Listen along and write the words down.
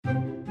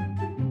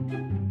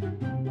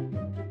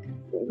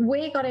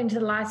we got into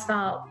the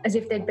lifestyle as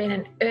if there'd been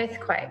an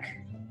earthquake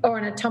or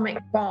an atomic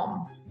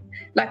bomb.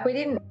 Like, we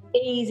didn't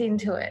ease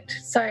into it.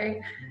 So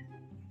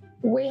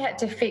we had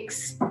to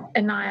fix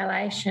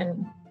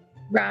annihilation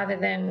rather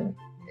than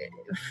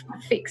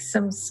fix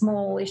some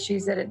small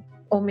issues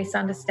or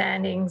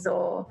misunderstandings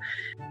or...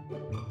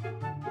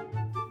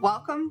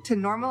 Welcome to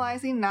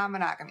Normalizing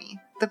Non-Monogamy,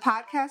 the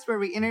podcast where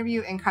we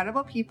interview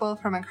incredible people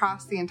from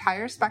across the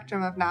entire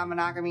spectrum of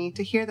non-monogamy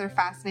to hear their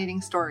fascinating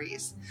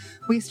stories.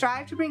 We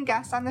strive to bring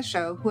guests on the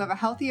show who have a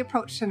healthy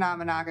approach to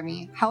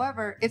non-monogamy.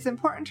 However, it's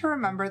important to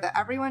remember that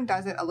everyone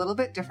does it a little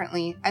bit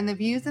differently, and the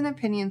views and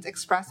opinions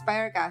expressed by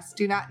our guests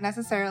do not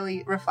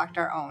necessarily reflect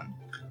our own.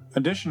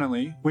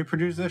 Additionally, we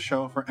produce this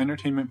show for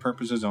entertainment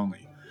purposes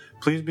only.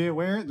 Please be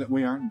aware that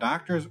we aren't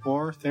doctors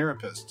or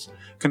therapists.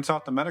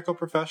 Consult a medical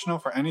professional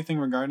for anything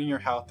regarding your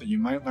health that you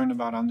might learn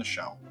about on the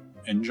show.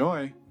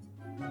 Enjoy!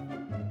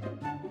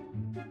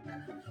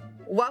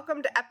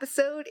 Welcome to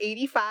episode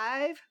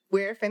 85.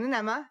 We're Finn and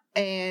Emma,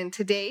 and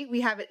today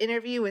we have an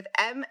interview with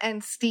Em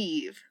and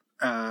Steve.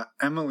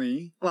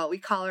 Emily. Well, we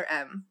call her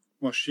Em.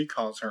 Well, she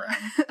calls her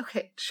Em.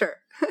 Okay, sure.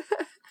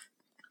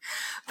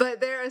 But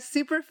they're a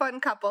super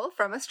fun couple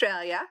from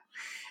Australia,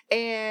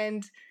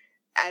 and...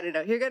 I don't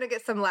know. You're going to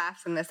get some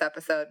laughs in this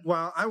episode.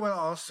 Well, I would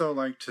also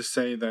like to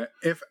say that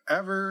if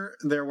ever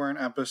there were an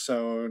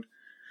episode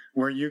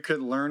where you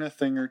could learn a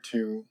thing or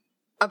two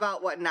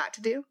about what not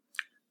to do,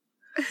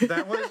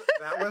 that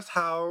was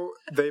how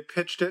they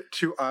pitched it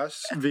to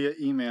us via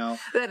email.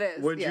 That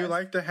is. Would you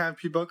like to have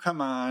people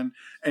come on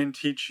and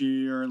teach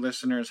your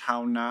listeners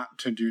how not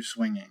to do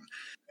swinging?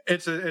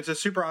 It's a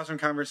super awesome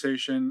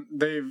conversation.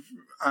 There's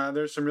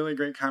some really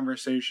great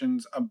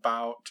conversations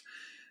about.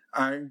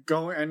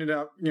 Ended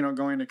up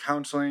going to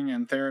counseling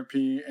and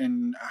therapy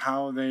and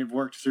how they've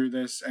worked through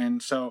this.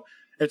 And so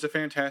it's a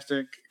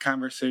fantastic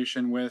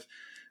conversation with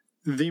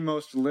the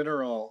most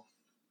literal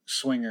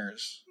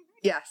swingers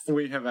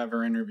we have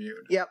ever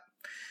interviewed. Yep.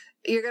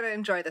 You're going to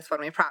enjoy this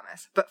one, we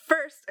promise. But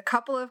first, a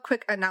couple of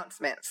quick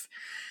announcements.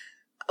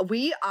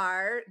 We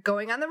are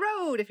going on the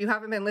road. If you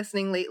haven't been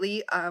listening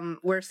lately,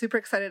 we're super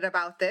excited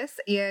about this,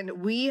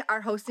 and we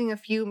are hosting a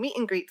few meet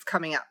and greets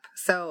coming up.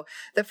 So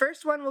the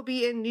first one will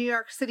be in New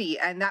York City,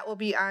 and that will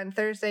be on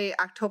Thursday,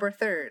 October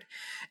 3rd.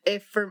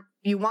 If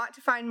you want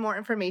to find more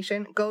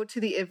information, go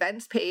to the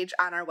events page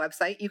on our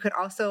website. You can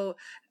also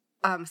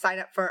sign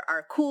up for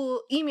our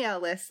cool email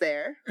list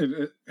there.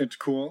 It's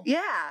cool?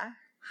 Yeah.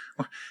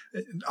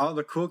 All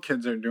the cool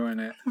kids are doing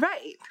it.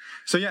 Right.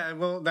 So yeah,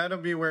 well, that'll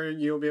be where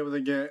you'll be able to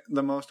get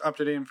the most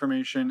up-to-date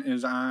information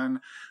is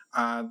on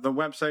the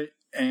website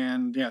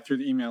and through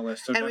the email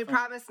list. So we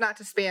promise not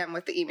to spam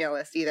with the email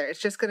list either. It's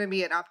just going to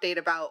be an update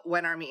about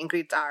when our meet and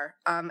greets are.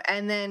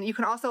 And then you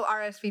can also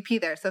RSVP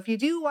there. So if you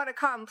do want to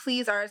come,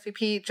 please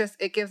RSVP.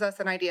 It gives us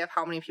an idea of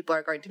how many people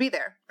are going to be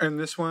there. And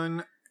this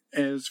one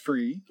is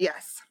free.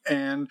 Yes.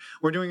 And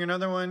we're doing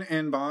another one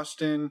in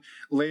Boston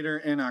later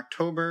in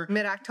October.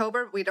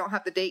 Mid-October. We don't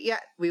have the date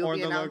yet. We will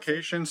be announcing. Or the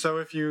location. So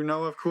if you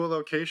know of cool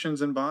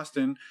locations in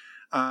Boston,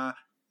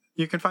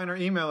 you can find our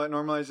email at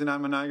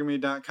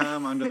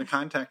normalizingnonmonogamy.com under the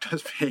contact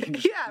us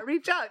page. Yeah,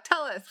 reach out.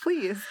 Tell us,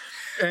 please.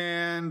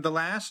 And the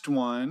last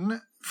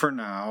one for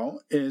now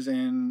is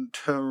in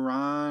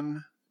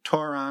Toronto.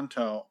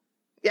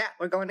 Yeah,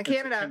 we're going to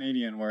Canada. It's a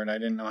Canadian word. I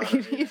didn't know how to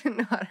read it. You didn't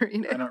know how to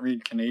read it. I don't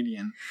read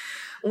Canadian.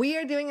 We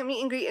are doing a meet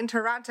and greet in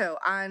Toronto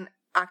on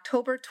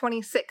October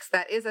 26th.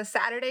 That is a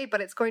Saturday, but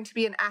it's going to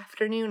be an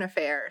afternoon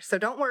affair. So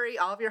don't worry,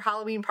 all of your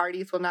Halloween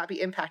parties will not be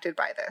impacted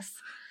by this.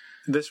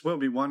 This will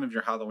be one of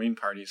your Halloween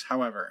parties,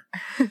 however.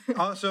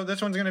 Also,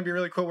 this one's going to be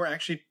really cool.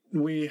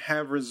 We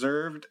have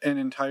reserved an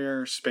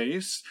entire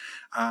space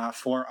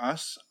for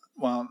us.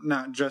 Well,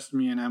 not just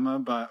me and Emma,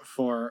 but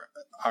for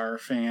our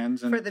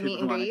fans and for the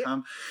people who want to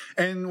come.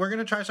 And we're going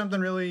to try something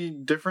really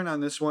different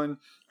on this one.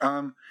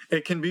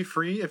 It can be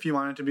free if you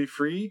want it to be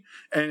free,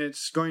 and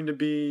it's going to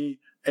be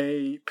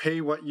a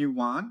pay what you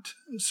want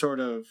sort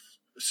of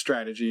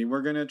strategy.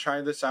 We're going to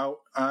try this out,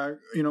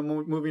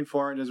 moving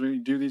forward as we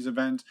do these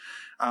events,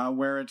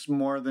 where it's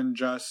more than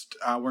just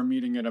we're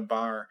meeting at a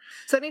bar.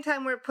 So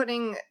anytime we're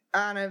putting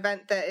on an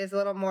event that is a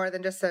little more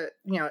than just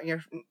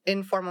your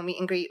informal meet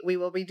and greet, we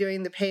will be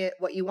doing the pay it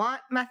what you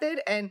want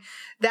method, and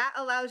that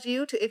allows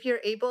you to, if you're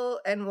able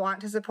and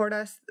want to support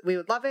us, we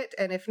would love it,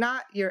 and if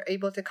not, you're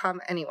able to come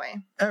anyway.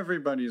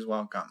 Everybody's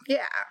welcome.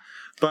 Yeah.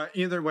 But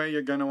either way,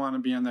 you're going to want to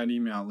be on that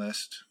email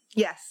list.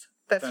 Yes,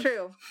 that's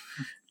true.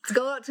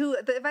 Go out to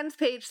the events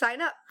page,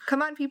 sign up.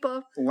 Come on,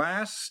 people.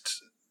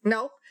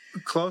 Nope.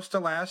 Close to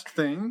last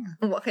thing.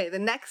 Okay, the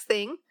next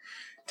thing.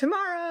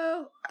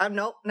 Tomorrow.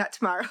 Nope, not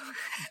tomorrow.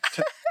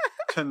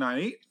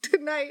 Tonight.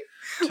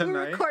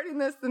 We're recording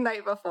this the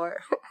night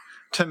before.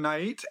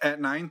 Tonight at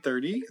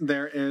 9:30,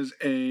 there is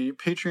a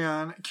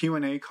Patreon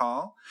Q&A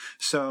call.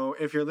 So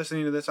if you're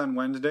listening to this on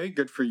Wednesday,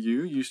 good for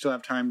you. You still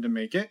have time to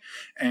make it.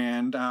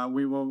 And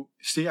we will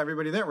see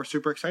everybody there. We're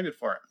super excited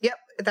for it. Yep.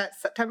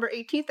 That's September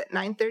 18th at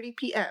 9:30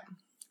 p.m.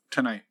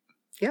 Tonight.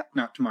 Yep.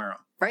 Not tomorrow.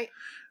 Right.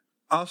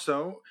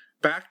 Also,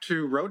 back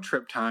to road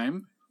trip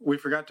time. we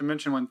forgot to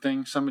mention one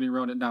thing. Somebody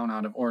wrote it down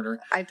out of order.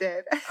 I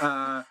did.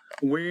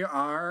 We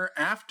are,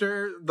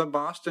 after the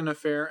Boston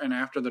affair and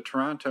after the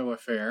Toronto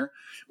affair,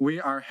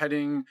 we are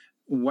heading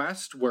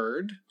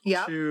westward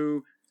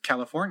to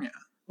California.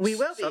 We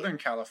will be. Southern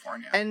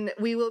California. And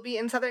we will be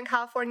in Southern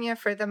California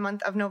for the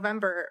month of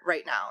November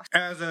right now.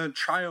 As a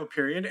trial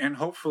period, and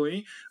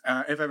hopefully,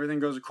 if everything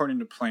goes according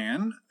to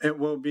plan, it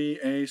will be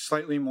a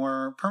slightly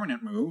more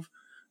permanent move,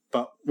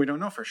 but we don't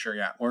know for sure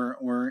yet.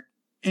 We're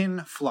in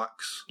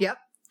flux. Yep.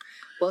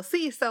 We'll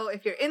see. So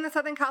if you're in the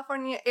Southern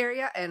California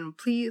area and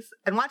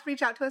want to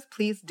reach out to us,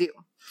 please do.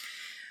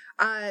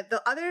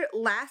 The other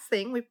last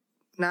thing,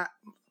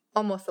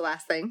 almost the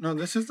last thing. No,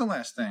 this is the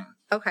last thing.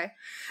 Okay.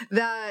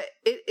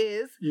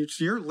 It's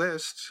your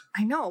list.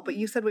 I know, but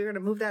you said we were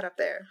going to move that up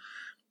there.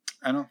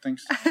 I don't think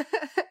so.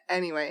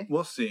 Anyway.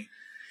 We'll see.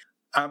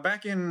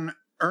 Back in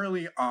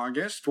early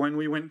August, when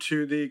we went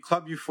to the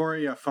Club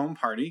Euphoria foam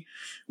party,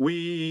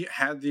 we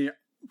had the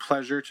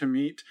pleasure to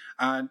meet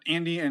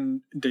Andy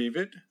and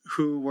David,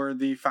 who were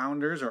the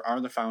founders, or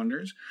are the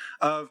founders,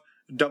 of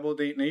Double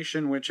Date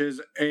Nation, which is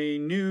a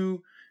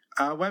new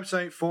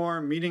website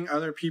for meeting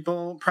other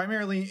people,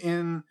 primarily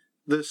in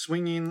the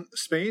swinging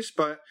space,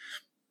 but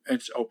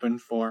it's open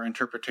for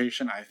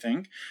interpretation, I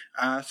think.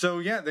 So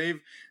yeah,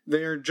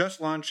 they're just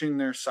launching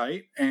their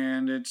site,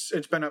 and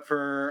it's been up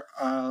for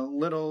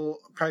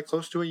probably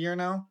close to a year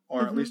now,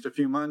 or at least a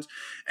few months,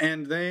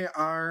 and they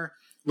are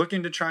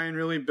looking to try and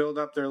really build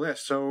up their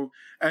list. So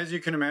as you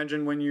can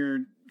imagine, when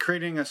you're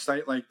creating a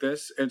site like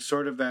this, it's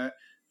sort of that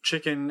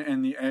chicken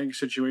and the egg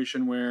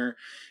situation where,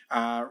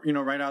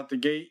 right out the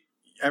gate,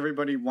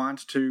 everybody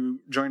wants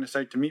to join a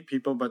site to meet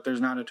people, but there's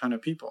not a ton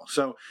of people.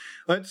 So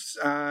let's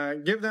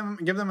give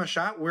them a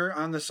shot. We're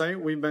on the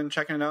site. We've been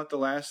checking it out the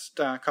last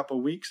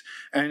couple weeks,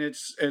 and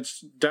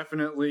it's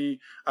definitely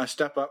a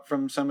step up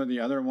from some of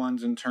the other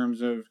ones in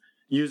terms of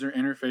user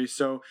interface.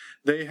 So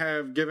they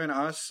have given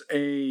us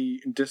a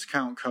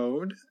discount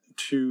code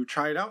to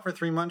try it out for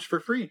 3 months for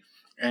free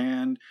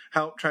and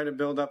help try to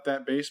build up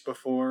that base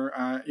before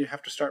you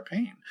have to start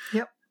paying.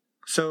 Yep.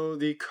 So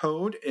the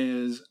code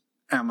is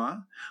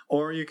Emma,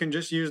 or you can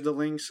just use the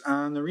links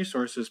on the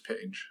resources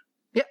page.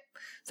 Yep.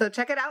 So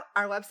check it out.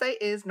 Our website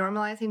is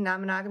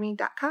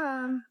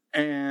normalizingnonmonogamy.com.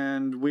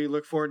 And we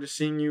look forward to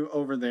seeing you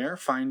over there.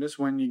 Find us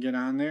when you get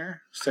on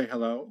there. Say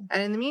hello.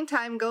 And in the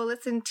meantime, go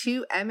listen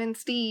to Em and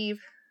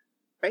Steve,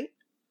 right?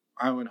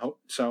 I would hope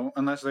so,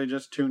 unless they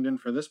just tuned in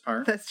for this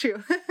part. That's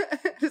true.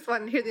 Just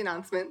wanted to hear the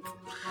announcements.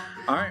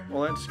 All right,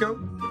 well, let's go.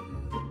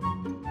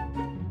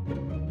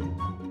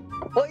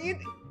 Well, you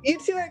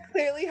two are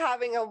clearly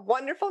having a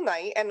wonderful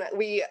night, and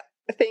we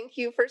thank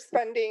you for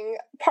spending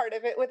part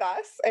of it with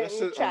us and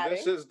chatting.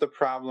 This is the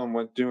problem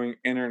with doing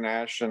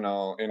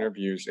international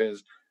interviews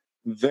is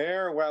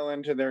they're well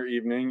into their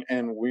evening,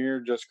 and we're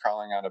just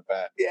crawling out of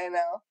bed. Yeah, I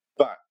know.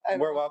 But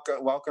we're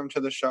welcome to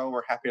the show.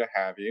 We're happy to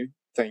have you.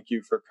 Thank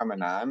you for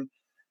coming on.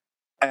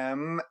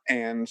 Em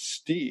and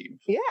Steve.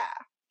 Yeah.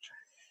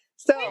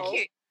 So Thank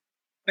you.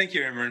 Thank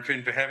you, Emma and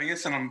Finn, for having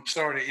us. And I'm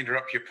sorry to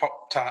interrupt your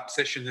Pop-Tart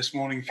session this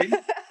morning, Finn.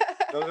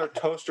 Those are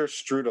toaster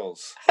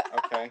strudels,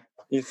 okay?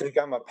 You think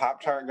I'm a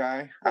Pop-Tart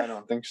guy? I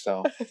don't think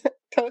so.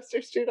 Toaster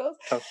strudels?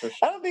 Toaster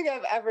strudel. I don't think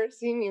I've ever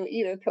seen you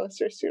eat a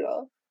toaster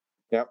strudel.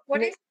 Yep.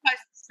 What is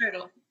toaster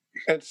strudel?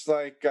 It's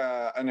like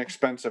an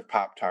expensive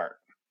Pop-Tart.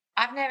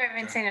 I've never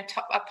even seen a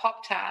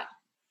Pop-Tart.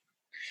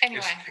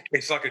 Anyway.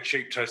 It's like a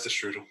cheap toaster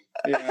strudel.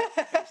 Yeah,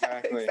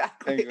 exactly.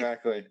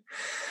 Exactly.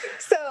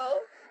 So,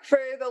 for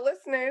the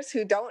listeners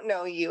who don't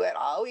know you at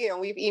all,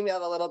 we've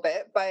emailed a little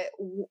bit, but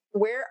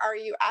where are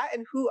you at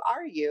and who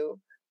are you?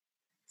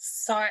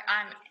 So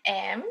I'm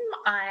Em.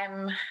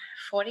 I'm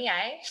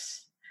 48.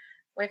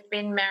 We've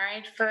been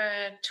married for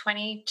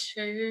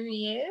 22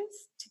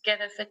 years,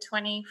 together for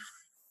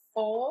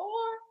 24.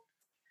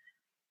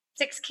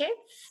 6 kids,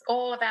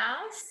 all of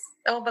ours,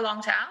 all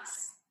belong to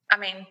us. I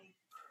mean,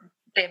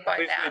 they're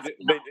both ours.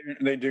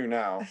 They do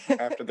now,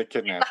 after the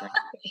kidnapping.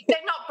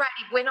 They're not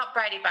Brady. We're not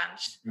Brady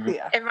Bunch. Mm-hmm.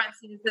 Yeah. Everyone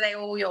says they're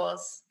all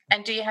yours.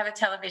 And do you have a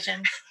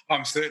television?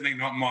 I'm certainly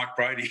not Mike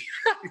Brady,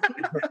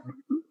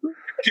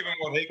 given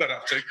what he got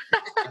up to.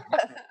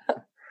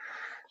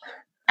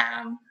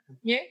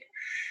 You?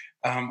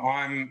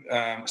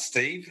 I'm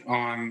Steve.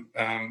 I'm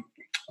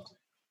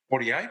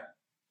 48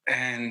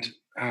 and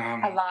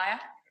A liar.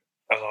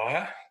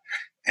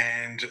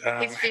 And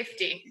He's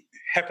 50.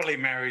 Happily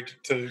married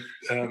to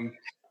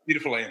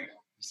beautiful Em.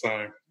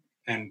 So,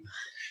 and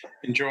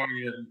enjoying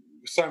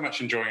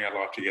our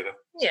life together.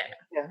 Yeah.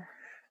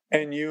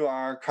 And you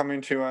are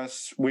coming to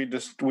us, we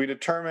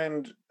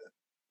determined,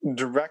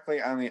 directly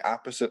on the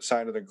opposite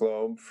side of the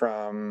globe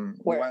from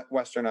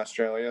Western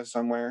Australia,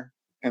 somewhere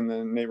in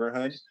the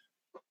neighborhood.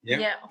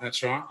 Yeah,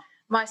 that's right.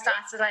 Most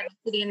isolated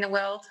city in the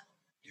world.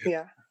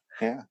 Yeah.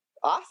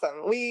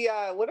 Awesome. We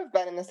would have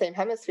been in the same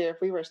hemisphere if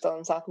we were still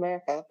in South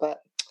America,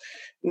 but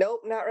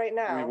nope, not right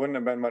now. We wouldn't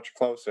have been much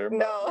closer. But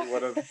no. We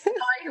would have. No,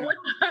 you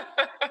wouldn't.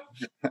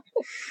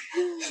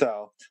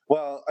 So,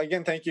 well,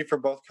 again, thank you for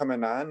both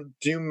coming on.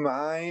 Do you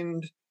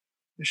mind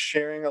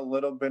sharing a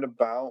little bit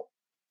about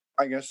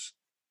I guess,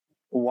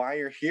 why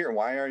you're here.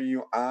 Why are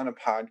you on a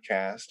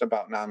podcast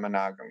about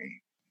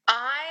non-monogamy?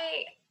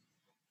 I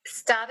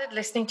started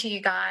listening to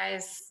you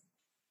guys,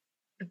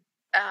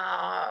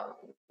 I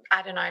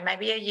don't know,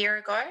 maybe a year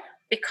ago,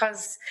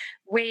 because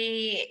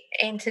we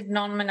entered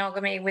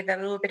non-monogamy with a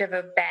little bit of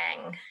a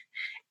bang.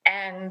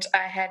 And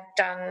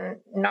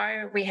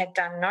we had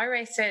done no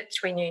research.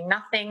 We knew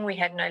nothing. We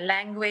had no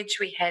language.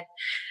 We had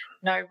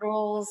no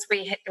rules.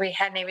 We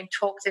hadn't even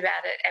talked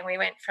about it. And we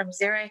went from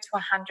 0 to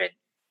 100,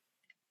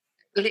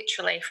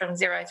 literally from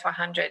 0 to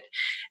 100.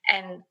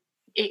 And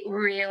it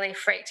really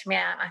freaked me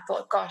out. I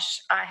thought,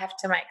 gosh, I have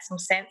to make some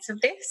sense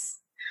of this.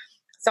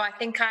 So I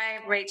think I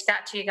reached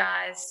out to you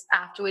guys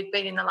after we'd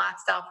been in the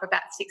lifestyle for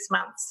about 6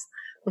 months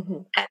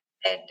and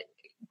said,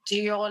 do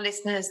your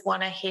listeners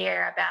want to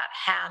hear about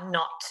how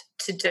not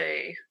to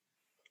do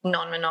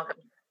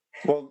non-monogamy?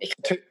 Well,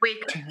 we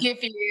could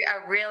give you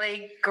a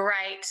really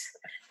great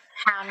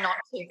how not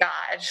to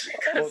guide.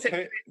 Well,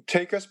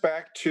 take us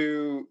back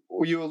to,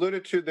 you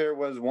alluded to there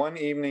was one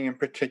evening in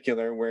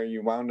particular where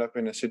you wound up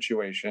in a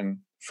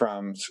situation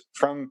from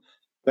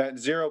that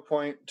 0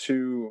 point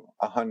to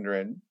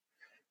 100.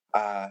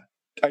 I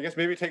guess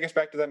maybe take us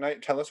back to that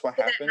night. Tell us what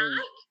happened.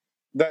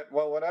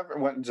 Whatever.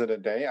 When's it a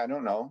day? I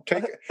don't know.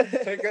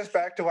 Take us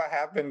back to what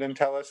happened and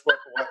tell us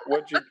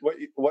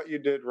what you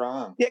did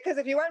wrong. Yeah, because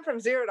if you went from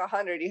 0 to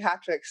 100, you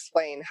have to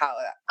explain how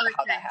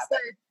that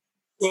happened.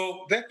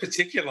 Well, that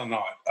particular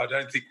night, I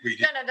don't think we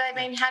did. No. I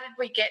mean, how did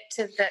we get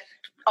to the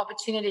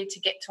opportunity to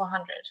get to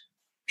 100?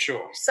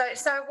 Sure. So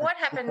what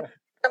happened?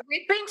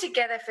 We've been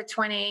together for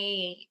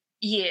 20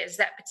 years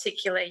that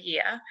particular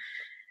year,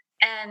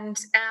 and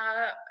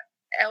our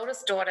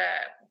eldest daughter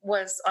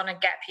was on a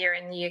gap year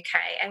in the UK,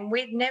 and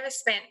we'd never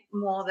spent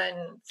more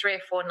than 3 or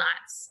 4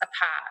 nights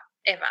apart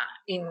ever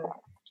in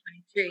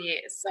 22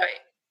 years. So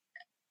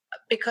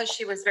because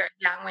she was very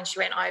young when she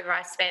went over,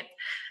 I spent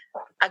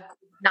a good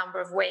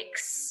number of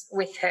weeks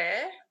with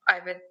her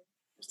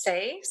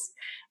overseas.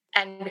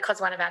 And because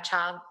one of our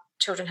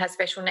children has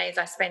special needs,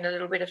 I spend a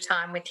little bit of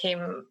time with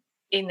him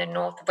in the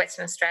north of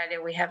Western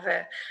Australia. We have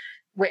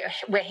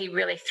where he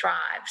really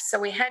thrives. So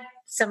we had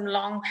some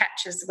long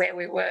patches where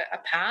we were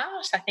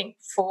apart, I think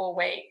 4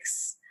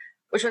 weeks,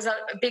 which was a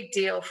big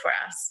deal for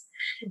us.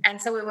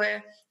 And so we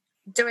were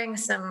doing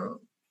some,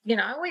 we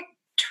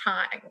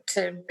trying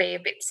to be a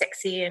bit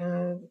sexy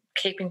and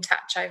keep in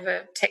touch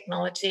over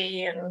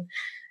technology and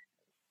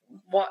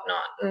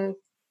whatnot. And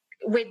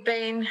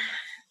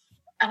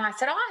I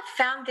said, I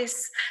found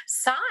this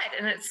site,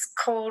 and it's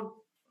called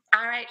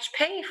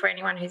RHP, for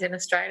anyone who's in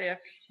Australia,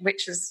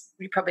 which is,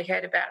 you probably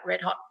heard about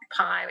Red Hot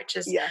Pie, which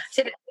is,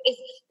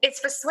 it's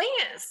for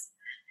swingers.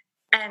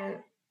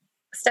 And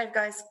Steve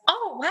goes,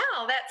 oh,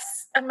 wow,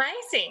 that's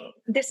amazing.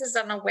 This is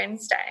on a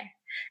Wednesday.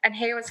 And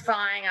he was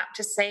flying up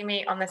to see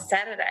me on the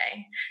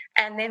Saturday.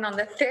 And then on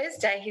the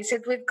Thursday, he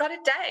said, we've got a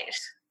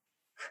date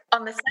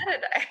on the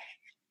Saturday.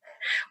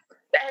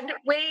 And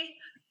we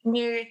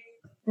knew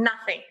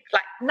nothing,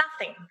 like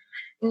nothing.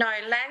 No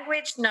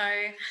language, no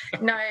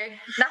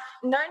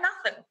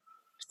nothing.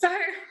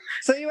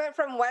 So you went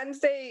from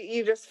Wednesday,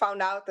 you just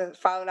found out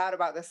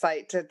about the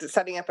site, to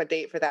setting up a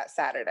date for that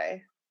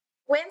Saturday.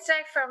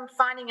 Wednesday, from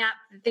finding out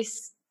that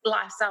this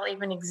lifestyle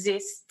even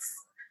exists,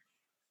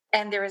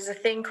 and there is a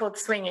thing called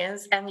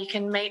swingers, and you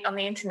can meet on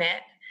the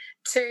internet,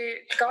 to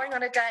going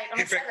on a date on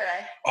a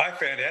Saturday. I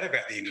found out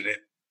about the internet.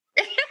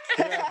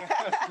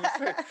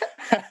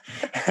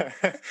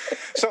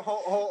 So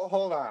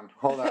hold on.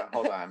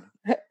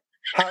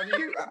 How do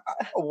you?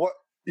 What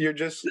you're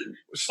just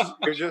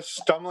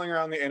stumbling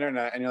around the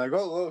internet, and you're like,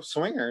 oh,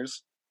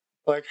 swingers.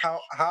 Like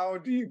how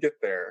do you get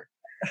there?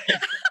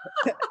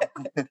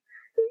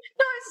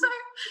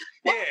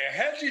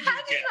 How did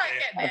I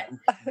get there?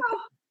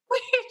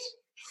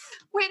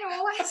 We'd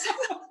always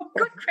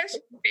good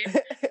question, Ben.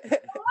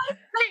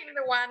 Being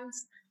the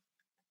ones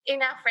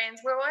in our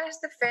friends, we're always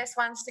the first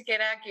ones to get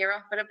our gear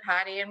off at a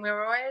party, and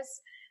we're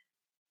always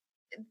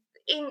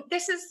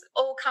this has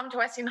all come to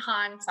us in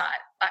hindsight,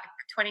 like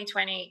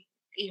 2020,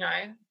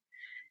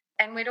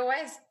 and we'd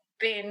always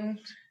been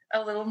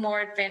a little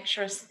more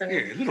adventurous than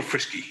a little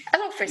frisky,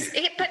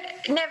 but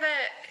never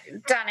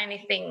done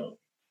anything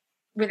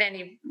with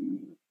any.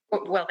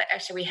 Well,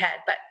 actually we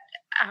had, but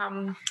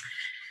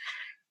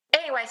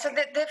anyway, so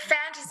the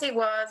fantasy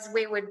was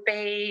we would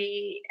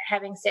be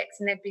having sex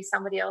and there'd be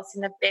somebody else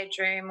in the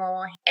bedroom,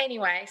 or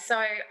anyway.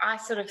 So I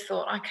sort of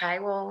thought, okay,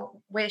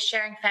 well, we're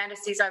sharing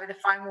fantasies over the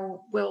phone.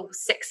 We'll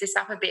sex this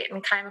up a bit,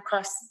 and came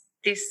across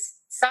this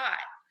site,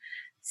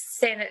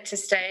 sent it to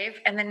Steve,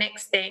 and the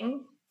next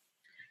thing,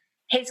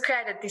 he's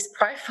created this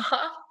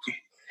profile.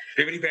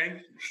 Bibbidi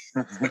bang.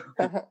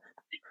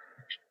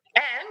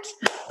 And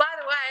by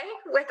the way,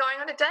 we're going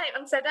on a date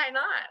on Saturday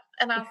night.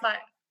 And I was like,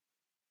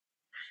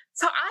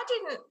 so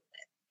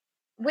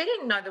we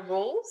didn't know the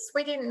rules.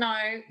 We didn't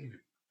know.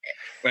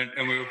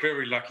 And we were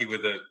very lucky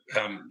with the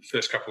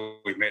first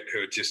couple we met, who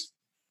are just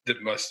the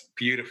most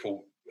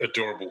beautiful,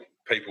 adorable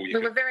people. We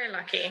were very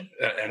lucky.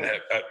 And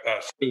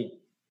are still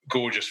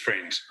gorgeous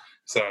friends.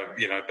 So,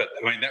 but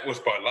I mean, that was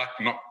by luck,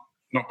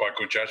 not by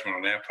good judgment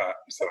on our part.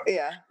 So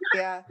Yeah.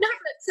 No,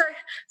 but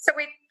so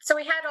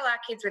we had all our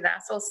kids with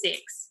us, all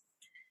 6.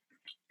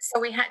 So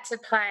we had to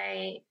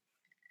play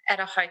at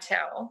a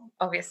hotel,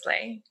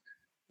 obviously,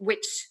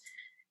 which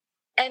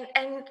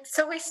and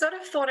so we sort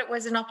of thought it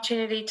was an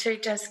opportunity to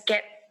just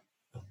get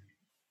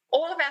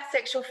all of our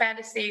sexual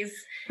fantasies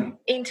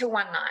into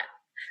one night.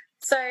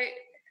 So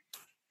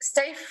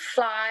Steve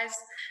flies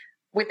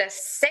with a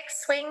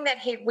sex swing that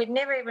we'd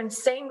never even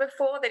seen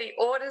before, that he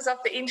orders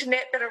off the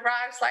internet, that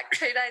arrives like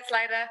 2 days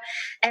later,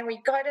 and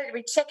we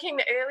check in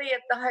early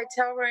at the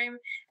hotel room,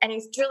 and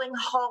he's drilling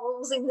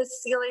holes in the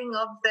ceiling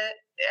of the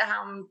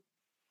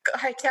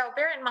hotel.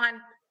 Bear in mind,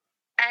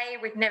 A,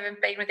 we'd never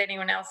been with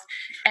anyone else,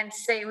 and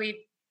C,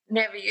 we'd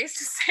never used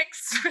a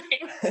sex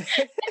swing.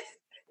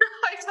 The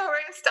hotel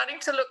room is starting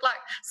to look like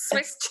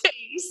Swiss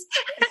cheese.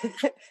 We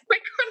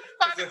couldn't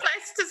find a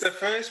place to. The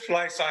first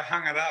place I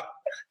hung it up,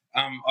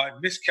 I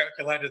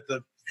miscalculated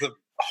the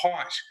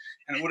height,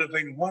 and it would have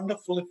been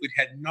wonderful if we'd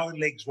had no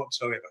legs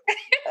whatsoever.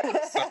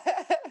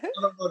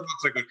 Not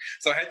so good.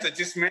 So I had to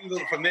dismantle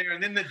it from there,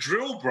 and then the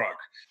drill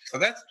broke. So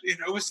that's it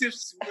was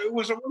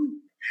a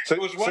one. So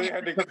you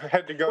had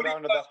to go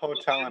down to the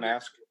hotel and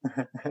ask.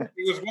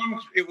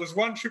 It was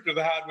one trip to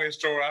the hardware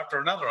store after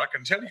another, I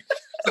can tell you.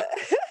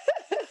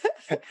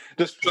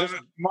 just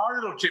my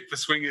little tip for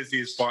swingers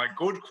is buy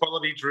good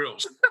quality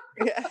drills.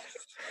 Yeah.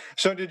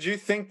 So did you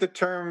think the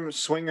term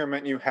swinger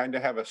meant you had to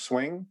have a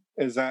swing?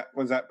 Was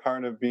that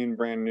part of being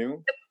brand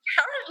new?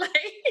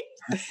 Apparently.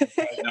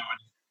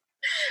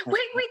 We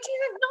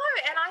didn't know,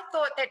 and I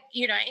thought that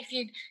if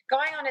you're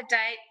going on a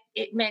date,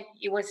 it meant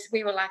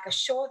we were like a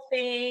sure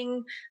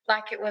thing,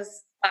 like it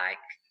was like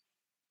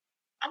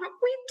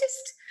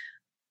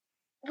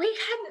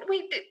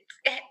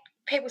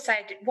people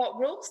say, what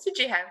rules did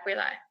you have? We're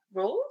like,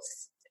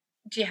 rules?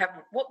 Do you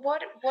have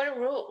what are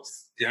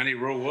rules? The only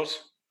rule was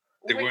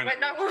there weren't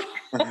no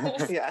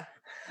rules. Yeah,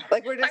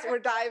 like we're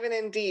diving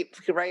in deep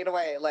right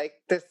away, like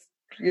this.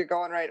 You're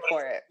going right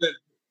for it. But,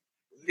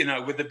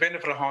 with the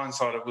benefit of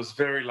hindsight, it was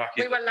very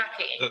lucky. We were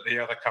lucky that the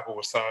other couple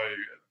were so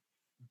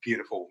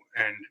beautiful,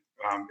 and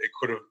it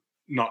could have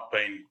not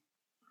been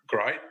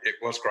great. It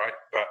was great,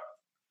 but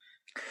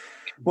that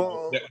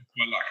was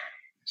my luck.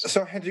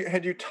 So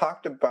had you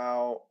talked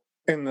about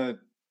in the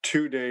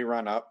 2-day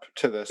run up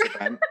to this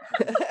event?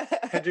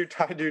 had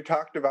you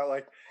talked about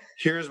like,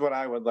 here's what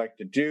I would like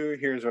to do,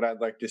 here's what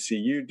I'd like to see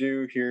you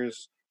do,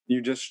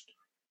 you just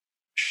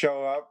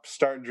show up,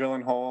 start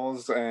drilling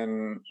holes,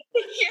 and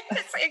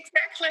yes,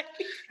 exactly.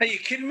 Are you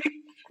kidding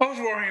me? I was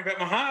worrying about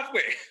my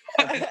hardware.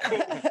 I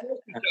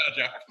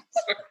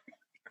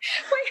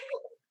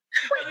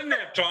didn't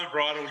have time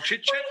for idle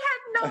chit chat.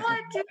 We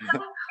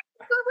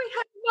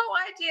had no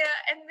idea.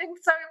 And then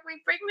so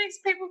we bring these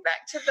people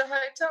back to the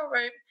hotel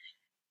room,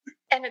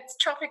 and it's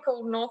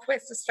tropical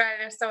northwest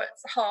Australia, so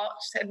it's hot,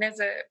 and there's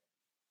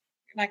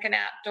an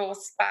outdoor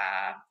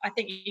spa. I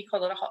think you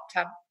call it a hot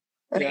tub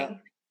thing. Yeah.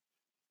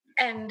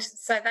 And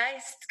so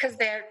because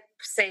they're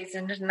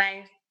seasoned, and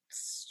they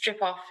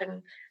strip off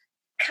and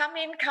come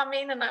in,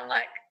 and I'm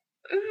like,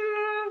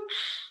 ooh.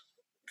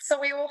 So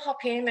we all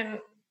hop in, and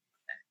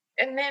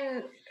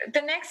then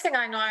the next thing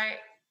I know,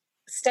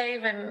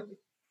 Steve and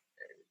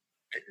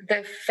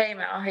the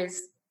female, who's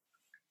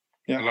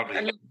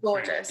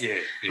gorgeous.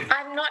 Yeah.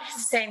 I've not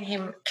seen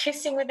him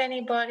kissing with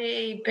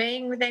anybody,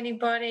 being with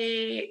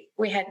anybody.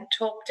 We hadn't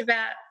talked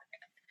about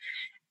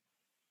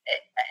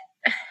it.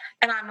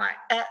 And I'm like,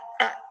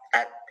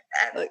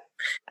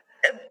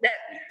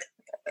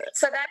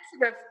 so that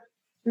sort of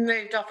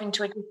moved off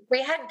into it.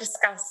 We hadn't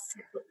discussed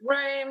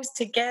rooms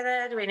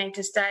together. Do we need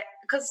to stay?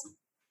 Because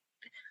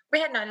we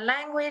had no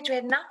language, we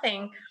had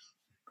nothing.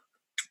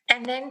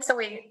 And then so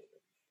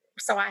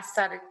I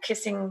started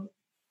kissing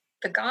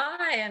the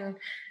guy, and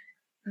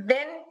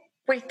then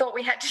we thought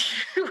we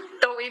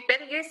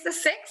better use the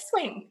sex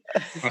swing.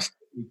 I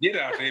did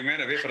after the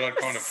amount of effort I'd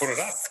kind of put it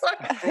up.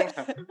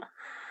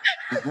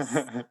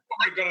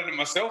 Probably got it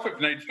myself if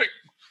need be.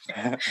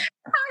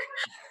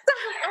 So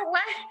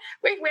away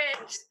we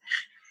went,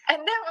 and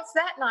that was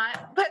that night.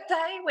 But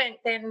they went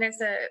then.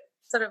 There's a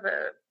sort of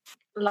a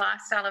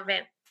lifestyle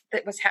event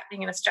that was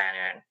happening in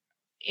Australia and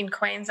in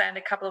Queensland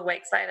a couple of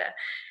weeks later.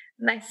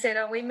 And they said,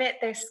 we met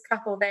this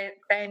couple, they're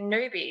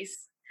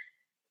newbies.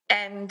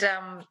 And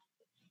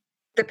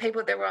the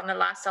people that were on the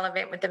lifestyle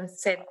event with them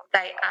said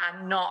they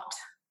are not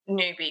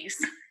newbies.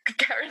 I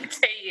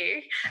guarantee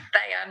you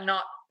they are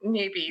not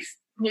newbies.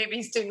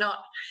 Newbies do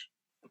not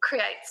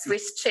create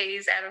Swiss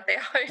cheese out of their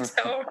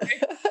hotel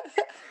room.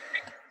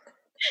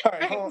 All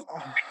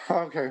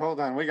right, hold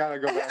on. We got to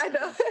go back. I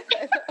know.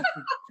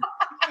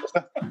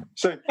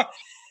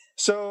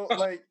 So,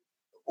 like,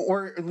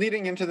 we're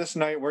leading into this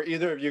night. Were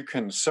either of you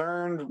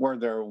concerned? Were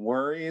there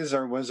worries,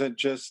 or was it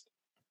just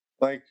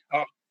like?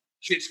 Oh,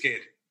 shit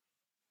scared.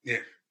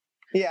 Yeah.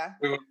 Yeah.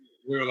 We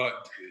were like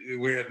we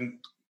weren't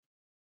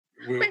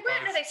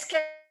really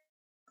scared.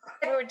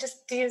 We were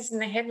just deers in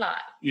the headlight.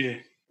 Yeah.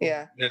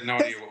 Yeah. We had no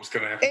idea what was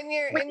going to happen. In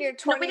your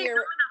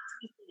 20-year.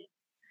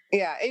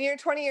 Yeah, in your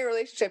 20-year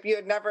relationship, you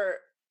had never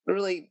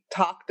really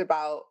talked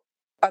about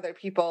other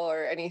people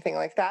or anything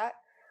like that?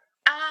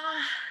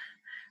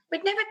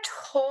 We'd never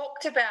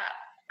talked about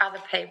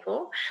other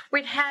people.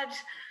 We'd had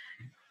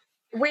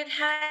we'd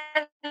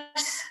had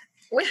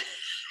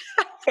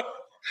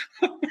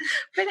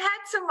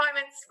some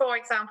moments, for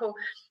example,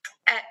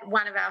 at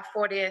one of our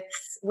 40th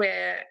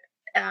where,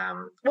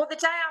 the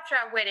day after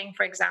our wedding,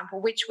 for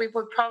example, which we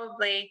were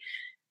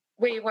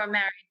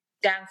married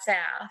down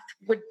south,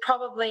 would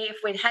probably, if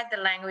we'd had the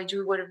language,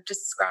 we would have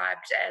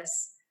described as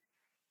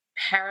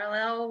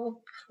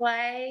parallel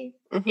play,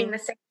 in the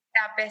sense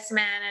that our best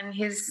man and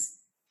his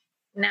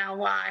now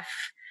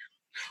wife.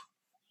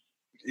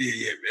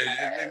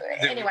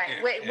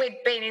 Anyway,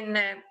 we'd been in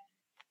the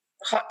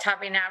hot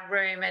tub in our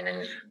room,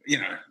 and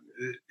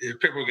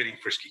people were getting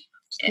frisky.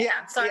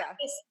 Yeah. So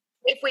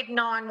if we'd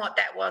known what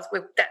that was,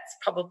 that's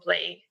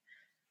probably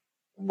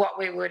what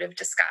we would have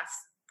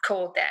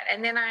called that.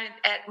 And then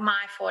at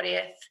my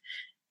 40th,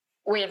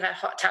 we have a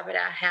hot tub at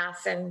our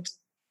house, and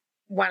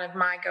one of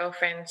my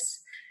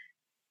girlfriends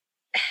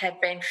had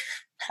been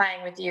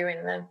playing with you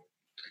in the...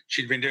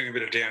 She'd been doing a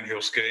bit of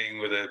downhill skiing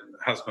with her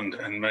husband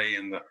and me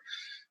in the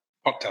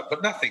hot tub,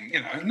 but nothing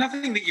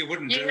that you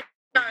wouldn't do.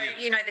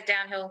 You know the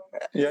downhill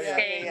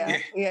skiing.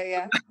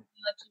 Yeah.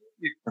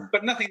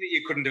 But nothing that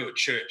you couldn't do at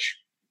church.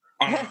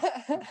 No,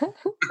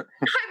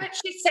 but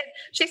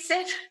she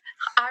said,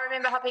 I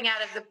remember hopping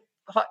out of the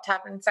hot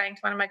tub and saying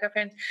to one of my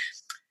girlfriends,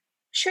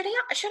 should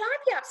I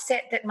be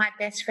upset that my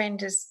best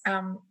friend is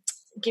playing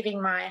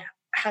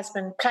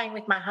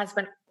with my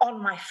husband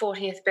on my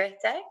 40th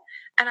birthday?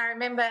 And I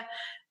remember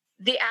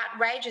the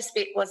outrageous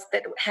bit was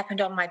that it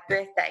happened on my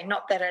birthday,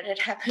 not that it had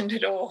happened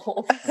at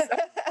all.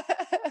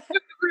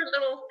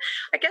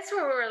 I guess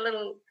we were a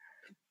little...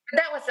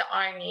 That was the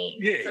only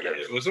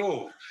it was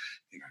all,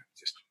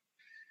 just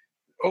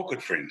all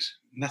good friends.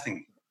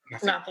 Nothing. Yeah,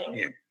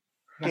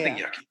 nothing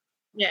yucky.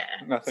 Yeah.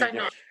 Nothing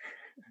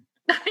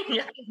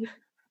yucky.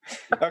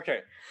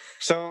 Okay.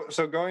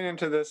 So going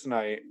into this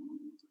night,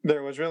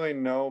 there was really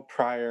no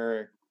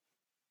prior...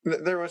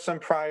 There was some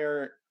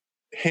prior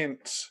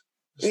hints,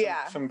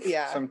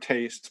 some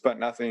tastes, but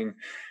nothing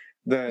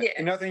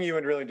you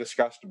had really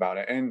discussed about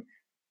it. And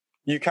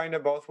you kind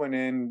of both went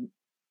in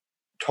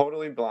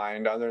totally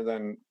blind, other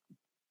than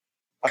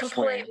a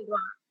swing.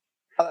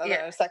 Other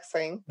than a sex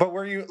swing. But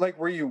were you worried?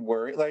 Were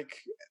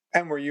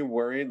you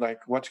worried?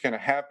 What's going to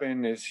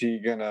happen? Is he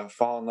going to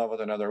fall in love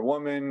with another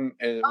woman?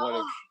 Yes.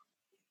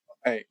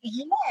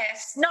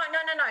 No,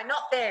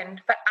 not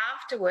then. But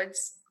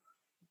afterwards,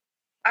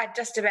 I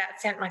just about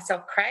sent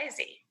myself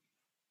crazy.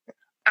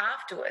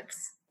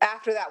 Afterwards.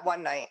 After that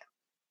one night.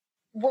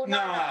 Well, no.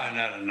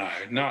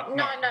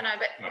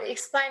 But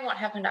explain what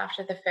happened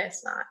after the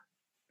first night.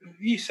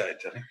 You say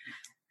it, Danny.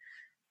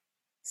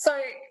 So,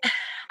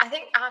 I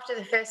think after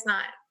the first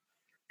night,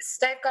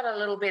 Steve got a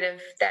little bit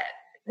of that,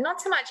 not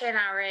so much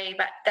NRE,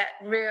 but that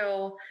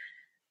real,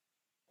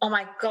 oh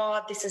my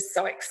God, this is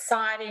so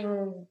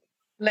exciting.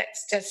 We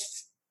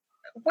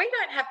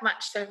don't have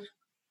much of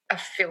a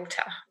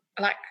filter,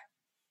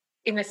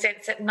 in the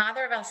sense that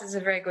neither of us is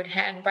a very good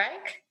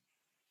handbrake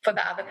for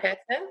the other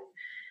person.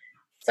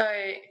 So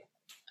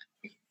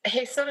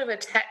he sort of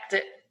attacked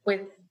it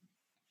with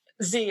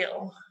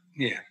zeal.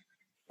 Yeah.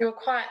 You were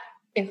quite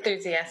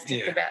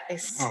enthusiastic about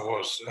this. I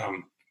was,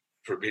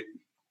 for a bit.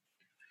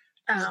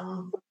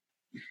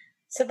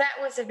 So that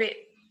was a bit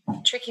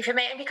tricky for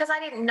me. And because I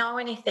didn't know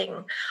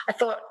anything, I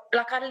thought,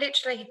 I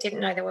literally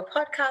didn't know there were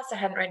podcasts. I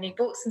hadn't read any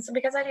books. And so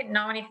because I didn't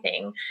know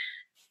anything,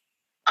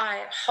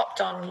 I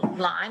hopped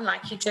online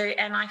like you do,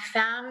 and I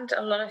found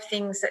a lot of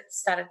things that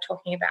started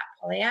talking about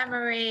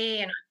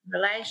polyamory and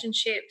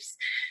relationships.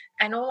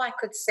 And all I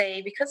could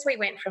see, because we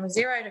went from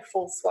 0 to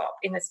full swap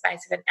in the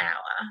space of an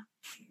hour,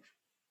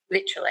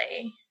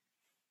 literally,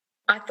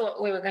 I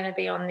thought we were going to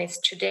be on this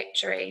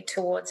trajectory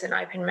towards an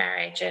open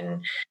marriage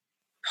and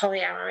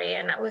polyamory,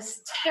 and it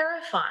was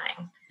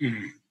terrifying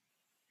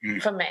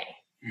for me.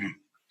 Mm.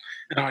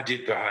 And I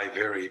did behave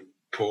very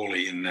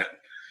poorly in that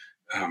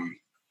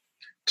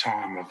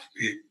time of,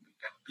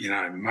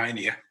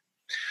 mania,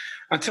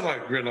 until I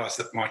realised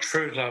that my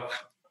true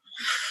love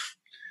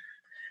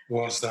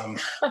was...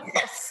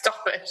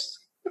 Stop it.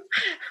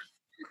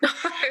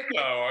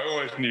 No, I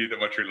always knew that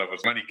my true love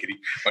was money, Kitty.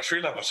 My true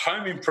love was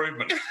home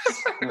improvement.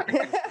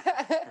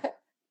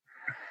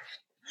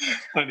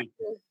 Honey.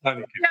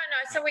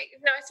 So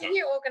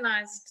you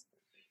organised.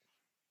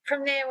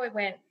 From there, we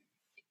went.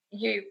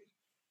 You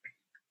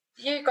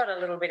got a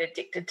little bit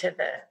addicted to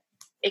the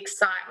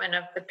excitement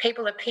of the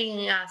people are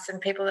pinging us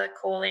and people are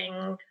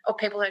calling or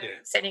people are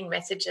sending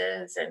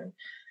messages and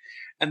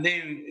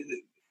then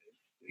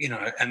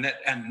and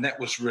that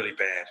was really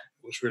bad.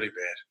 It was really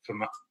bad for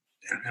my,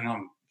 and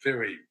I'm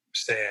very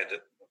sad.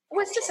 It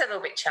was just a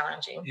little bit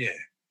challenging. Yeah.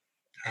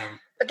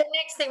 But the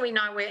next thing we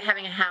know, we're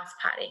having a house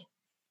party.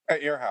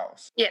 At your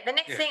house? Yeah, the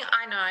next thing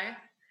I know,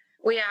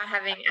 we are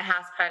having a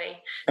house party.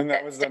 And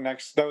that was the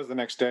next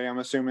day, I'm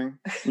assuming?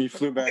 You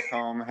flew back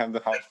home, had the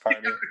house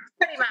party?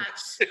 Pretty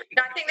much.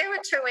 No, I think there were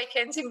 2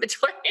 weekends in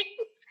between.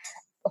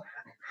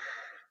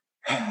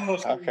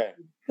 Okay.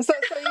 So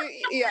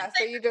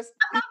you just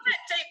I love that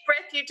deep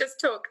breath you just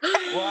took.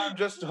 Well, I'm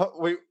just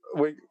we.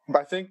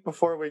 I think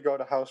before we go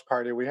to house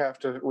party, we have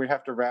to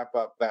wrap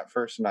up that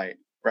first night,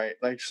 right?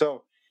 Like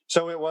so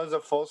it was a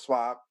full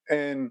swap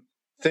and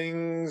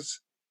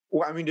things.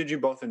 Well, I mean, did you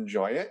both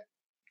enjoy it? I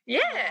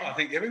Yeah.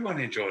 think everyone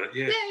enjoyed it.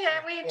 Yeah.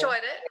 Yeah, we enjoyed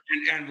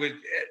it. And with,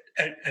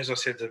 as I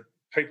said, the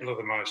people are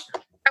the most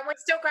And we're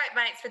still great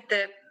mates with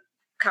the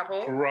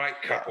couple.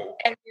 great couple.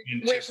 And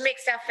And we've just-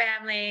 mixed our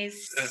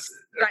families.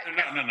 no.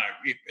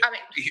 I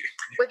mean,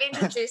 we've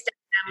introduced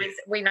our families.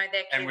 We know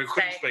their kids. And we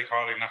couldn't speak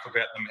highly enough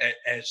about them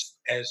as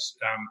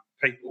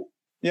people.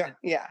 yeah.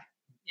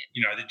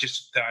 You know, they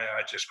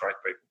are just great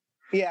people.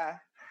 Yeah.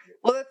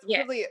 Well,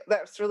 Yeah.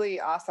 that's really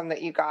awesome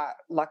that you got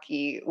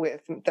lucky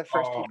with the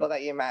first people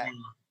that you met.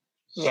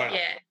 So,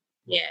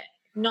 Yeah.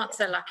 Not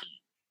so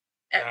lucky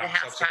at the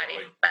house party,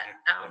 subsequently,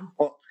 but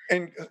Well,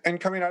 and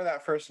coming out of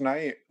that first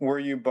night, were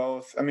you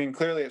both? I mean,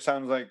 clearly it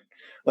sounds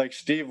like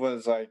Steve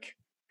was like,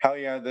 "Hell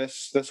yeah,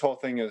 this whole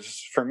thing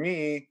is for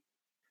me."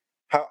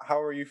 How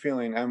were you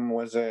feeling?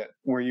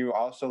 Were you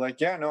also like,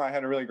 "Yeah, no, I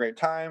had a really great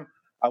time.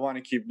 I want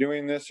to keep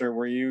doing this," or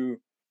were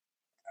you?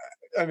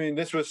 I mean,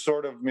 this was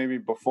sort of maybe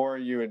before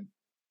you had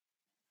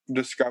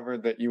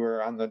discovered that you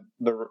were on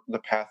the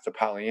path to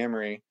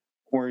polyamory.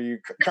 Were you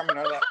coming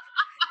out of that?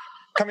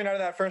 Coming out of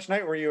that first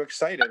night, were you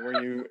excited?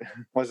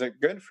 Was it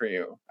good for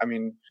you? I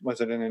mean,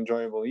 was it an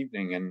enjoyable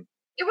evening? And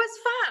it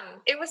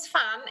was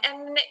fun.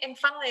 And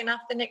funnily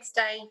enough, the next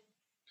day,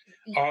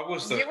 I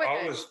was, you were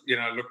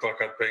good. looked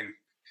like I'd been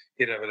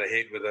hit over the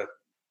head with a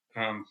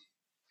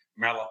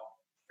mallet,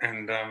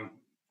 and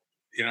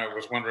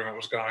was wondering what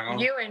was going on.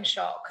 You were in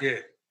shock.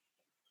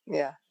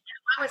 Yeah,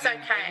 I was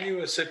And okay. you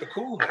were super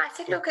cool. And I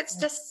said, look, it's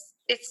just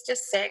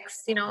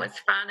sex, it's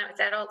fun. It was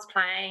adults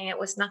playing. It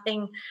was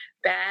nothing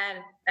bad.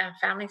 Our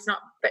family's not,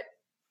 but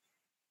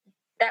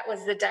that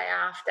was the day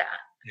after.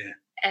 Yeah.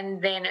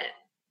 And then it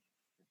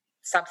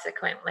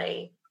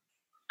subsequently,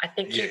 I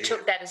think you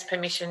took that as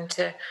permission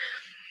to,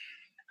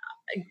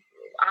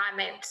 I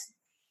meant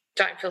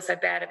don't feel so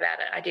bad about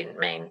it. I didn't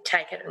mean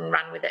take it and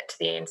run with it to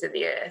the ends of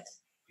the earth.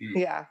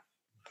 Yeah.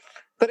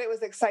 But it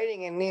was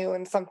exciting and new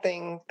and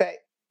something that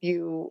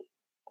you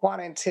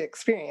wanted to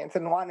experience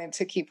and wanted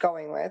to keep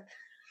going with.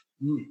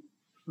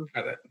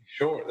 At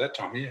that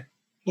time, yeah.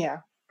 Yeah.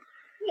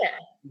 Yeah.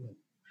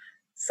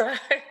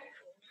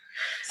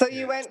 So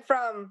You went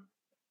from,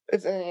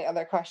 is there any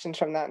other questions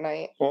from that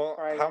night? well,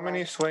 Or how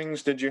many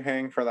swings did you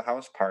hang for the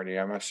house party?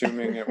 I'm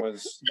assuming it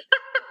was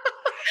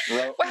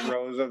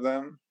rows of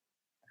them.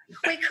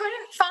 we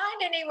couldn't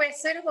find anywhere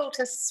suitable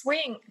to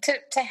swing to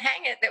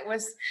hang it that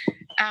was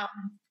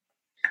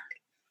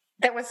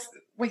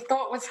we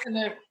thought was going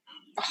to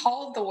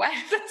hold the weight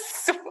of the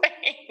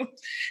swing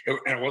And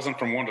it wasn't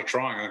from Wanda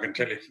trying, I can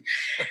tell you.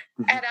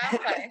 at our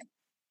place.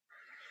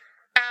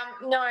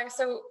 No,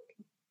 so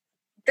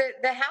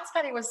the house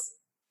party was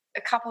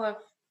a couple of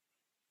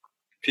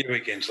Few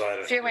weekends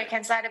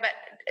later. but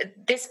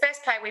this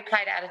first play we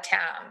played out of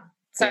town.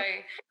 So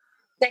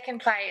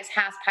second play is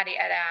house party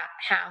at our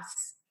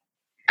house.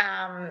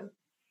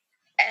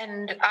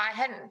 And I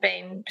hadn't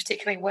been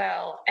particularly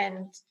well,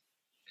 and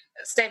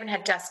Stephen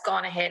had just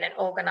gone ahead and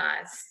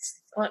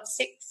organised 5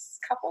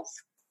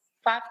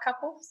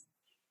 couples,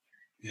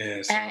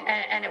 Yes.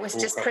 and it was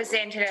just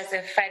presented as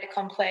a fait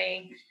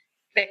accompli.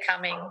 They're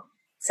coming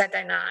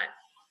Saturday night.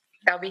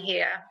 They'll be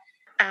here.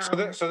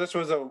 So this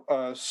was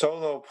a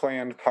solo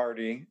planned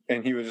party,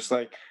 and he was just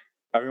like,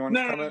 everyone's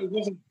No, coming. it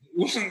wasn't.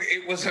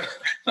 It was a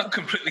not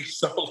completely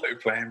solo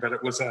plan, but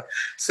it was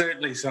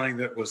certainly something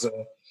that was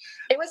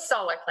It was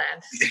solo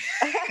planned.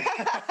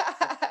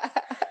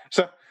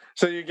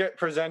 So you get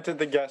presented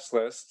the guest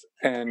list,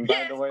 and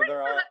by the way,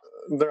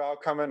 they're all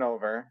coming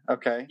over.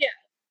 Okay. Yeah.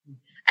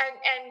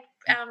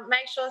 And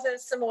make sure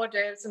there's some hors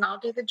d'oeuvres, and I'll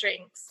do the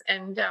drinks.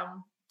 And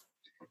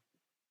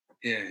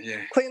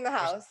yeah. Clean the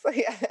house.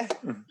 Yeah.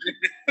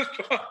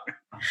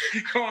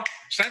 Come on,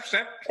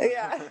 snap.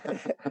 Yeah.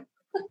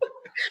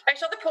 make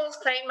sure the pool's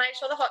clean. Make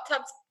sure the hot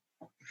tub's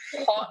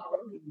hot.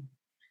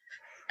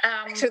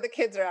 Make sure the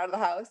kids are out of the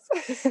house.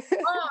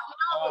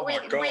 We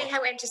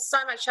went to so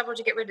much trouble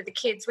to get rid of the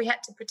kids. We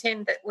had to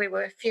pretend that we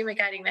were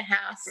fumigating the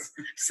house.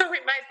 So we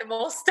made them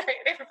all stay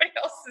at everybody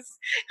else's.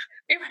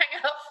 We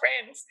rang our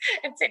friends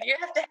and said, you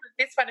have to have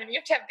this one, and you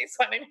have to have this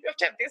one, and you have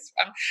to have this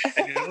one.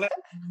 And you're allowed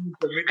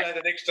to midday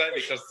the next day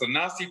because the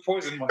nasty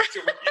poison might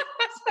still be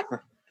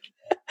here.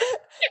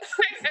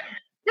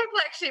 People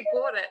actually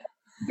bought it.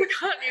 We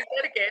can't use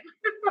that again.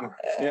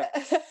 Yeah.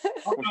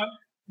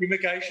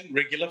 Fumigation,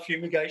 regular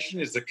fumigation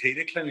is the key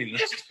to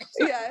cleanliness.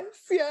 Yes.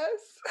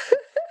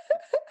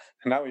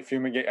 Now we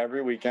fumigate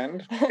every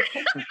weekend. All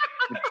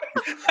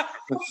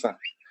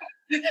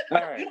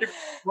right.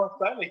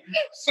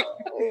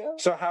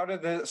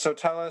 So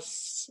tell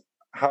us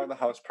how the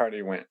house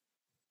party went.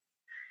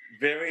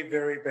 Very,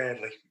 very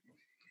badly.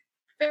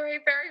 Very,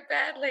 very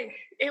badly.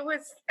 It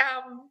was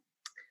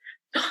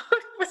it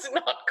was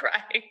not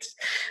great.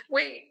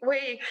 We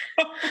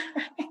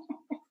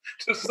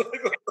Just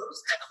like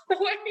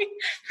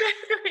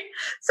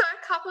So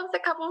a couple of the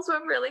couples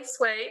were really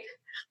sweet,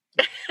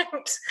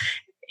 and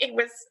it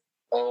was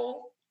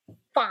all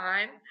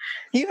fine.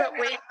 You But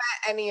haven't met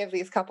any of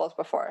these couples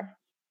before.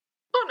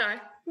 Oh no,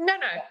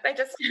 they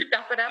just ended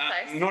up at our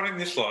place. not in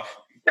this life.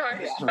 No.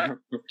 Yeah.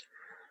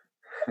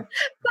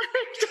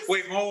 Just-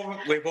 We've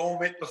all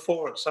met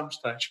before at some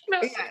stage.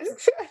 no.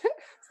 Yes.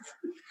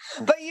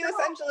 But you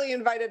essentially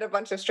invited a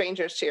bunch of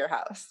strangers to your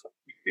house.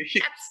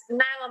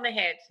 Nail on the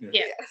head.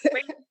 Yeah.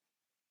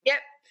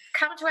 Yep.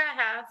 Come to our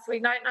house. We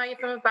don't know you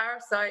from a bar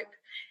of soap.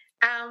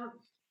 And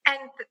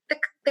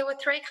there were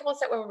 3 couples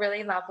that were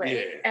really lovely,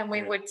 Yeah, and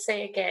we would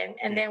see again.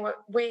 And there were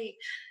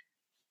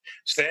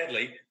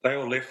Sadly, they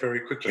all left very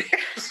quickly.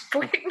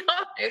 we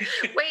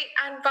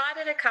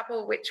invited a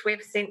couple which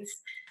we've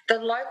since, the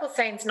local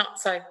scene's not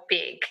so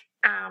big,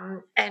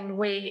 and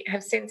we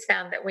have since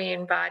found that we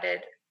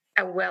invited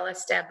a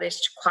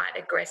well-established, quite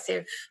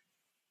aggressive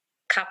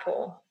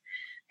couple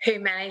who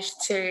managed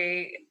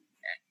to,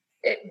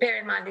 bear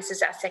in mind this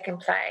is our second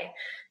play,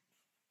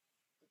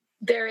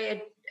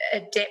 very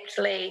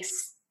adeptly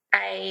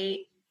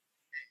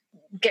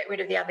get rid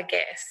of the other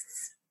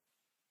guests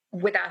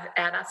without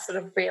us sort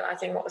of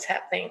realising what was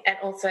happening, and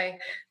also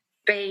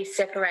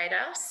separate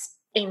us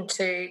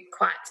into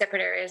quite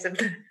separate areas of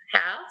the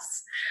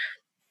house.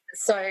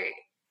 So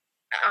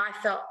I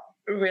felt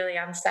really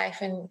unsafe,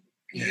 and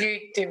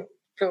you didn't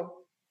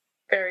feel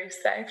very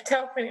safe.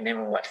 Tell me,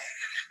 Emma, what...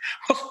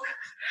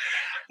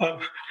 I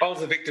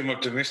was a victim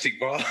of domestic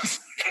violence.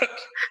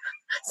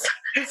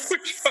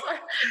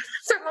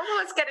 So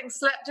Mama was getting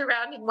slapped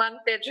around in one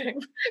bedroom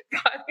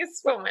by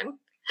this woman,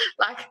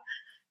 like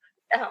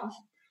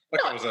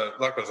it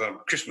was a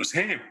Christmas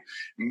ham,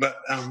 but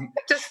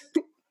just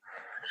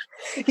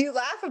You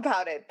laugh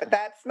about it, but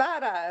that's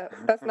not a.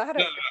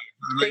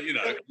 no, you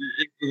know, it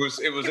was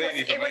easy for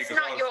me. It was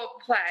not your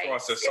play.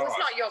 twice the It was size,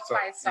 not your so,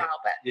 play style,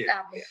 but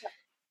yeah.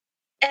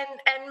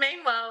 And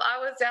meanwhile, I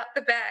was out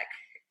the back,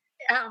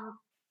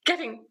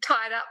 getting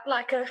tied up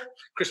like a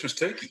Christmas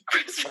turkey.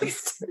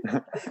 Christmas. So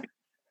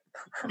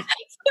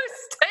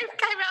Steve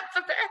came out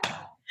the back.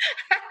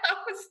 I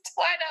was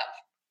tied up.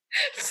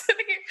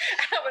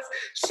 I was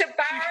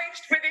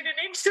shabaraged within an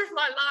inch of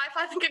my life.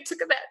 I think it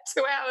took about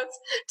 2 hours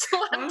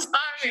to untie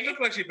She me.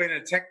 looked like she'd been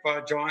attacked by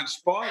a giant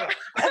spider.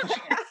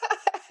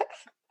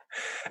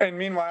 And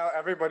meanwhile,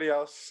 everybody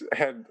else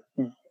had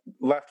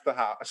left the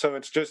house. So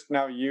it's just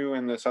now you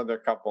and this other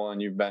couple,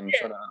 and you've been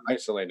sort of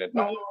isolated.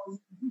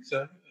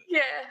 So,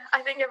 Yeah,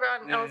 I think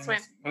everyone else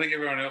went. I think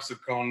everyone else had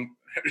gone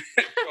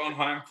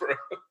home for a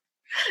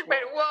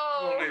Went,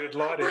 whoa! well-needed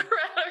light in.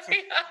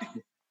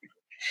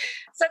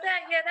 So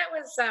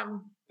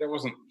that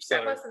wasn't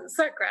so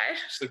great.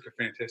 super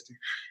fantastic.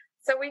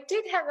 So we went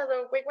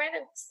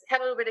and had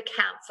a little bit of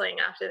counselling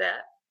after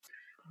that,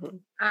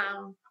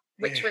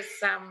 which was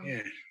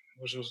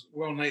which was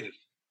well needed.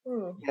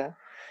 Yeah.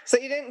 So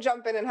you didn't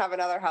jump in and have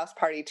another house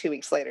party 2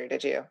 weeks later,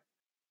 did you?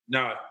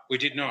 No, we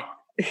did not.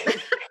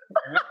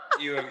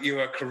 You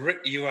are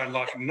correct. You are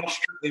like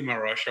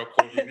Nostradamus, I shall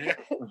call you now.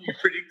 You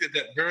predicted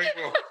that very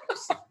well.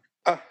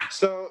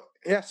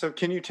 So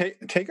can you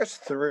take us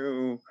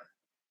through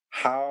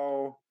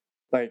how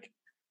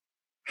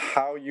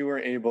you were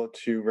able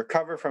to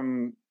recover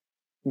from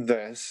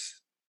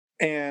this,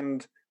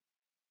 and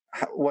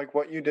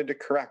what you did to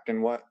correct,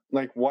 and what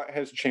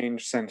has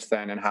changed since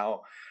then, and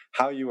how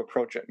you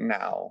approach it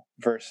now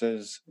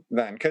versus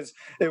then? Because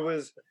it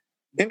was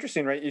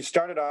interesting, right? You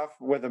started off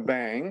with a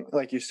bang,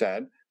 like you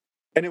said,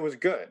 and it was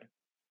good,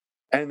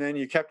 and then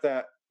you kept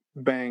that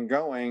bang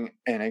going,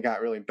 and it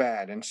got really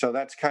bad, and so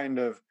that can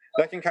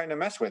kind of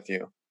mess with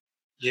you.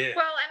 Yeah.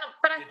 Well,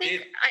 but I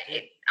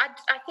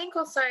think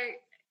also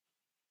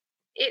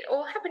it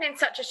all happened in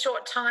such a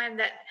short time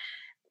that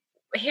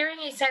hearing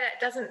you say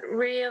that doesn't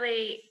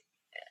really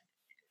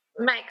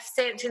make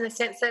sense, in the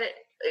sense that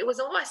it was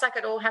almost like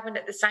it all happened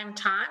at the same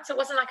time. So it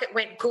wasn't like it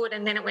went good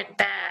and then it went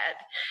bad.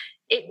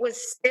 It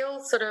was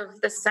still sort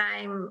of the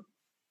same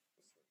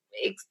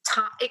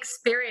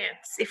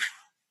experience, if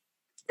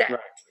that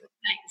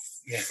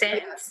makes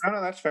sense. No,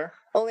 that's fair.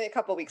 Only a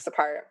couple weeks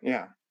apart.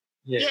 Yeah,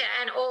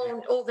 and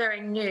all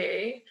very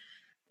new.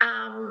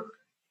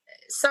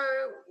 So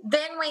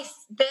then we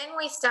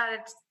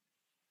started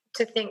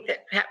to think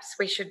that perhaps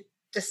we should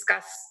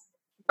discuss.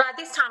 By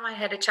this time, I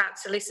had a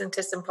chance to listen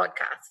to some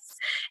podcasts,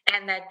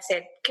 and they'd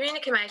said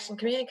communication,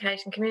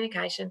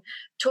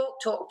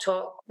 talk,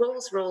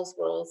 rules,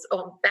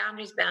 or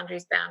boundaries.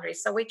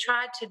 So we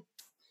tried to,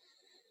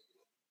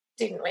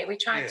 didn't we? We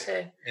tried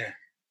to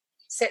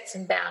set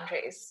some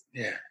boundaries.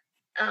 Yeah.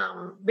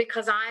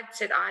 Because I'd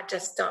said, I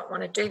just don't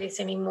want to do this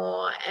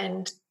anymore,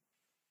 and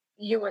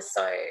you were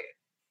so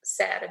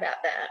sad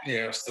about that.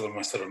 Yeah, I was still in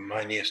my sort of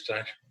mania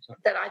stage.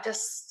 That I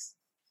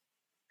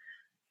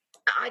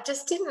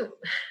just didn't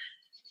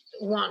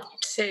want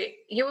to.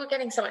 You were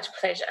getting so much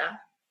pleasure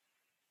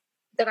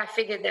that I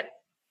figured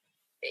that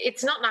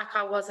it's not like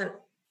I wasn't.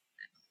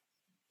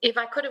 If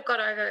I could have got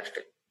over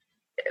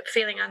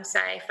feeling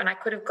unsafe, and I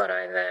could have got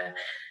over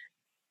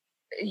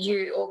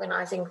you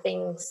organising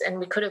things, and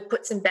we could have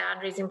put some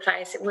boundaries in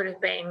place, it would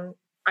have been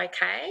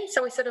okay.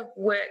 So we sort of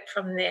worked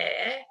from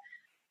there.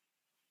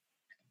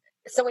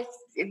 So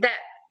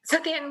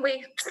then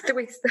we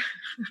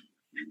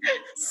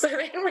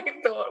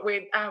thought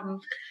we'd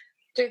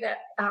do that.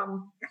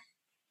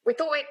 We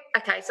thought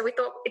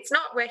it's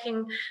not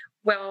working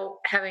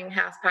well having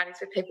house parties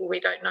with people we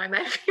don't know.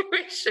 Maybe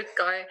we should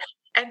go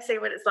and see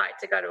what it's like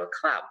to go to a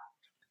club,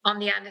 on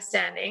the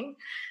understanding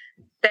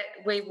that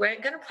we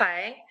weren't going to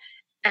play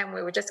and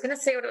we were just going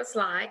to see what it was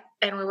like,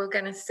 and we were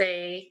going to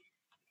see,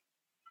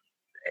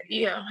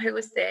 who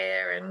was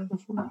there and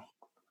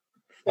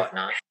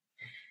whatnot.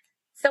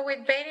 So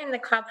we'd been in the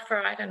club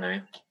for, I don't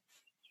know.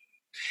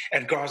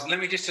 And guys, let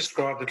me just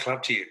describe the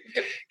club to you.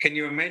 Can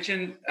you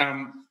imagine,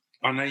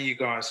 I know you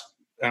guys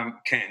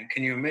can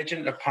you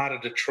imagine a part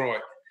of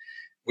Detroit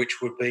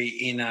which would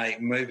be in a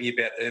movie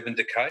about urban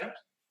decay?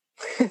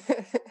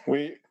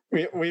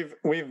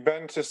 We've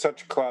been to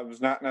such clubs,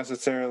 not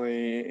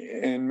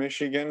necessarily in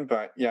Michigan,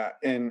 but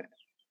in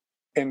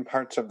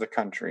parts of the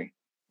country.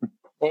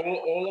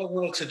 All I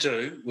wanted to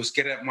do was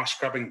get out my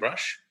scrubbing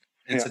brush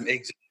and some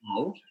exit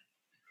mold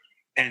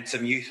and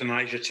some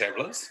euthanasia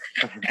tablets,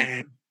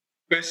 and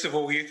first of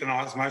all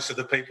euthanize most of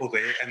the people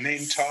there, and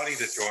then tidy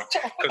the joint,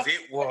 because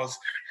it was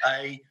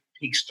a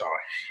pigsty.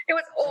 It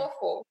was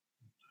awful.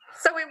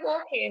 So we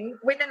walk in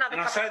with another.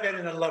 And I say that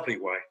in a lovely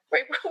way.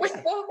 We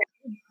walk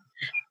in,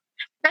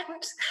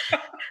 and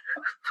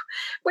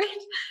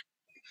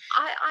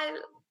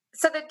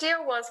so the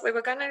deal was we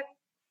were going to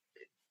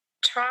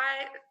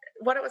try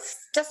what it was,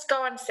 just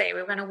go and see.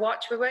 We were going to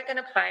watch. We weren't going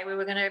to play. We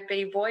were going to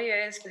be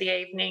voyeurs for the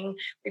evening.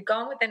 We've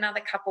gone with another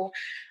couple.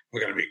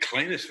 We're going to be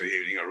cleaners for the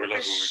evening. I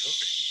realise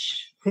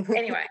when we're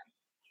talking. Anyway,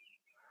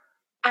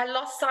 I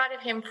lost sight of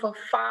him for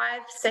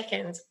 5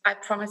 seconds. I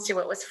promise you,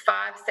 it was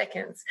 5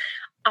 seconds.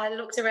 I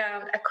looked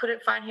around. I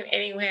couldn't find him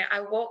anywhere.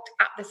 I walked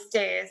up the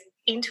stairs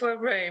into a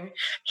room.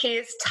 He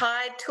is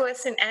tied to a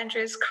St.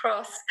 Andrew's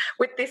cross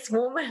with this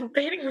woman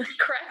beating the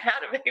crap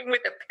out of him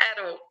with a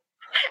paddle.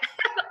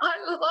 And I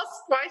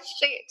lost my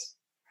shit.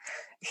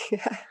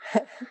 Yeah.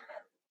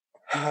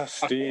 Oh,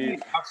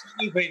 Steve. I've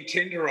certainly been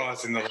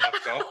tenderised in the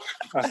lifestyle.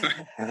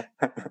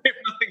 If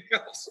nothing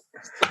else.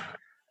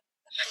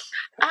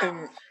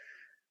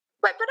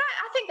 But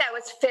I think that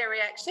was fair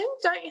reaction,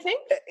 don't you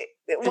think?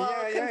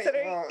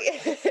 Considering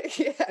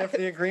if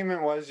the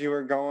agreement was you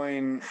were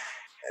going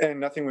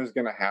and nothing was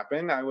going to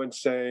happen, I would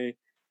say,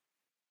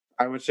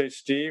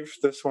 Steve,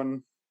 this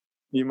one,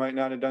 you might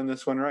not have done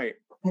this one right.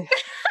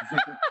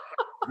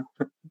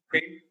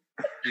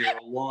 You're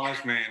a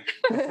wise man.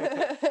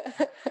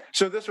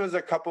 So this was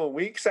a couple of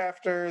weeks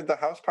after the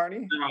house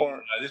party? No,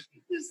 this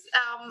is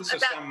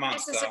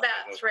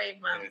about 3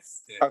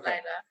 months Okay.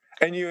 later.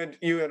 And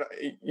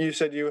you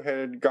said you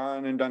had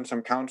gone and done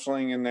some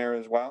counseling in there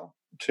as well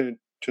to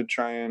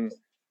try and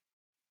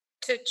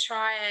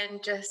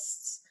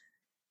just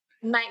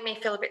make me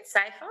feel a bit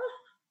safer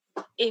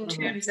in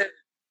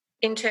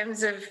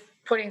terms of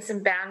putting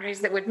some boundaries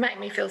that would make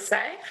me feel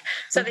safe.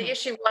 So the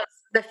issue was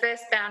the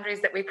first boundaries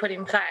that we put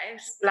in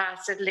place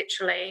lasted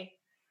literally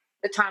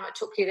the time it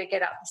took you to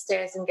get up the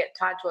stairs and get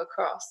tied to a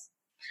cross,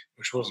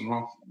 which wasn't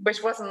long.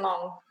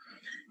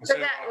 So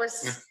that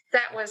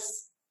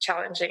was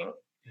challenging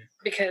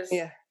because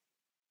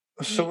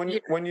So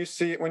when you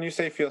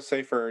say feel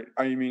safer,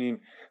 are you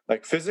meaning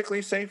like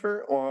physically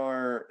safer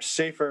or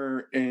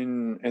safer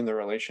in the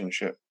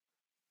relationship?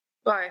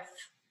 Both.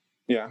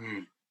 Yeah.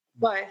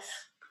 Both.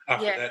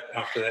 After that.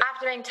 After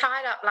being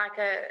tied up like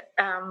a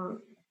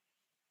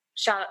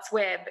Charlotte's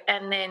Web,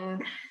 and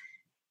then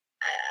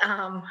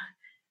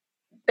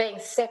being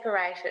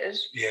separated.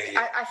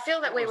 I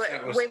feel that we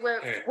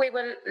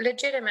were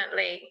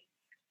legitimately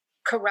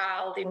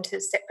corralled into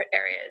separate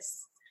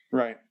areas.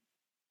 Right.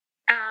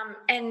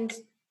 And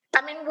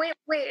I mean,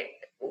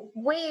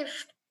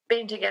 we've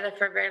been together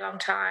for a very long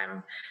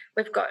time.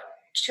 We've got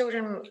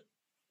children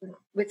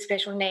with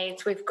special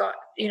needs. We've got,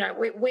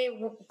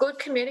 we're good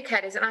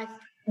communicators, and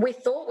we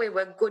thought we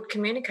were good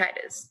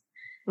communicators.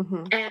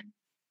 Mm-hmm. And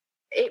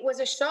it was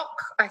a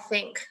shock, I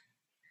think,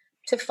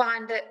 to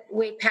find that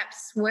we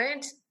perhaps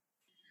weren't.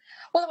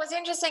 Well, it was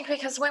interesting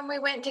because when we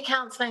went to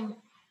counselling,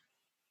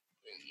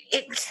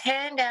 it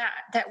turned out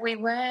that we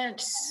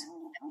weren't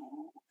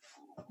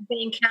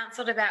being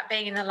counselled about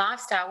being in the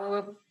lifestyle. We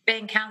were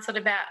being counselled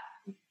about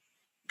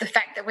the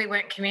fact that we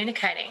weren't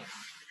communicating,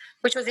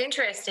 which was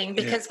interesting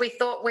because we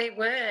thought we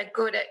were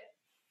good at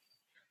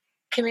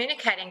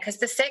communicating, because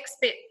the sex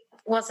bit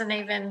wasn't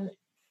even...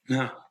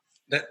 No,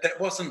 that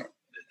wasn't...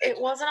 It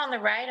wasn't on the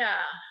radar.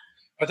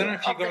 I don't know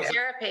if you guys...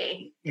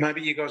 therapy.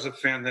 Maybe you guys have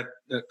found that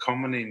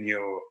common in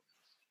your...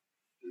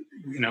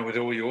 with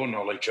all your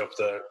knowledge of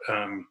the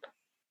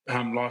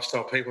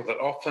lifestyle people, that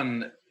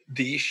often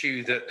the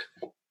issue that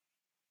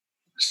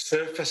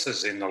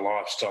surfaces in the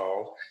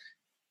lifestyle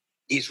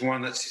is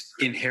one that's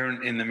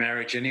inherent in the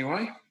marriage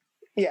anyway.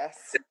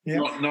 Yes. Yeah.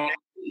 Not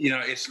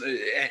it's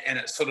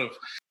sort of,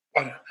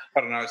 I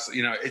don't know,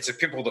 it's a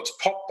pimple that's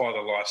popped by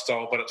the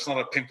lifestyle, but it's not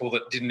a pimple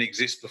that didn't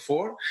exist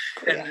before.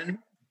 And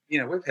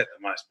we've had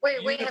the most we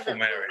beautiful haven't.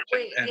 marriage.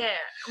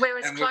 We're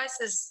as and close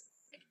as.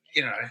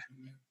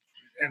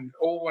 And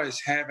always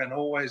have and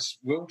always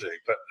will do.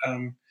 But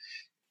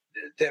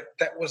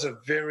that was a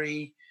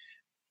very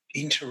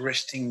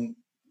interesting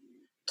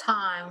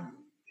Time.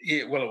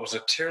 Yeah, well, it was a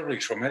terribly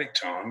traumatic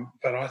time,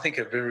 but I think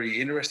a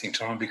very interesting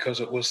time because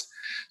it was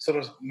sort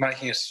of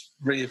making us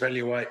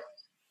reevaluate.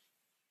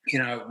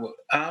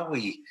 Are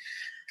we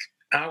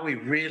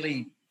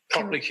really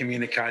properly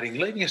communicating,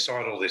 leaving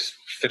aside all this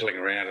fiddling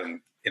around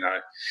and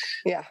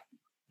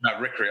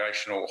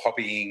recreational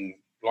hobbying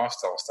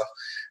lifestyle stuff?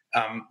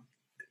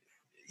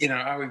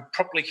 Are we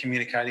properly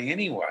communicating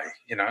anyway?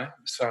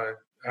 So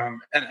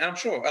and I'm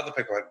sure other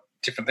people have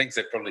different things.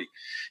 They're probably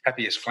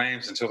happy as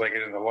clams until they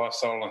get in the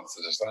lifestyle and it's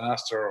a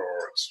disaster,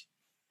 or it's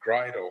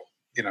great, or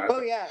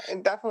Oh yeah,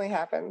 it definitely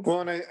happens.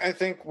 Well, and I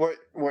think what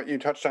you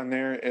touched on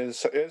there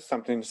is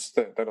something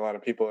that a lot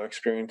of people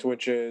experience,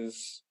 which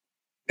is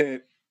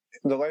the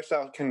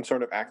lifestyle can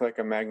sort of act like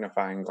a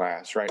magnifying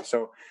glass, right?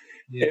 So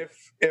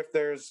if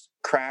there's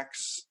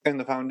cracks in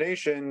the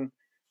foundation,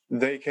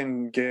 they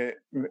can get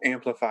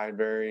amplified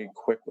very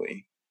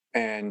quickly,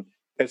 and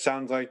it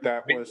sounds like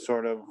that was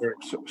sort of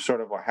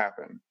what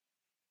happened.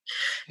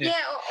 Yeah,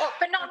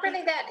 but not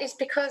really. That is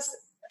because,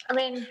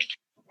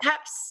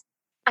 perhaps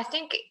I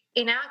think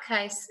in our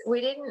case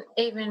we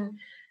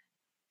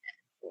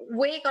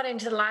got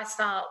into the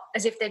lifestyle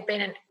as if there'd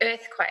been an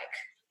earthquake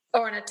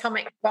or an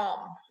atomic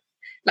bomb.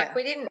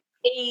 We didn't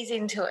ease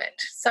into it,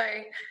 so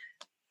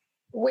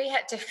we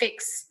had to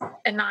fix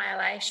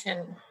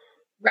annihilation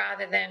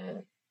rather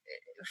than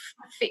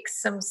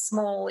fix some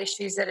small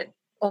issues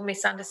or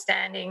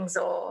misunderstandings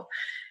or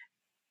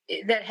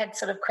that had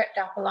sort of crept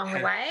up along the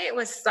way. It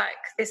was like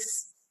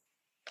this,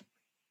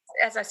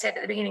 as I said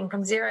at the beginning,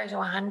 from 0 to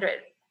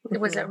 100. It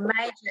was a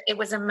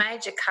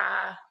major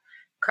car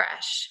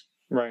crash.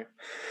 Right.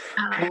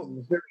 It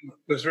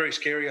was very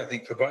scary, I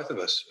think, for both of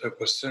us. It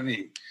was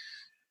certainly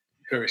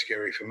very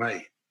scary for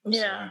me.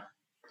 Yeah.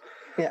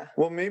 So. Yeah.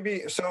 Well,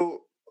 maybe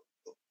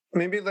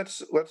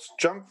let's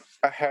jump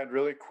ahead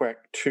really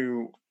quick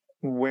to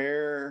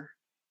where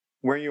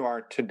you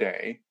are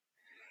today,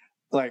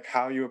 like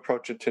how you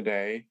approach it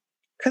today.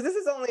 Because this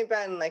has only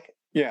been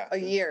a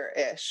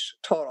year-ish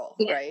total,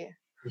 right?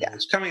 Yeah.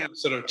 It's coming up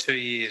sort of 2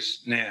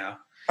 years now.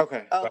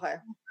 Okay. Okay.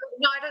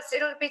 No,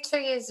 it'll be 2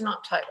 years in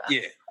October.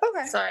 Yeah.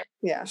 Okay. So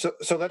yeah. So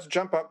let's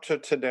jump up to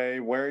today,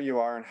 where you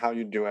are and how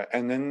you do it,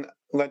 and then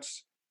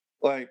let's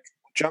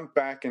jump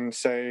back and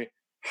say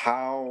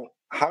how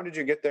did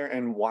you get there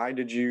and why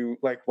did you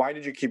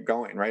keep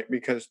going, right?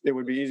 Because it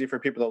would be easy for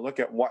people to look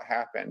at what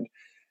happened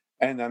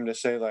and them to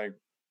say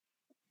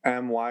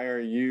why are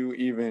you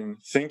even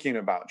thinking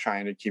about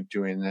trying to keep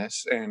doing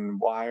this, and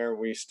why are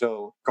we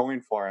still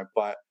going for it?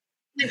 But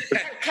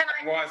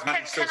why is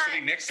money still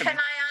sitting next to me? Can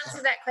I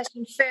answer that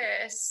question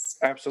first?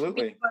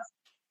 Absolutely.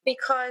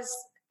 Because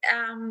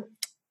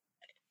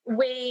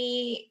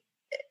we,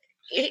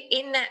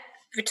 in that,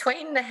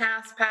 between the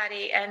house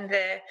party and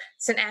the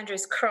St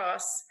Andrew's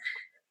Cross,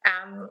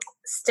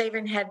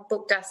 Stephen had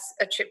booked us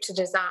a trip to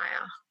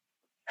Desire.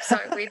 So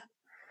we.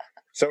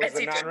 So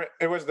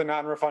it was the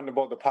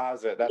non-refundable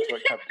deposit. That's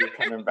what kept you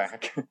coming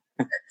back.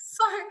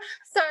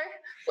 So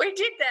we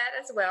did that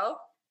as well.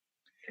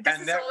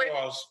 And that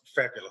was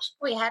fabulous.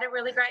 We had a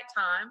really great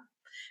time.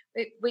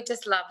 We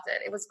just loved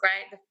it. It was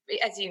great.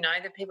 As you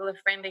know, the people are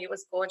friendly. It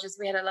was gorgeous.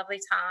 We had a lovely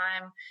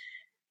time.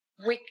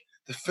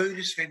 The food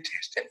is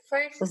fantastic.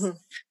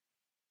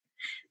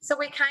 So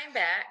we came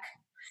back,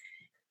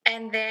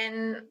 and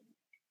then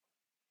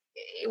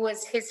it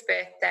was his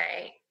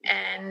birthday,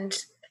 and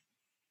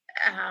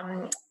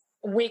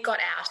we got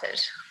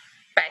outed,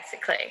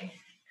 basically.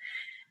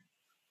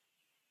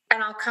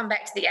 And I'll come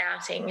back to the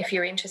outing if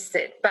you're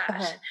interested. But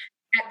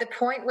at the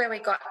point where we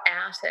got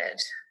outed,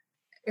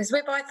 because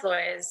we're both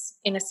lawyers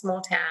in a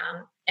small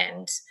town,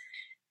 and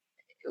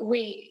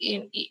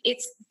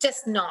it's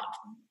just not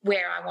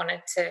where I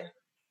wanted to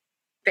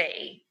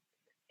be.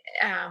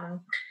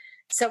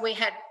 So we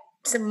had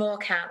some more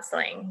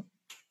counselling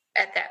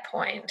at that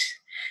point,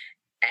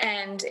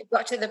 and it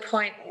got to the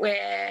point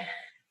where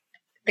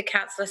the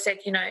counsellor said,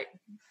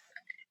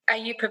 are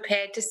you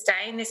prepared to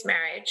stay in this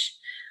marriage,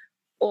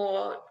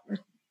 or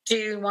do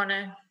you want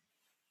to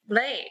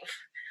leave?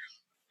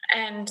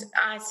 And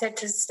I said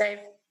to Steve,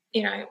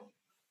 you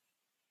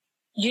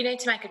need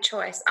to make a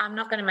choice. I'm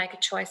not going to make a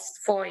choice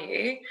for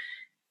you.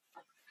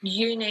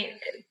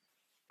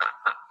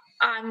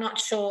 I'm not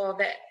sure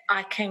that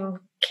I can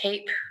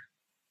keep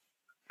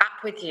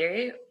up with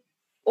you,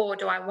 or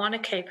do I want to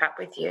keep up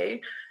with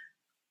you?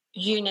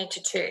 You need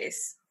to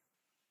choose.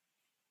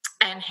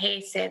 And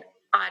he said,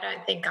 I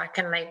don't think I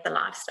can leave the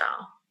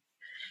lifestyle.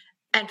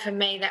 And for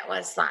me, that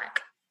was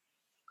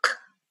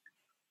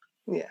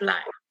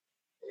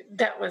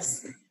that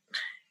was...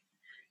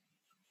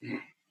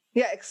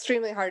 Yeah,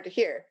 extremely hard to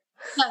hear.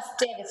 That's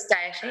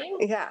devastating.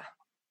 Yeah.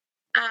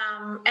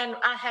 And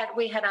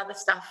we had other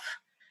stuff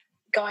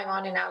going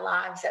on in our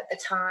lives at the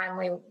time.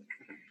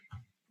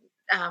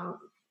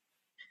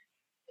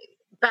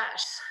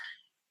 But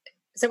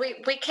So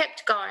we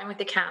kept going with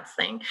the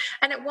counselling,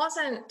 and it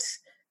wasn't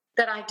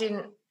that I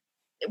didn't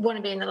want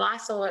to be in the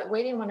lifestyle, or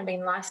we didn't want to be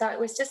in the lifestyle. It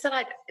was just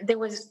that there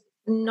was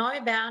no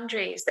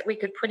boundaries that we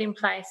could put in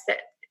place that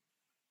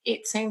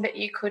it seemed that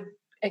you could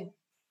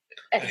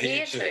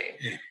adhere to.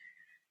 Yeah.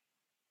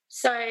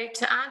 So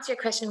to answer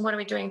your question, what are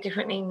we doing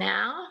differently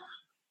now?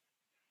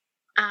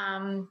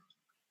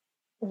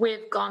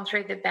 We've gone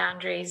through the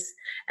boundaries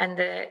and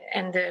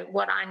the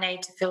what I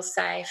need to feel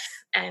safe,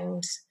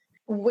 and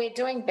we're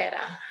doing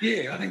better.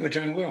 Yeah, I think we're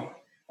doing well.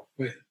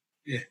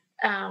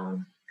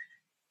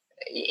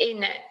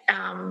 In it.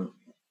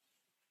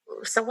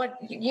 So what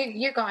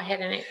you go ahead,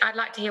 and I'd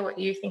like to hear what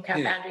you think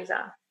our boundaries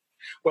are.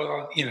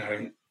 Well,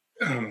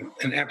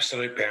 an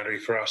absolute boundary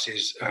for us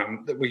is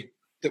that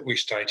we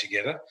stay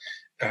together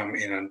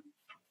in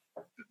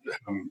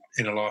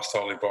a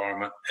lifestyle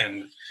environment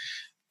and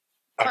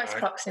close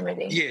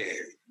proximity.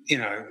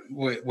 Yeah,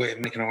 where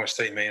Nick can always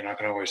see me and I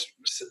can always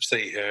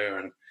see her,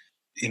 and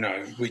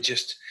we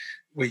just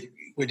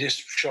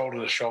shoulder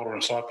to shoulder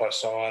and side by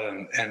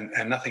side,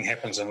 and nothing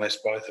happens unless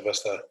both of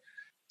us are.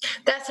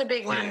 That's a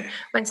big one.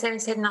 When Stephen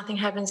said nothing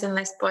happens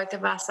unless both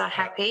of us are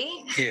happy.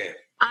 Yeah.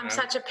 I'm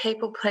such a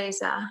people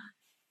pleaser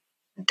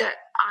that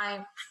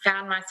I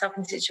found myself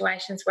in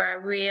situations where I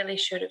really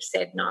should have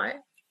said no.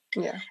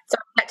 Yeah. So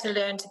I had to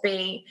learn to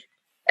be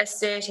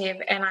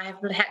assertive, and I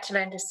have had to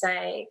learn to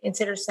say,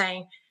 instead of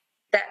saying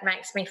that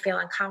makes me feel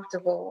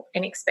uncomfortable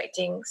and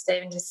expecting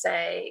Stephen to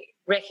say,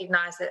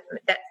 recognise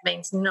that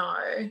means no,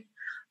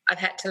 I've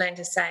had to learn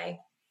to say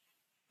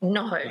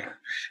no. Yeah.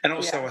 And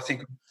also I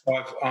think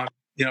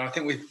I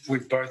think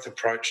we've both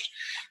approached,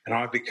 and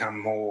I've become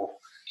more,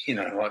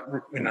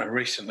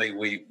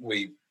 recently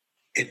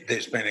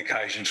there's been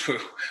occasions where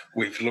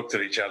we've looked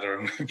at each other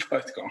and we've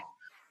both gone.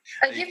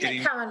 You've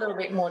become a little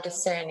bit more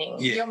discerning.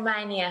 Yeah. Your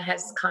mania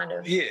has kind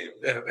of... Yeah,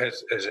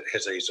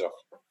 has eased off.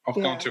 I've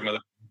gone through my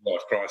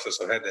life crisis.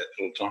 I've had that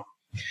little time.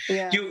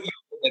 Yeah. You'll get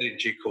that in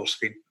due course,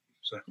 Finn.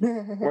 So.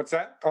 What's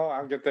that? Oh,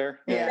 I'll get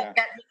there. Yeah. That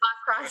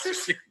midlife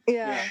crisis?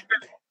 Yeah.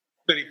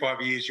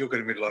 35 years, you'll get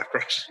a midlife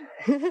crisis.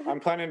 I'm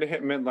planning to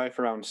hit midlife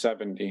around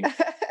 70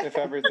 if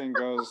everything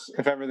goes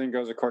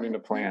according to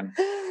plan.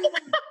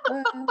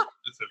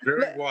 It's a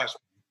very wise.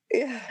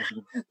 Yeah,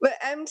 but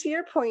to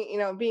your point,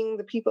 being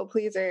the people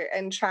pleaser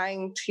and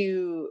trying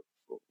to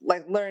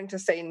learn to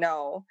say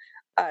no,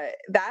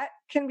 that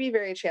can be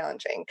very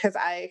challenging, because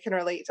I can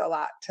relate a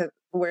lot to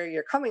where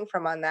you're coming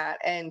from on that,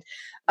 and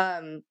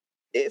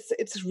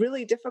it's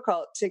really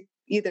difficult to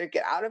either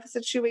get out of a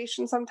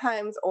situation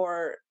sometimes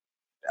or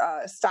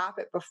stop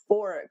it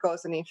before it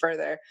goes any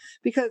further,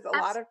 because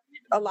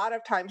a lot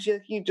of times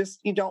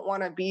you don't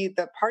want to be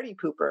the party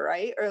pooper,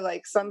 right? Or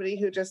somebody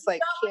who just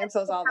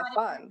cancels all the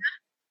fun.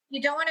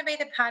 You don't want to be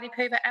the party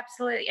pooper,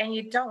 absolutely, and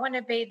you don't want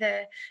to be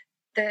the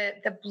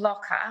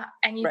blocker,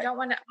 and you don't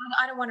want to.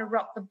 I don't want to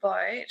rock the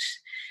boat.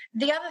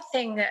 The other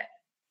thing that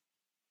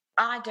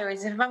I do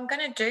is, if I'm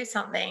going to do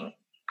something,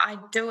 I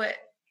do it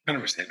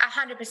 100%.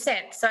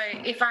 100%. So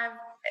if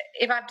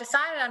I've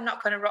decided I'm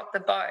not going to rock the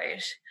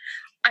boat,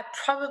 I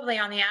probably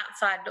on the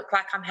outside look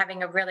like I'm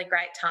having a really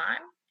great time.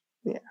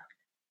 Yeah.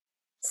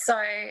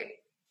 So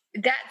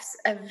that's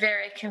a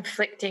very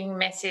conflicting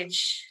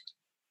message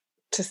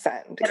to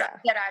send that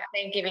I've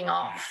been giving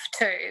off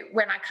to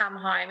when I come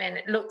home, and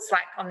it looks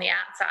like on the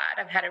outside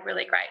I've had a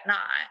really great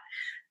night,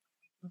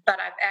 but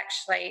I've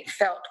actually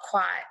felt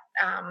quite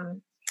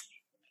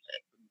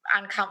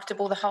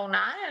uncomfortable the whole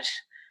night.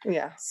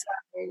 Yeah. So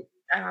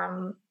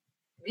I've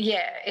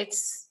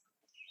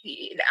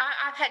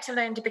had to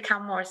learn to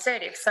become more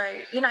assertive. So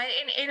in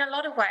a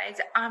lot of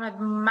ways I'm a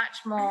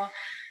much more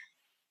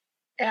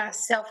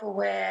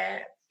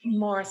self-aware,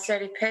 more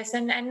assertive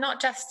person, and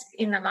not just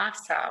in the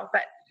lifestyle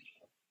but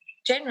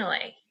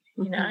generally,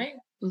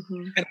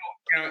 Mm-hmm.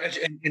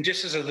 And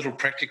just as a little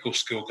practical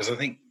skill, because I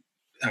think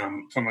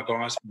from a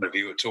guy's point of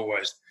view, it's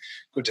always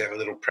good to have a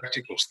little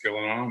practical skill,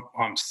 and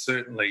I'm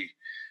certainly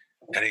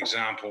an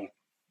example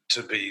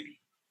to be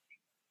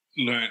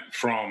learnt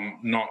from,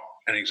 not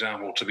an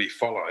example to be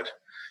followed.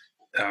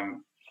 So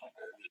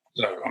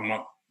I'm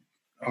not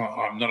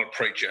a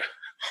preacher.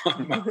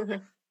 I'm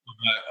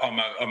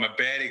a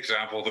bad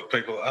example that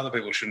other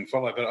people shouldn't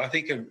follow. But I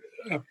think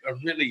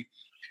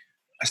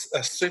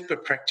a super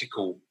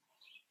practical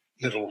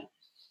little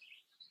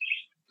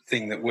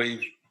thing that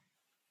we've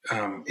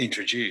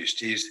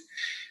introduced is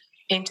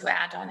into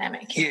our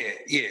dynamic.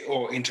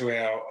 Or into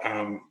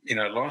our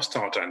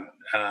lifestyle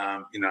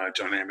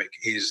dynamic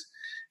is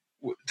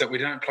that we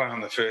don't play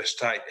on the first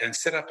date, and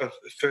set up a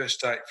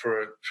first date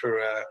for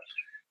a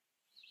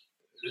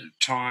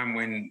time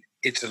when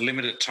it's a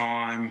limited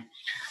time.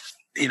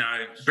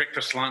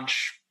 Breakfast,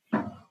 lunch,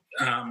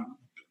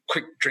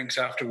 quick drinks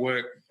after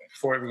work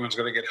before everyone's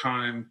got to get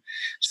home,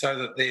 so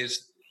that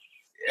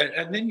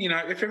and then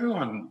if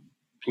everyone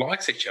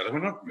likes each other, we're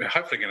not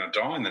hopefully going to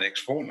die in the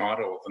next fortnight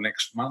or the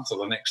next month or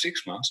the next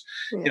 6 months.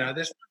 Yeah.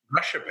 There's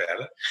rush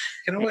about it.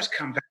 You can always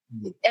come back.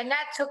 And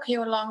that took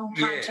you a long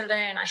time Yeah, to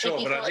learn. I sure,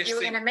 think you but I thought just you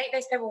were think- going to meet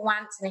these people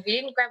once, and if you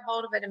didn't grab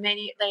hold of it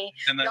immediately,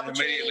 And the they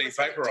opportunity immediately was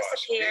going to vaporise.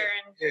 disappear.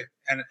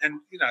 And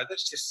you know,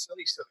 that's just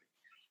silly.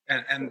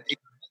 And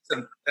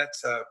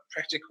that's a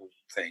practical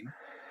thing.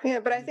 Yeah,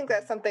 but I think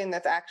that's something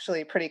that's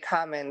actually pretty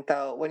common,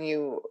 though, when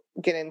you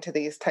get into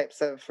these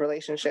types of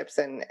relationships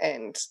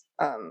and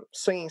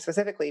swinging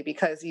specifically,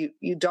 because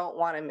you don't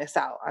want to miss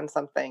out on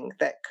something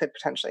that could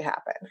potentially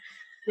happen.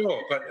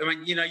 Sure, but I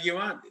mean, you know, you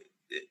aren't.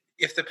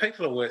 If the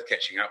people are worth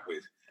catching up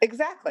with,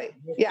 Exactly.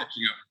 Yeah.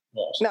 catching up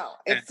with. No,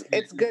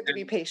 it's good to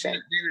be patient.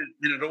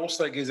 And it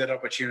also gives that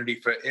opportunity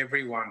for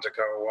everyone to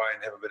go away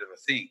and have a bit of a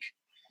think.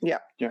 Yeah.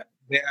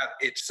 Without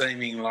it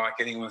seeming like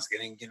anyone's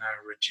getting, you know,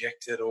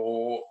 rejected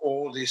or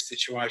all this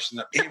situation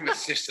that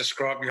Emma's just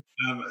described,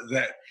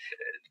 that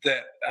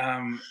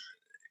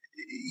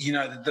you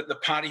know, the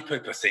party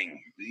pooper thing.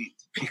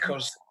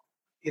 Because,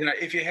 you know,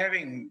 if you're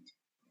having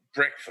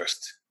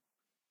breakfast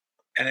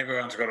and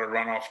everyone's got to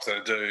run off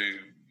to do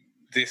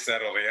this,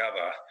 that, or the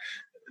other,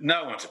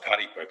 no one's a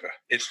party pooper.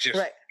 It's just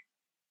Right.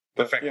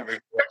 the fact that we've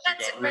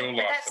actually got real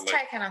life that's to live.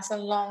 taken us a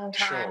long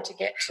time to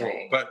get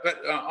to. But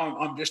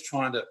I'm just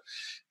trying to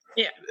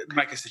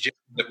make a suggestion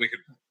that we could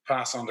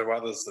pass on to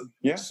others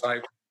that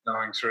save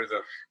going through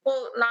the.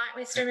 Well, like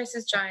Mr. and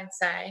Mrs. Jones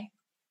say,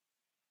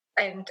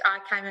 and I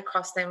came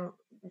across them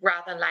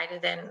rather later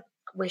than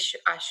wish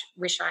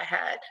I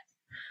had,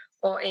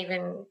 or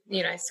even,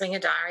 you know, Swinger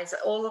Diaries,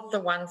 all of the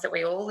ones that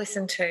we all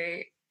listen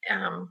to,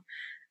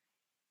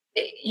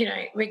 you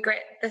know,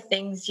 regret the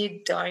things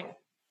you don't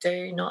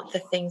do, not the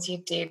things you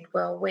did.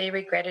 Well, we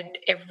regretted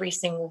every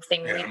single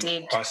thing we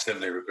did. I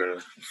certainly regret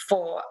it.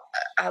 For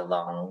a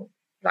long,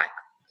 like,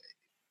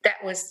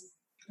 that was,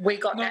 we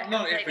got that.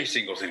 Not every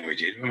single thing we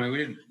did. I mean, we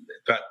didn't,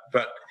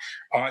 but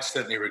I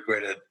certainly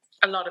regretted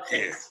a lot of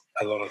things.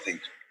 Yeah, a lot of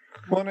things.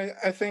 Well, and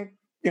I think,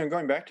 you know,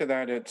 going back to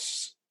that,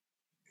 it's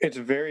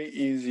very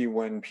easy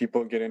when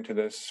people get into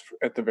this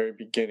at the very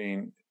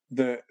beginning.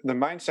 The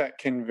mindset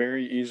can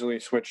very easily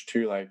switch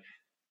to, like,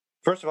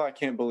 first of all, I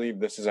can't believe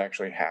this is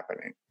actually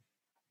happening.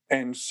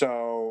 And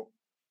so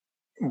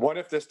what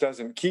if this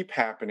doesn't keep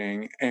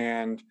happening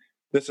and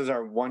this is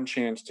our one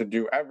chance to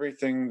do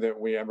everything that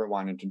we ever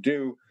wanted to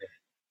do?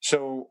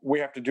 So we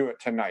have to do it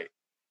tonight.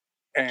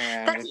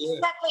 And that's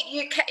exactly,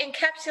 you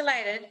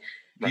encapsulated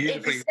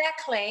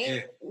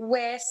exactly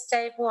where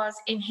Steve was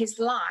in his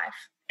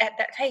life. At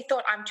that, he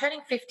thought, I'm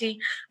turning 50.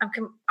 I'm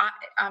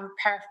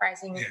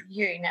paraphrasing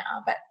you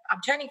now, but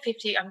I'm turning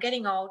 50. I'm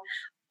getting old.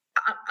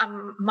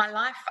 My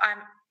life.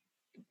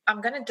 I'm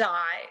going to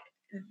die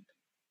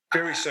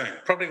very soon.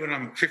 Probably when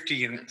I'm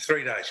 50 in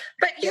 3 days.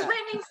 But you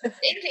went into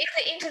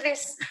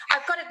this.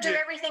 I've got to do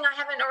everything I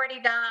haven't already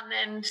done,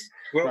 and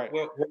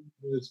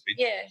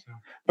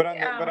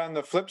But on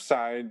the flip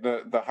side,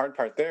 the hard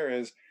part there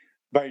is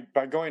by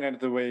going at it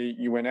the way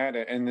you went at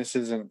it, and this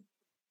isn't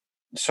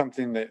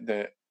something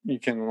that you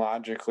can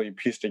logically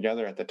piece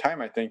together at the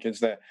time, I think,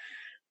 is that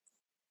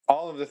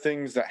all of the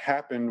things that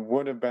happened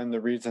would have been the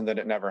reason that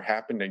it never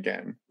happened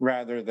again,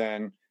 rather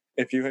than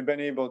if you had been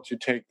able to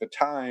take the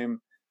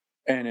time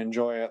and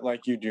enjoy it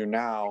like you do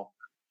now.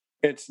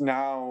 It's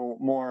now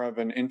more of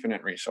an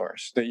infinite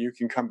resource that you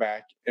can come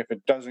back. If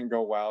it doesn't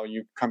go well,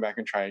 you come back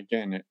and try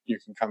again. You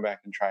can come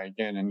back and try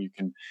again, and you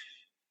can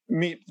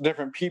meet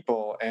different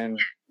people and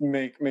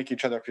make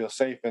each other feel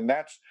safe. And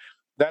that's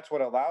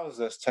what allows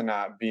this to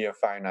not be a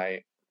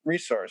finite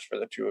resource for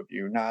the two of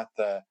you, not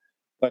the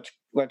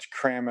let's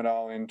cram it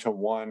all into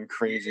one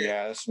crazy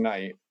ass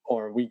night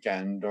or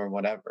weekend or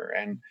whatever.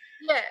 And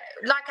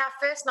like our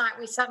first night,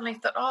 we suddenly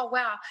thought, oh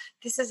wow,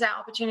 this is our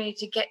opportunity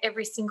to get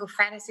every single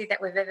fantasy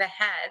that we've ever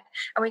had,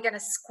 and we're going to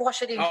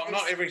squash it into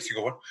not every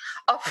single one.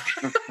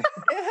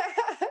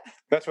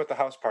 That's what the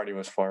house party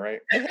was for,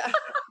 right?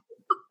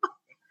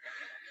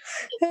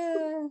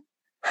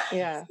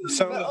 Yeah.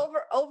 So, but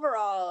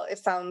overall, it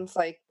sounds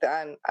like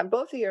on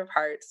both of your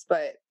parts,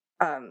 but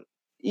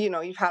you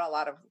know, you've had a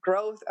lot of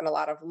growth and a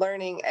lot of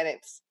learning, and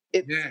it's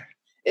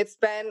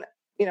been,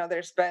 you know,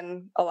 there's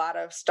been a lot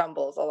of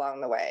stumbles along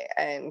the way,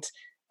 and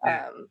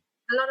a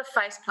lot of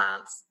face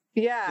plants.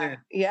 Yeah.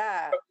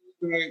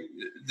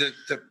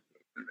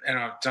 And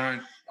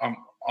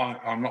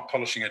I'm not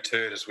polishing a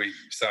turd, as we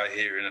say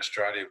here in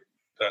Australia,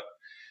 but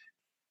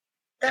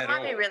that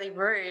might be really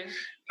rude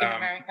in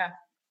America.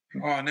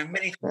 Oh, no,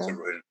 many things are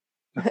rude.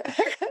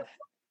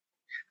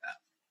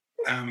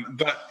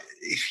 But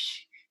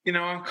you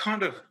know,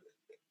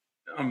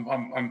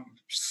 I'm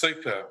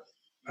super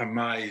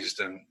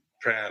amazed and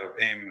proud of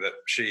Em that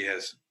she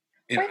has,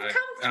 we've come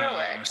through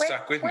it.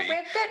 Stuck with me. But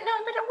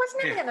it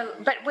wasn't even going to.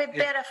 But we're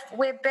better.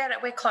 We're better.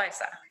 We're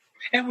closer.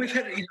 And we've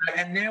had, you know,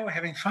 and now we're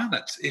having fun.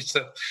 It's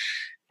a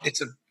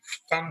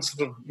fun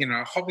sort of, you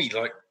know, hobby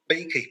like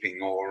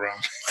beekeeping or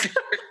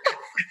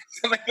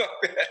something like that.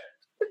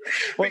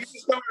 Well, you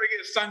just don't want to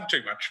get stung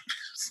too much.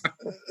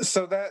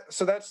 So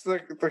that's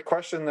the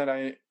question that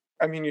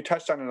I mean, you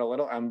touched on it a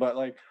little, Em, but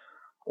like,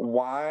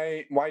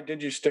 why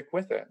did you stick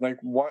with it? Like,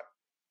 what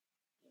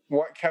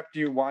kept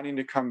you wanting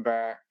to come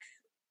back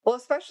Well,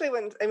 especially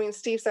when, I mean,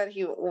 Steve said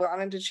he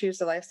wanted to choose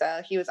the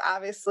lifestyle. He was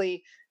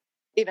obviously,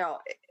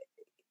 not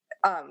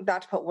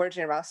to put words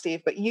in your mouth,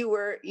 Steve, but you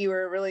were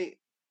really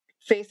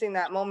facing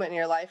that moment in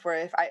your life where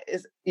if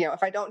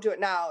I don't do it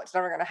now, it's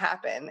never going to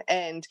happen.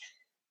 And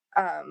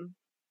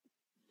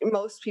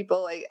most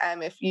people, like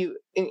if you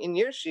in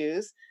your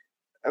shoes,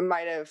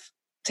 might have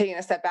taken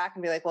a step back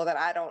and be like, well, then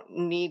I don't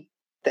need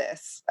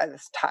this at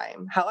this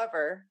time.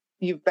 However,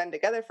 you've been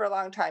together for a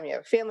long time. You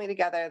have a family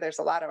together. There's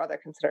a lot of other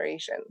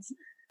considerations.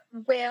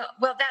 Well,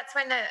 that's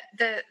when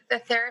the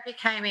therapy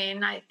came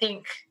in, I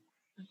think,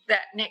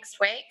 that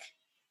next week.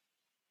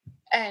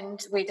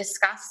 And we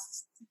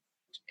discussed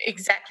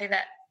exactly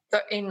that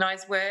in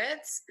those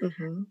words.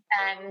 Mm-hmm.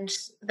 And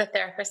the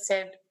therapist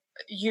said,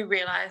 you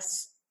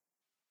realise,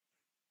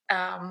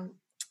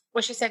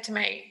 she said to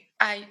me,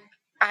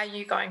 are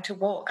you going to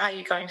walk? Are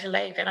you going to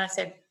leave? And I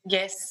said,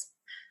 yes,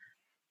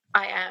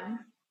 I am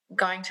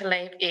going to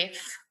leave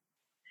if.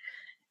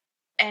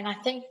 And I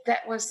think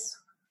that was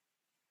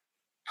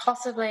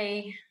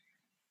possibly,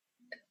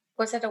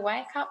 was it a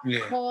wake-up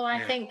call?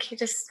 I think he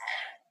just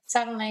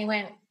suddenly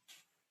went,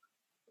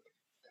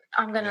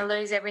 I'm going to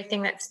lose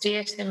everything that's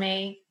dear to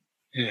me.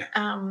 Yeah.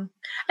 And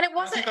it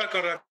wasn't... I think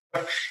I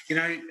got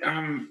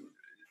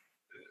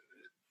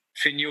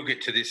Finn, you'll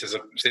get to this, as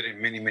I've said,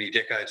 in many, many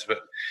decades,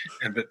 but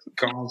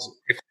guys,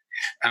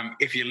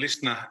 if your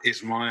listener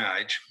is my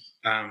age,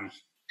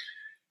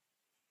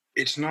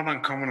 it's not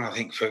uncommon, I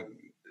think, for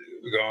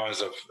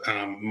guys of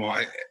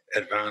my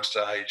advanced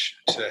age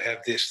to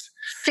have this...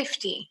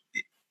 50.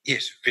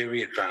 Yes,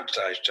 very advanced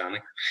age,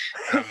 darling.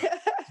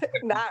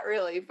 Not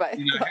really, but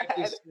have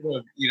this sort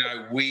of,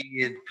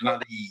 weird,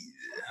 bloody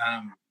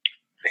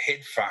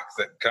head fuck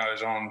that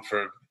goes on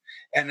for...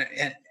 And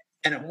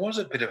it was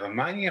a bit of a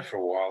mania for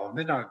a while, and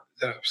then I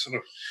sort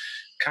of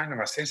came to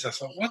my senses. I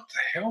thought, what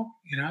the hell?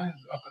 I've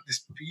got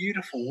this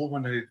beautiful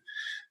woman who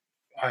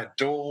I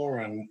adore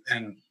and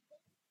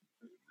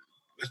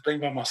has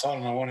been by my side,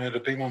 and I want her to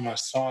be by my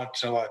side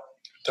till I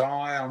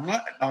die.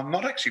 I'm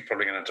not actually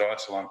probably going to die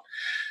till I'm...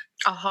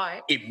 I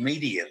hope.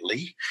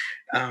 Immediately.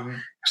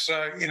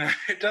 So,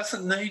 it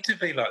doesn't need to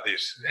be like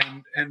this.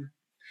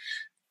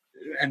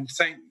 And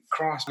thank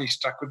Christ he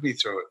stuck with me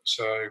through it.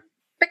 So...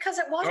 Because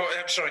it wasn't... Oh,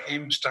 I'm sorry,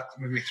 Em stuck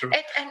with me through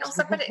it. And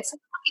also, but it's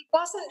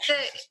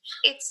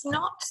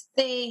not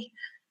the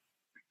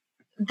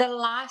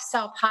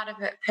lifestyle part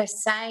of it per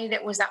se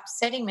that was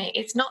upsetting me.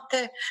 It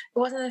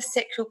wasn't the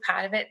sexual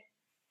part of it.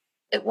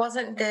 It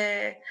wasn't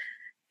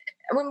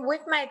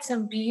we've made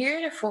some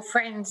beautiful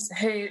friends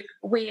who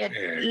we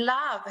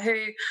love,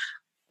 who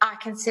I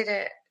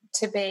consider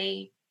to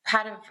be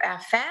part of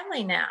our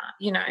family now.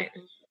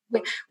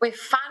 We've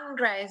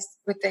fundraised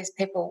with these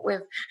people.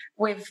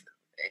 We've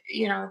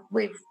done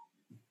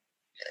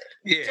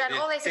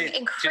all these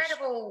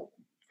incredible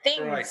things.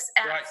 Great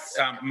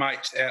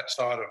mates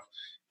outside of...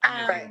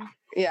 right.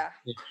 Yeah.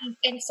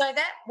 And so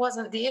that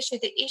wasn't the issue.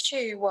 The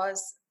issue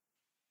was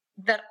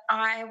that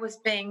I was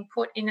being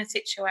put in a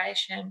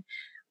situation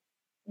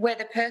where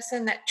the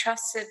person that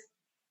trusted,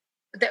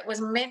 that was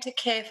meant to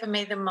care for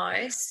me the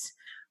most,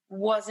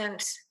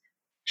 wasn't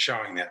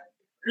showing that,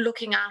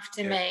 looking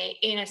after me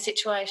in a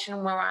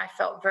situation where I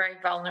felt very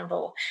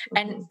vulnerable.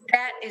 And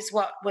that is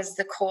what was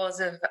the cause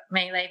of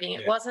me leaving.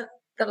 It wasn't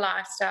the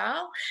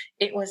lifestyle.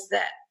 It was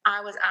that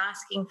I was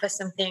asking for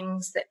some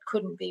things that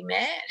couldn't be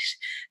met.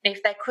 And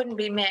if they couldn't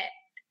be met,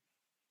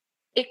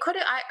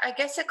 I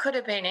guess it could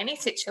have been any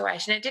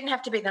situation. It didn't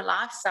have to be the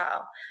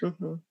lifestyle.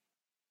 Mm-hmm.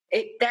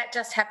 That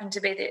just happened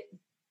to be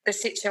the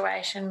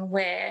situation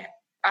where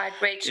I'd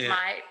reached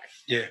my...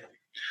 Yeah.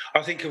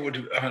 I think it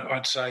would,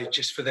 I'd say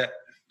just for that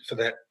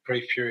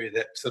brief period,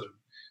 that sort of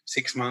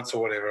 6 months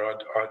or whatever,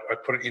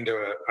 I'd put it into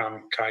a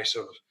case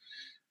of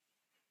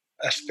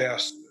a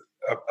spouse,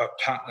 a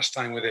partner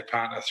staying with their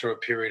partner through a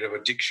period of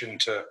addiction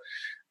to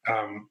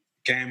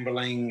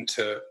gambling,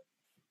 to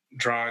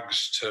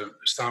drugs, to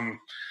some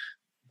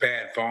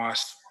bad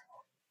vice,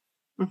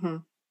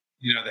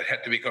 that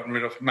had to be gotten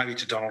rid of, maybe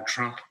to Donald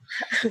Trump.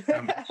 They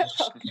might have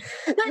to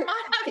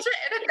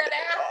edit that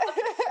out.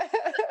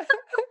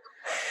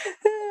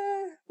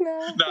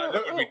 No,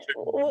 that would be too...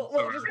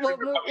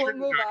 We'll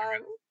move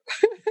on.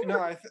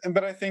 No,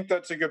 but I think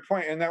that's a good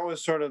point, and that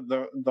was sort of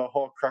the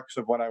whole crux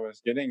of what I was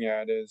getting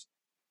at. Is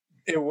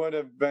it would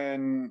have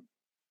been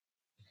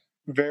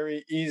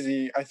very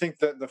easy. I think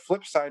that the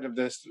flip side of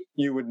this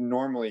you would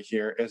normally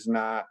hear is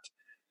not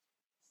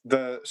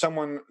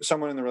someone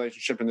in the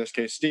relationship, in this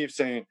case Steve,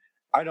 saying,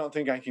 I don't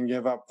think I can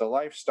give up the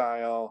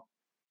lifestyle,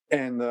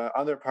 and the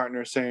other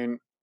partner saying,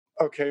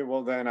 okay,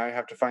 well then I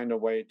have to find a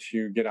way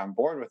to get on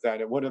board with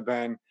that. It would have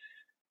been,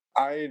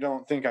 I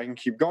don't think I can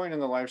keep going in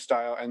the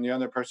lifestyle, and the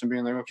other person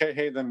being like, okay,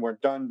 hey, then we're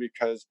done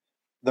because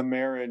the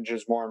marriage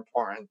is more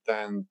important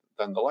than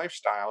the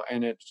lifestyle.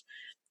 And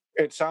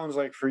it sounds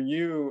like for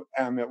you,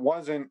 it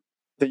wasn't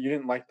that you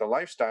didn't like the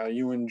lifestyle.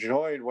 You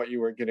enjoyed what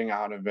you were getting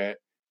out of it.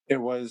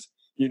 It was,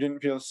 you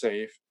didn't feel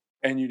safe,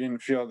 and you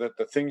didn't feel that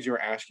the things you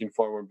were asking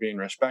for were being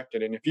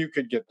respected. And if you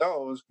could get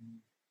those,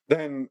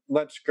 then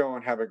let's go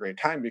and have a great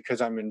time because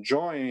I'm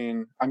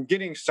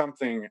getting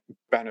something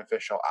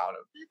beneficial out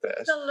of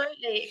this.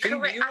 Absolutely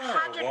correct. You are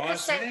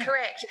 100%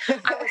 correct.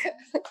 I was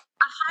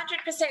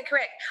 100%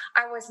 correct.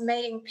 I was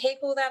meeting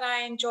people that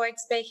I enjoyed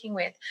speaking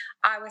with.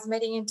 I was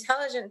meeting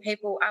intelligent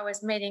people. I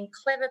was meeting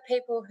clever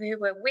people who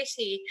were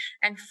witty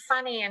and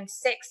funny and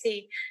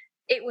sexy.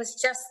 It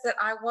was just that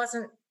I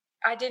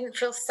didn't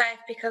feel safe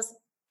because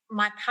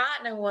my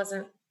partner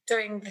wasn't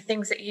doing the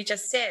things that you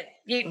just said.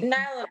 You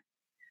nailed it.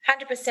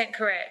 100%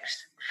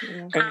 correct.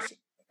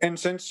 And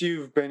since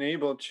you've been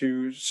able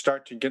to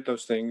start to get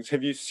those things,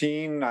 have you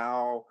seen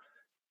now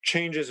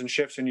changes and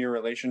shifts in your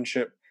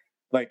relationship,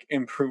 like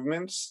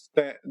improvements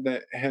that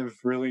have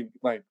really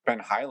like been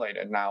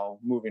highlighted now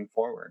moving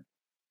forward?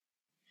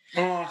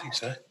 Oh, I think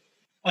so.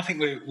 I think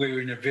we've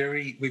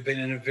been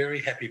in a very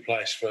happy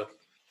place for.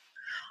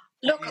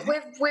 Look,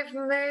 we've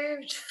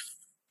moved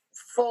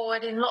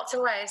forward in lots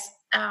of ways,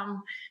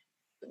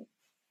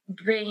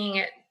 bringing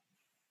it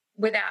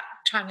without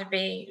trying to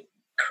be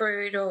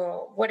crude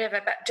or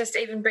whatever, but just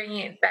even bringing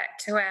it back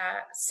to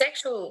our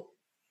sexual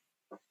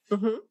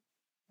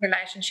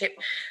relationship.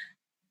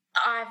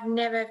 I've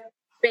never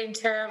been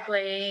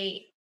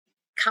terribly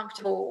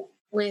comfortable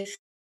with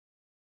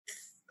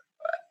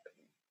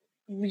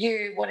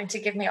you wanting to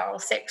give me oral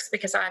sex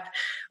because I've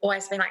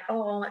always been like,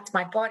 oh, it's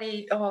my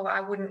body. Oh,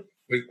 I wouldn't.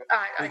 We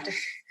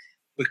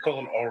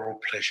call it oral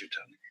pleasure,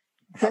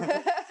 Tony.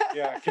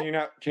 Yeah, can you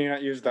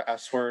not use the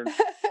S word?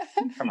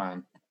 Come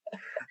on.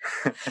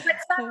 But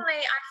suddenly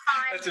I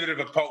find that's a bit of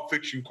a Pulp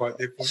Fiction quote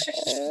there. But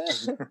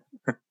suddenly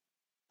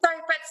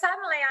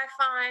I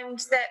find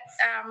that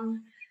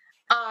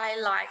I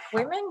like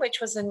women, which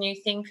was a new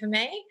thing for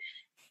me.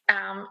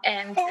 And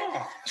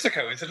it's a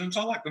coincidence.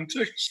 I like them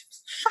too.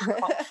 And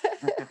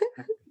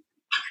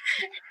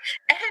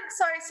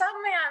so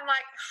suddenly I'm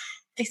like,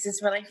 this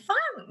is really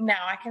fun.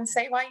 Now I can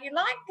see why you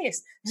like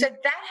this. So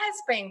that has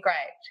been great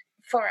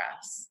for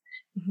us.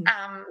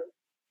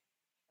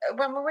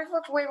 When we've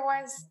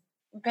always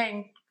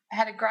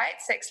had a great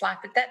sex life,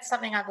 but that's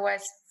something I've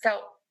always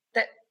felt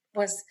that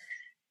was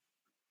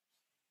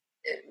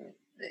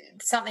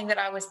something that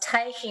I was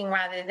taking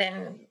rather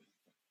than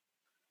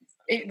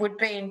it would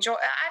be enjoy.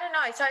 I don't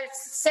know. So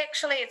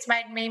sexually, it's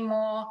made me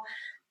more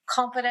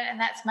confident, and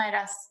that's made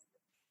us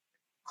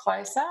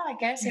closer, I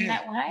guess, in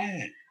that way.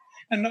 Yeah.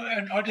 And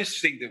I just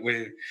think that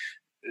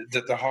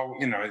the whole,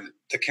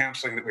 the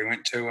counselling that we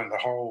went to and the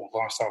whole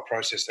lifestyle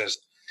process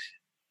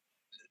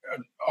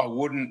I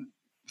wouldn't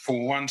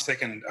for 1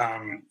 second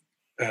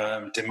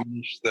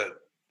diminish the.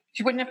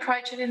 You wouldn't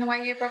approach it in the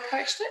way you've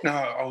approached it? No,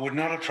 I would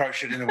not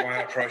approach it in the way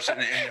I approached it.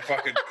 And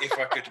if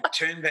I could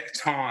turn back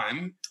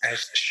time,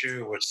 as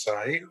Shu would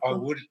say, I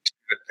would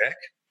turn it back.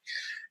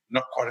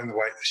 Not quite in the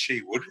way that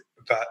she would,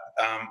 but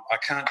I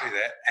can't do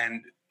that.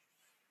 And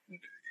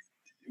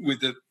with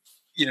the,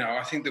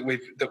 I think that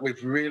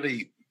we've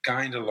really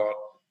gained a lot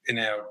in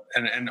our,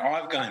 and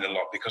I've gained a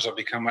lot because I've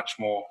become much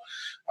more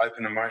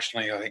open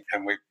emotionally. I think,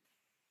 and we're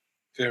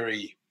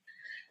very.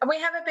 We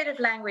have a bit of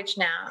language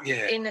now,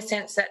 in the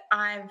sense that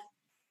I've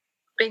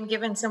been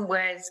given some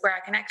words where I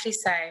can actually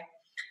say,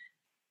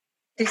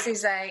 "This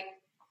is a."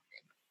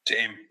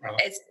 Damn.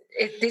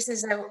 This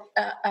is a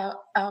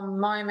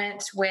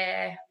moment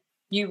where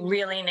you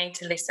really need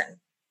to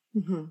listen,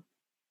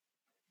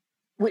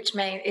 which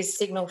is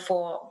signal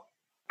for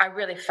I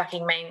really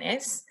fucking mean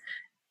this.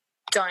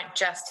 Don't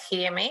just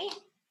hear me.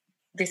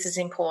 This is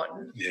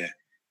important. Yeah.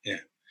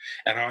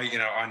 And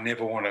I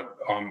never want to.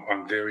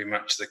 I'm very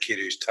much the kid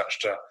who's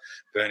touched a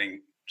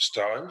burning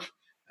stove,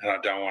 and I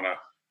don't want to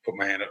put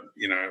my hand up.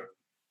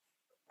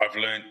 I've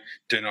learned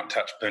do not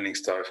touch burning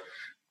stove.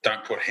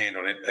 Don't put hand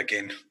on it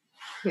again.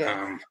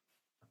 Yeah.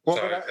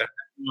 I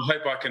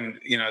hope I can.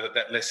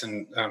 That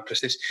lesson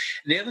persists.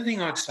 And the other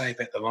thing I'd say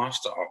about the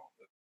lifestyle,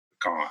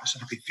 guys,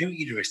 and I'd be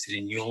very interested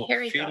in your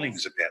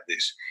feelings about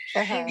this.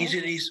 Is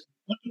it is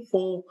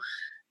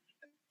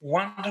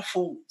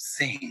wonderful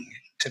thing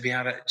to be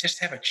able to just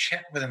have a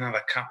chat with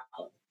another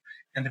couple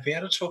and to be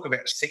able to talk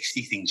about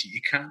sexy things that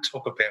you can't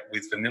talk about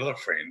with vanilla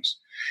friends,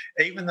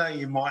 even though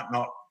you might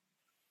not,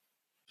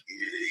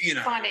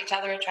 find each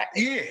other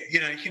attractive.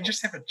 Yeah, you can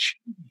just have a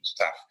chat and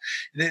stuff.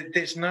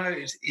 There's no,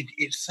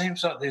 it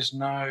seems like there's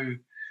no,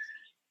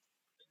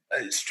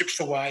 it strips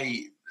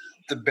away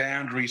the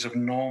boundaries of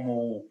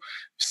normal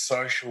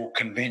social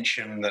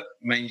convention that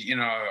means,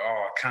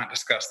 I can't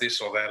discuss this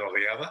or that or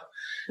the other.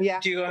 Yeah.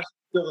 Do you guys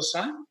feel the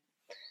same?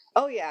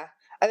 Oh, yeah.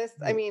 I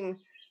mean,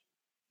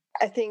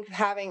 I think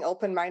having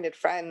open-minded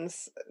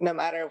friends, no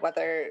matter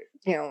whether,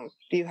 you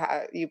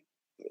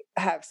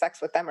have sex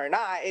with them or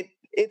not,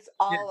 it's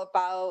all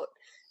about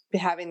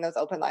having those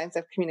open lines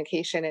of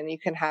communication, and you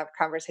can have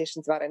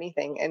conversations about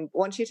anything. And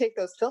once you take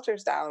those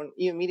filters down,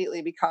 you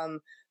immediately become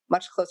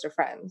much closer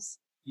friends.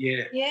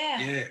 Yeah.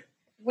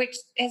 Which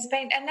has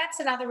been, and that's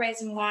another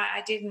reason why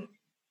I didn't,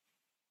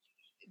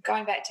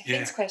 going back to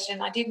Finn's question,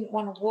 I didn't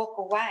want to walk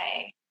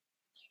away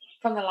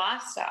from the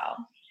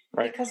lifestyle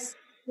because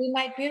we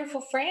made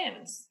beautiful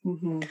friends.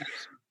 Mm-hmm.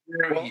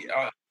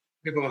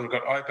 People that have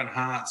got open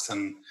hearts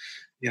and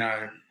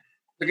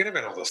forget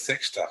about all the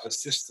sex stuff.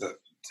 It's just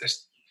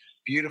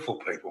beautiful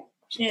people.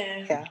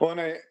 Yeah. Well,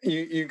 and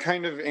you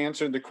kind of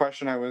answered the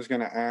question I was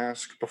going to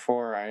ask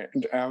before.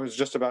 I was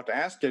just about to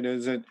ask it.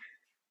 Is it,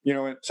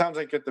 it sounds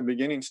like at the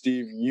beginning,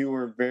 Steve, you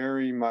were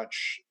very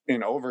much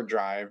in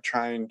overdrive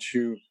trying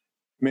to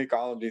make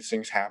all of these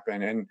things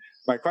happen. And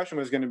my question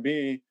was going to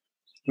be,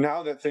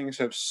 now that things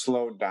have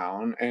slowed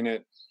down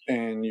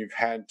and you've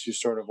had to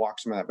sort of walk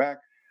some of that back,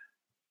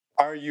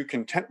 are you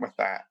content with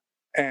that?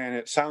 And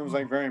it sounds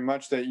like very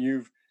much that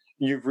you've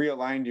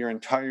realigned your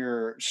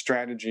entire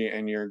strategy,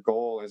 and your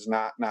goal is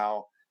not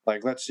now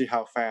like, let's see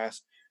how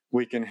fast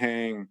we can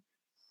hang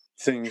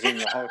things in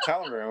the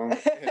hotel room.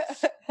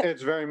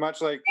 It's very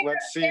much like,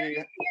 let's see.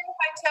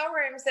 Hotel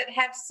rooms that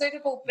have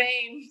suitable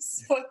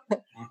beams.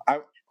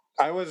 The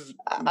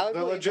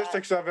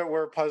logistics of it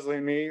were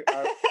puzzling me,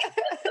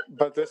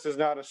 but this is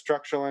not a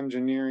structural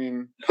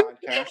engineering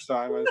podcast, so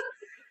I was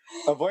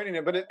avoiding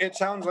it. But it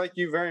sounds like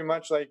you very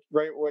much like,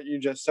 right, what you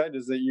just said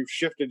is that you've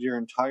shifted your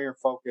entire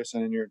focus,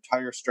 and your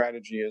entire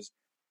strategy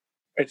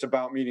it's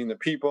about meeting the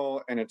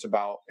people, and it's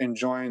about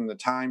enjoying the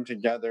time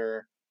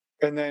together.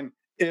 And then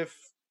if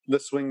the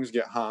swings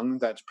get hung,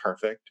 that's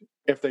perfect.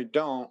 If they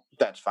don't,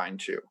 that's fine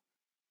too.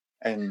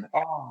 And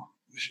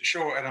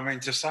sure. And I mean,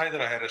 to say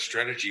that I had a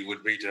strategy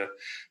would be to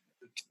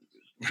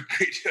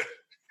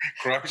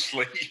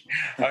grossly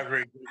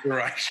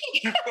over-exaggerate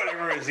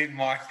whatever is in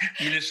my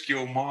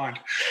minuscule mind.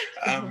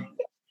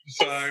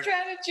 So a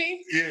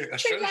strategy. Yeah, a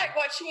strategy. Like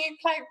watching you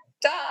play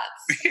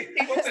darts.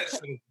 Yeah, what's that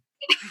sort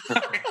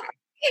of...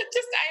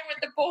 Just aim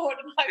at the board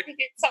and hope you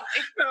hit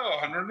something. No,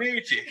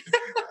 180.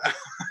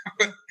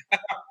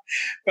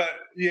 But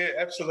yeah,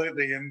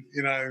 absolutely, and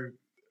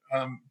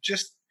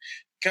just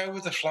go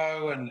with the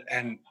flow, and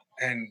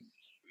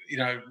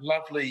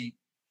lovely,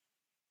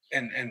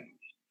 and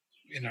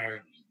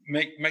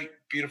meet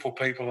beautiful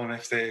people, and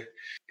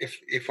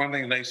if one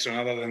thing leads to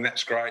another, then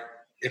that's great.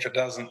 If it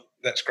doesn't,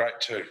 that's great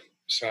too.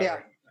 So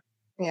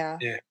yeah.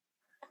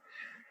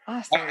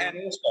 Awesome.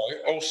 And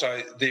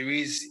also there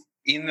is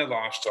in the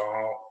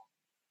lifestyle,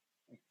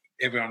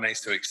 everyone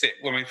needs to accept.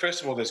 Well, I mean,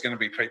 first of all, there's going to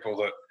be people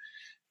that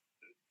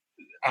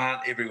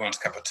aren't everyone's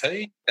cup of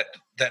tea.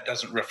 That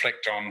doesn't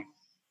reflect on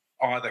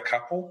either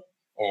couple,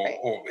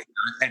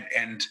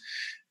 and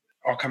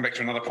I'll come back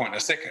to another point in a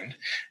second.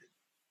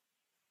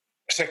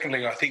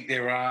 Secondly, I think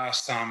there are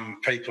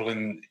some people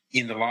in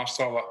the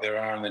lifestyle, like there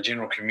are in the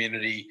general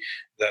community,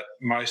 that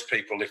most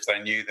people, if they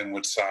knew them,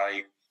 would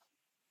say,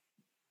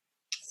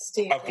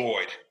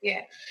 avoid.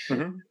 Yeah.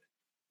 Mm-hmm.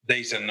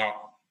 These are not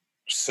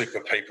super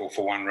people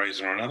for one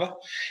reason or another.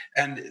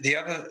 And the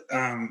other,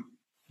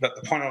 but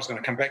the point I was going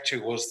to come back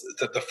to was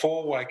that the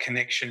four-way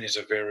connection is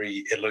a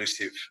very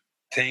elusive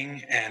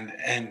thing, and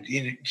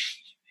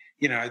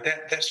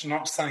that's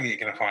not something you're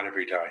going to find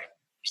every day.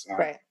 So,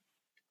 right.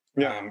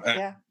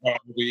 I'd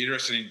be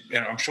interested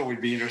in, I'm sure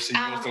we'd be interested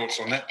in your thoughts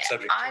on that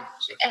subject.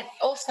 And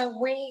also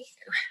we,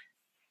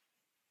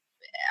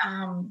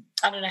 I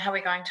don't know how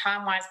we're going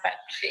time-wise, but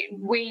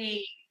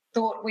we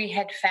thought we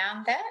had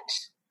found that,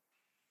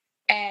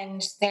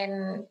 and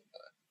then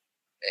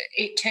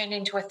it turned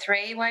into a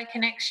three-way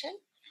connection,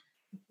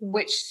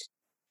 which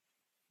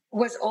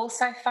was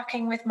also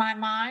fucking with my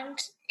mind,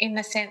 in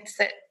the sense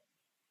that,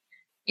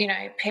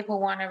 people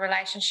want a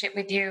relationship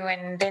with you,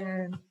 and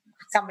then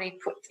somebody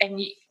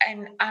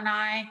and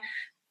I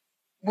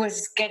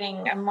was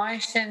getting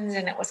emotions,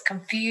 and it was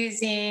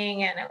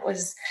confusing, and it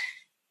was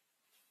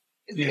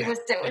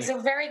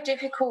a very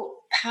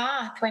difficult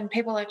path when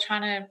people are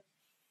trying to.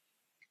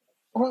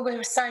 Well, we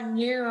were so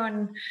new,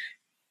 and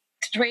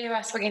three of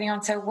us were getting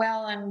on so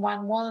well, and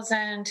one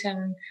wasn't,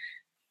 and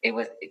it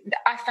was.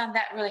 I found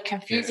that really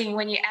confusing.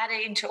 When you add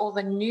it into all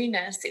the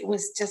newness, it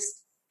was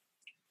just.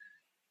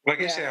 Well, I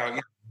guess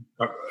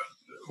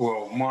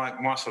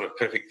my sort of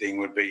perfect thing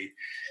would be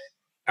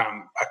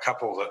a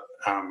couple that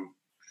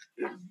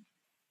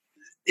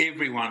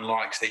everyone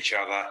likes each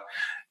other,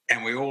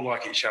 and we all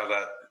like each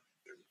other.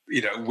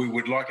 We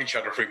would like each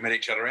other if we met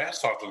each other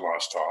outside the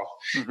lifestyle.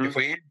 Mm-hmm. If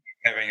we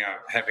end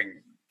up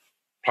having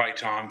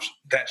playtimes,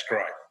 that's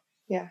great.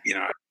 Yeah.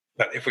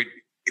 But if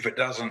it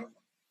doesn't,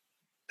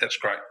 that's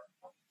great.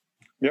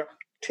 Yep.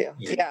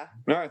 Yeah.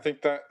 No, I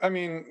think that. I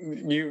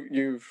mean,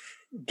 you've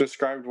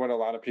described what a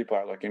lot of people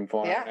are looking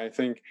for, and I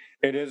think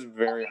it is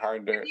very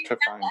hard to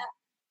find.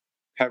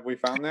 Have we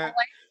found that?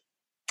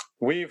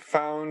 We've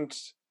found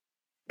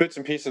bits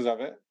and pieces of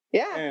it.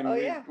 Yeah. And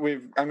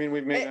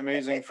we've made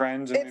amazing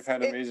friends, and we've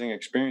had amazing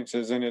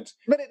experiences, and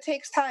but it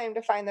takes time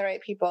to find the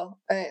right people,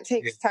 and it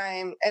takes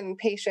time and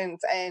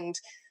patience, and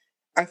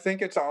I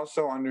think it's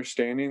also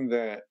understanding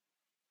that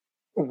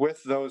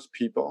with those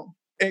people,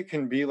 it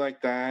can be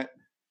like that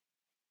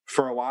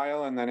for a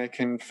while, and then it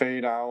can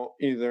fade out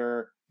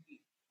either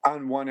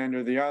on one end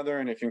or the other,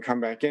 and it can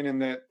come back in,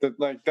 and that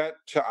like that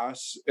to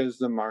us is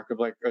the mark of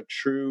like a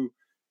true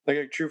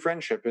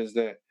friendship, is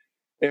that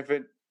if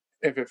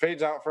it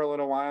fades out for a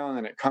little while and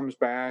then it comes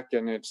back,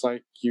 and it's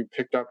like you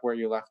picked up where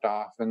you left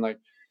off, and like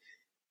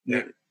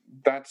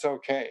that's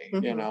okay,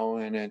 you Mhm. know,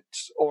 and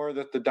it's, or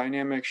that the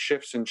dynamic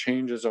shifts and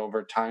changes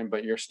over time,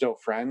 but you're still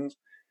friends.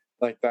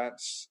 Like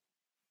that's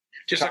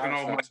Just like an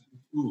old mate that's- from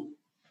school,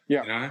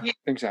 yeah, you know? Yeah.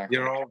 exactly.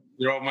 Your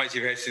old mates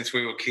you've had since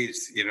we were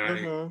kids, you know?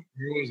 Mhm.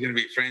 You're always going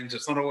to be friends.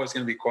 It's not always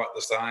going to be quite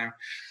the same.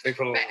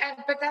 People,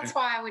 But that's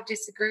why I would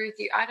disagree with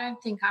you. I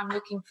don't think I'm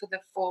looking for the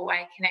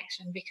four-way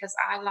connection, because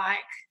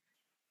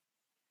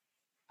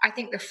I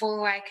think the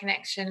four-way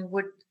connection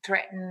would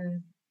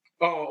threaten.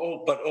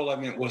 but all I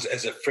meant was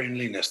as a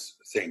friendliness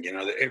thing, you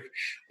know, that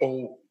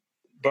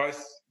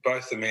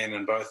both the men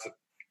and both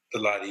the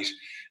ladies,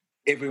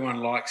 everyone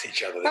likes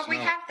each other. But we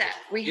have that.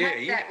 We have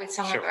Yeah, that with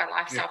some sure. of our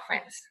lifestyle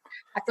friends.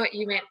 I thought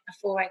you meant a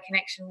four-way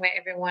connection where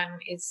everyone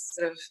is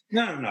sort of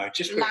No,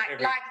 just like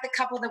the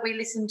couple that we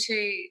listened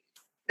to,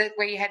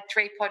 where you had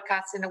 3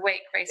 podcasts in a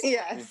week recently.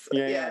 Yes.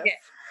 Yeah, Yes. yeah.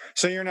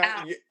 So you're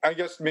not, I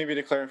guess maybe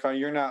to clarify,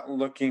 you're not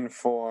looking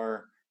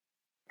for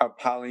a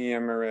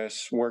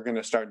polyamorous, we're going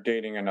to start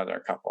dating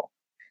another couple.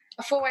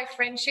 A four-way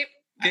friendship,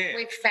 Yeah.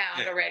 we've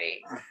found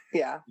already.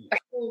 Yeah. A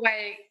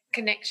four-way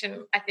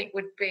connection, I think,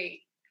 would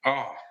be.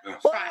 Oh, no.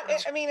 Well, Right.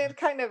 it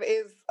kind of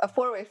is a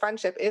four-way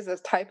friendship is a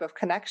type of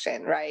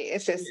connection, right?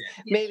 It's just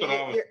maybe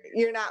That's what I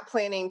you're not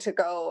planning to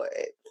go,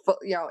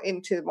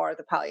 into more of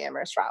the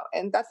polyamorous route,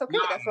 and that's okay.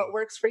 No. That's what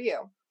works for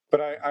you.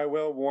 But I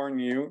will warn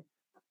you,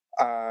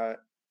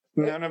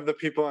 none of the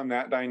people in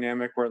that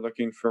dynamic were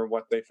looking for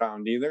what they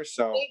found either.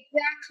 So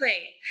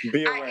Exactly.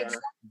 be aware.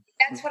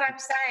 That's what I'm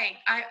saying.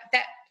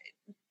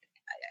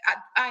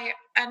 I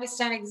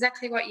understand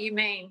exactly what you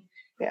mean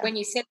when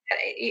you said that.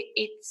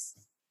 It's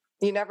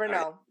You never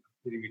know.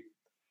 yeah.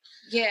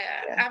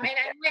 Yeah. I mean,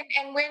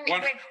 and when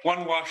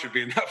One wife should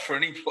be enough for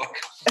any bloke.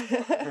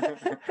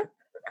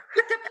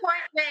 But the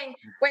point being,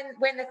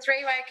 when the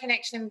three-way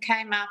connection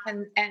came up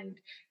and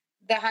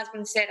the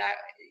husband said,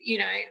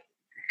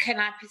 can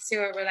I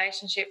pursue a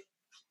relationship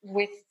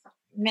with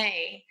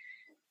me?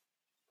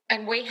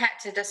 And we had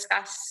to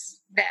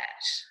discuss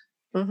that.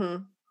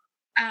 Mm-hmm.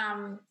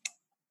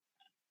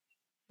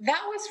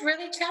 That was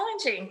really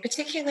challenging,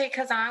 particularly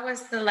because I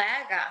was the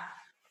lagger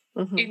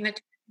Mm-hmm. in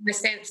the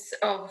sense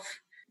of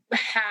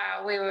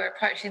how we were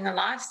approaching the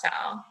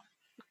lifestyle.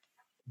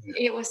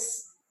 It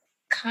was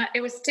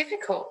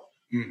difficult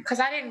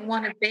because I didn't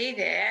want to be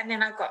there, and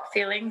then I got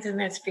feelings, and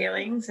there's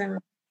feelings, and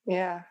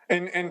Yeah.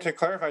 And to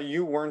clarify,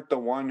 you weren't the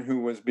one who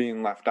was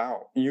being left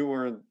out. You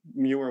were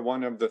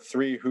one of the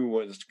 3 who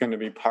was going to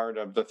be part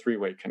of the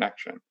 3-way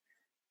connection.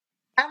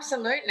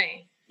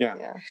 absolutely.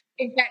 Yeah.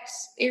 In fact,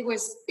 it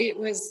was the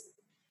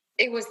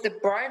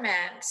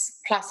bromance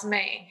plus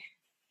me.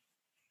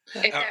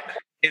 If that,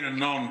 In a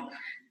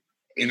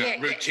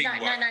routine way.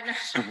 No.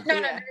 It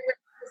was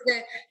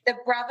the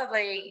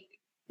brotherly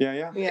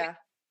Yeah.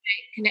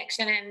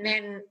 connection, and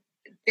then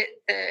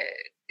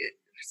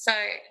so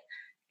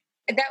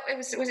that it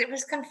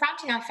was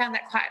confronting. I found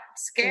that quite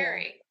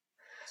scary.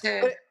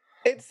 But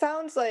it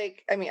sounds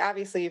like, I mean,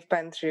 obviously you've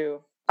been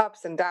through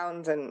ups and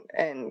downs and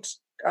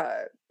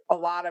a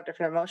lot of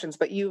different emotions,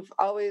 but you've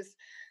always,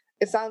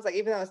 it sounds like,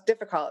 even though it's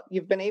difficult,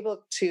 you've been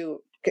able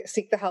to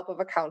seek the help of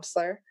a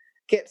counselor,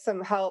 get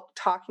some help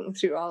talking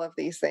through all of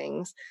these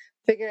things,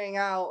 figuring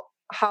out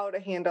how to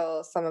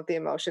handle some of the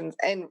emotions,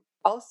 and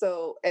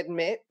also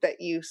admit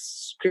that you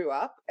screw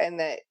up and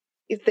that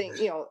you think,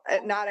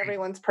 not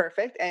everyone's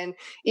perfect. And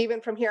even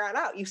from here on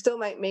out, you still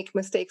might make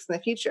mistakes in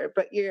the future,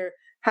 but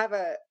have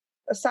a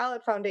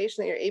solid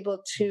foundation that you're able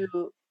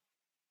to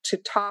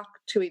talk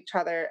to each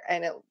other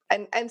and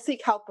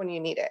seek help when you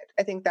need it.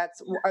 I think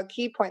that's a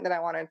key point that I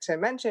wanted to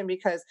mention,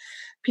 because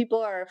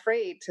people are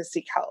afraid to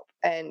seek help,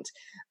 and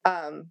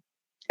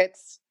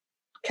as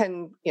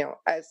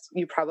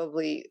you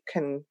probably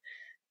can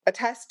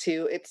attest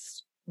to, it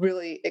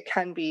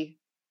can be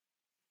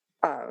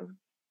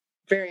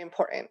very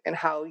important in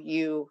how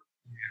you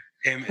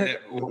move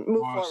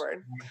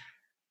forward.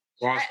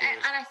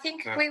 And I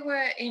think we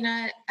were in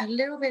a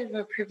little bit of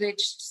a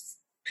privileged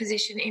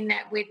position in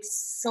that we'd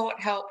sought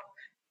help.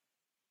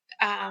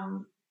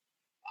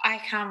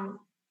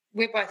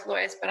 We're both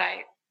lawyers, but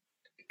I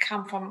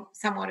come from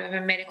somewhat of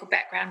a medical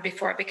background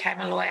before I became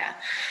a lawyer.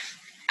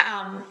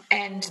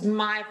 And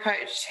my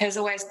approach has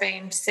always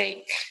been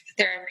seek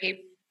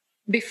therapy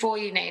before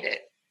you need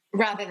it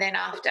rather than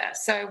after.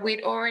 So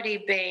we'd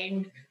already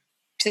been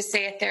to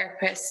see a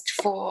therapist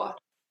for,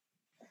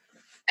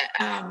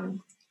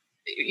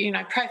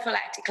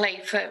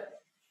 prophylactically for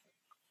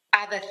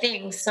other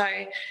things. So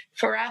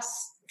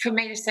for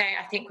me to say,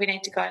 I think we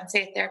need to go and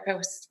see a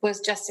therapist was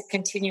just a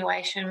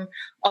continuation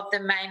of the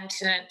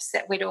maintenance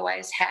that we'd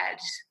always had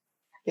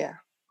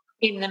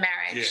in the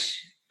marriage.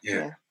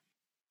 Yeah.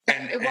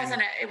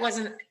 It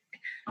wasn't.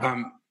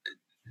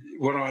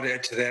 What I'd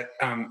add to that,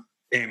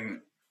 Emma,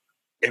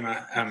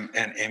 and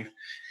Em,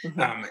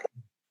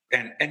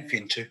 and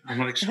Finn too. I'm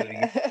not excluding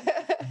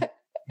it.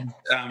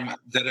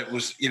 That it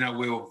was,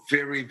 we were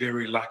very,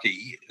 very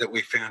lucky that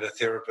we found a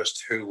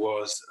therapist who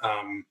was,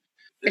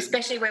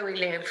 especially where we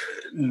live,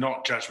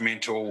 not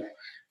judgmental,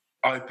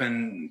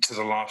 open to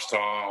the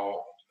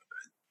lifestyle,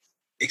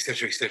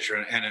 etc.,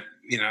 etc. And it,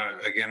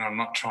 again, I'm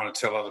not trying to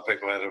tell other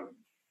people how to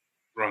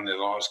run their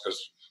lives, because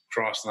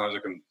Christ knows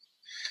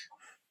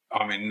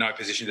I'm in no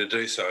position to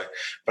do so.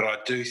 But I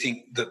do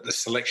think that the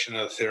selection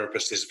of the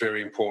therapist is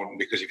very important,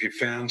 because if you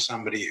found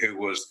somebody who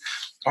was,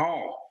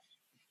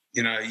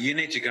 you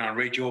need to go and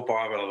read your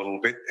Bible a little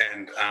bit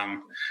and,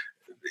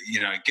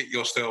 get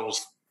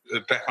yourselves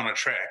back on a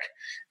track.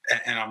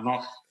 And I'm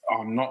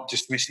not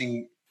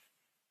dismissing,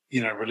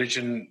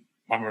 religion.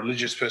 I'm a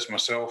religious person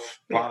myself,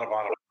 blah, blah,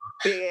 blah.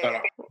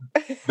 Yeah.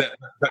 But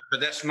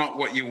that's not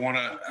what you want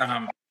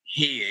to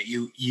hear.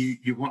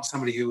 You want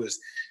somebody who is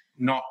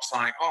not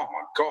saying, "Oh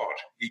my God,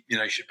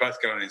 you should both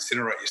go and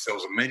incinerate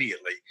yourselves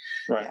immediately."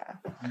 Right.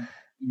 Yeah.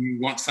 You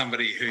want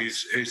somebody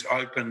who's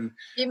open.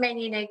 You mean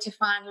you need to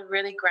find a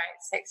really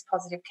great sex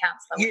positive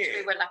counsellor, which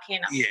we were lucky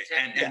enough to do.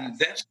 And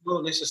that's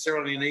not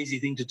necessarily an easy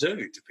thing to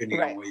do, depending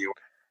on where you are.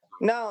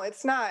 No,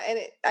 it's not. And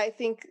I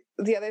think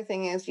the other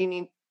thing is you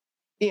need,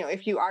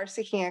 if you are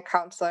seeking a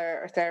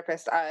counselor or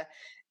therapist,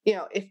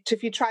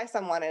 if you try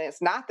someone and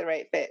it's not the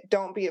right fit,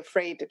 don't be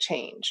afraid to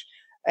change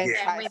and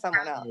try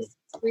someone else.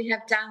 We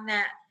have done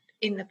that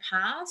in the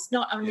past,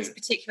 not on this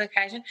particular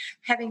occasion.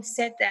 Having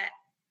said that,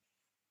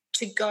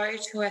 to go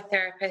to a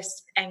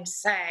therapist and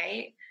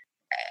say,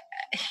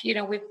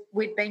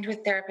 we've been to a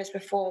therapist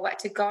before, but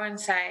to go and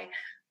say,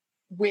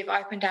 we've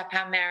opened up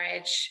our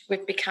marriage,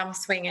 we've become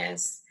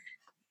swingers,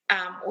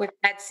 we've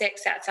had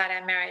sex outside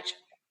our marriage,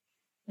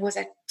 was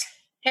a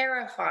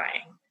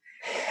terrifying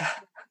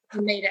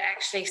for me to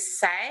actually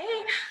say,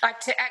 like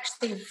to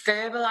actually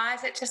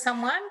verbalize it to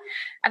someone.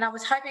 And I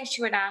was hoping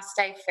she would ask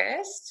Dave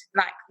first,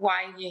 like,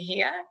 why are you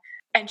here?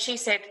 And she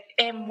said,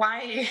 Em,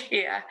 why are you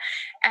here?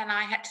 And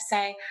I had to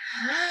say,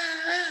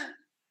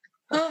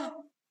 it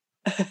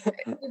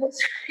was,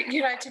 to be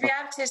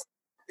able to,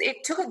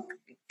 it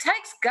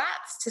takes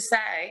guts to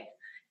say,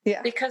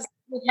 because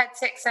we had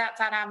sex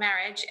outside our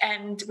marriage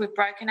and we've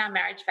broken our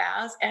marriage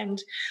vows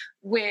and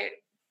we're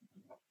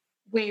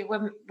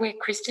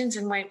Christians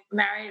and we're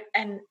married,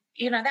 and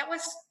that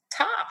was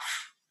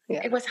tough.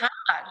 Yeah. It was hard.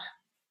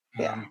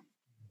 Yeah,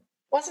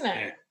 wasn't it?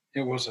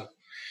 Yeah, it was.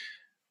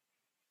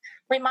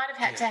 We might have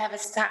had to have a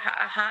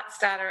heart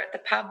starter at the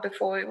pub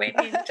before we went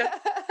in. I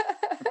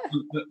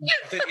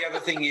think the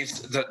other thing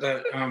is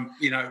that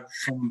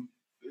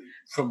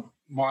from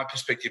my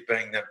perspective,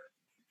 being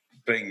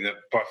the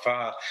by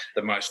far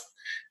the most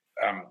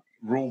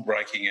rule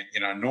breaking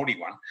and naughty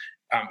one,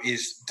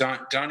 is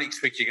don't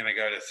expect you're going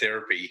to go to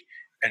therapy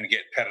and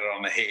get patted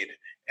on the head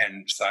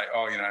and say,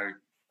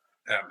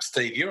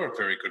 Steve, you're a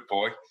very good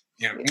boy.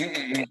 You go,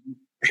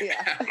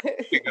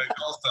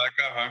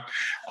 go home.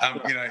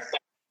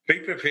 Be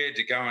prepared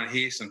to go and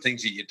hear some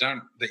things that you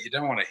don't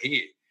want to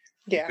hear.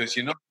 Yeah. Because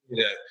you're not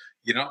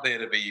there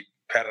to be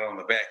patted on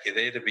the back. You're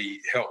there to be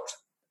helped.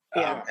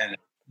 Yeah. And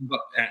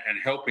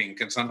helping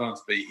can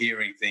sometimes be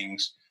hearing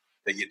things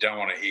that you don't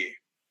want to hear.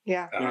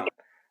 Yeah.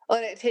 Well,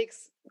 and it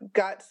takes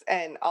guts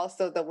and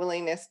also the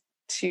willingness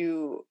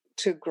to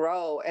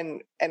grow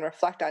and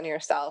reflect on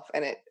yourself,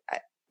 and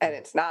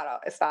it's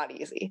not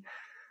easy.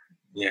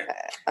 Yeah.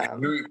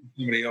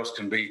 Somebody else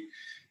can be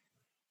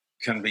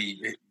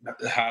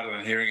harder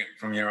than hearing it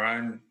from your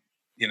own,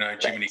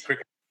 Jiminy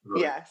Cricket.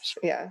 Really.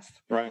 Yes.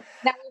 Right.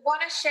 Now we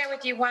want to share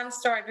with you one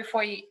story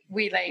before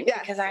we leave,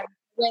 because I'm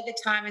where the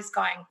time is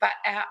going, but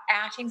our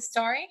outing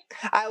story.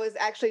 I was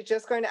actually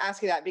just going to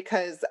ask you that,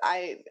 because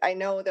I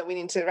know that we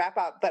need to wrap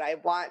up, but I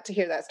want to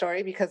hear that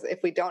story, because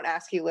if we don't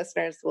ask you,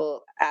 listeners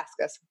will ask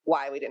us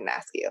why we didn't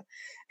ask you.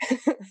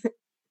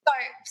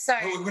 So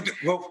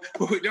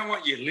we don't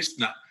want your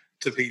listener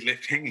to be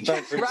left hanging.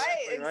 Right,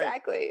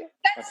 exactly.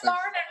 That's Lauren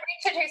and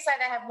Richard who say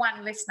they have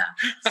one listener.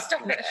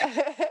 Stop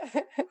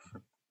it.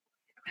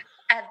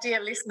 Our dear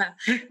listener.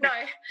 No.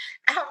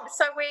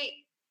 So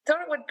we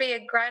thought it would be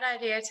a great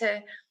idea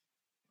to,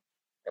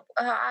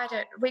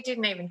 we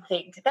didn't even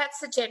think. That's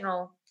the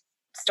general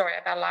story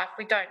of our life.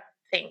 We don't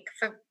think.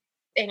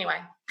 Anyway,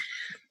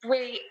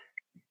 we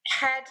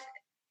had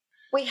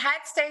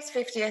Steve's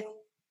 50th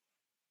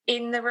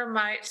in the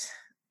remote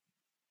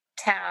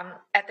town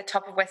at the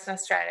top of Western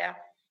Australia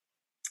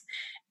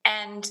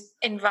and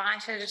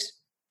invited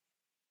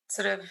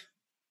sort of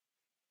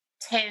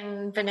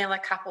 10 vanilla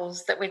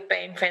couples that we've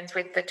been friends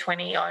with for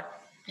 20-odd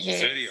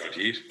years.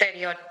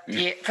 30-odd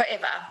years,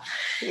 forever.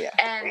 Yeah.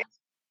 And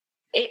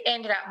it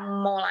ended up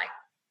more like,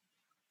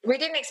 we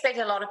didn't expect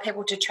a lot of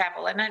people to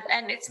travel, and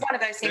it's one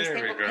of those things,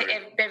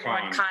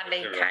 everyone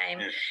kindly came.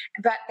 Yeah.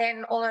 But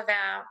then all of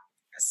our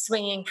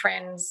swinging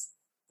friends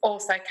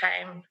also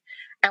came,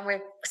 and we've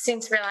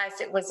since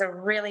realised it was a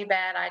really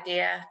bad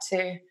idea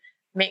to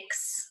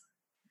mix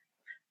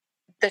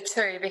the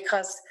two,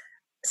 because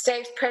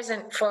Steve's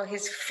present for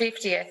his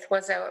 50th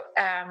was a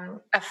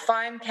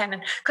foam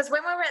cannon. Because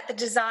when we were at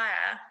Desire,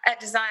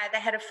 they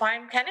had a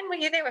foam cannon. Were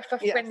you there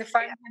when the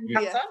foam cannon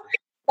comes on?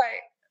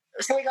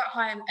 So we got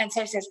home and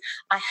Steve says,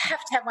 I have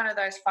to have one of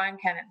those foam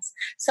cannons.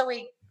 So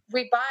we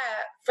buy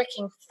a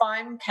freaking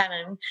foam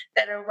cannon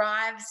that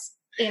arrives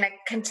in a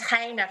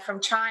container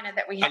from China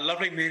that we have. A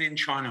lovely man in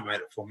China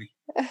made it for me.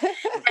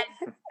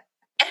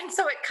 And And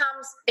so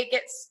it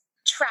gets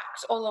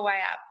trucked all the way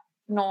up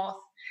north,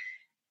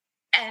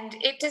 and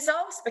it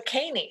dissolves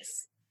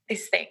bikinis.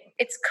 This thing,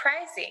 it's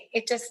crazy.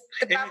 It just,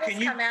 the Emma,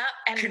 bubbles come out,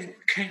 and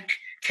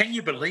can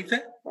you believe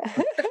that?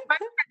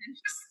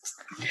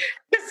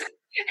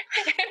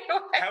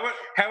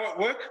 How it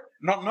worked?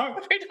 Not know.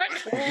 We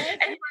don't.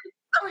 Anyway,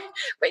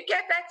 we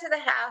get back to the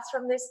house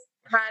from this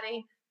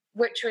party,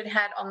 which we'd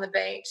had on the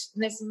beach.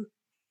 And there's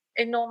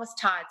enormous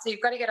tide, so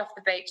you've got to get off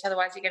the beach,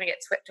 otherwise you're going to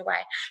get swept away.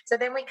 So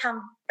then we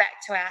come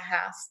back to our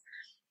house,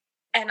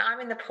 and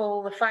I'm in the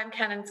pool. The foam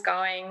cannon's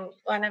going.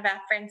 One of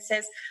our friends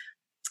says,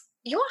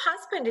 "Your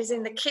husband is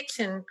in the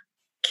kitchen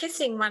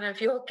kissing one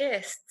of your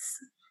guests."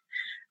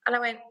 And I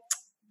went,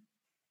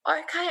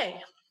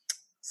 "Okay,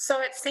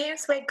 so it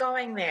seems we're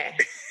going there."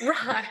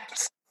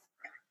 Right.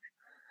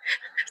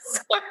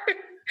 So,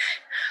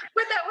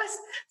 but that was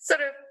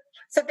sort of,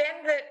 so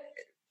then the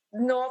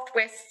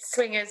Northwest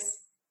swingers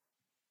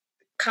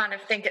kind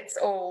of think it's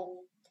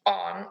all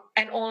on,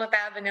 and all of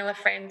our vanilla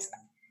friends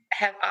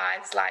have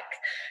eyes like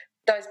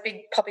those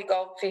big poppy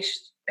goldfish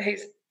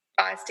whose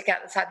eyes stick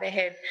out the side of their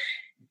head.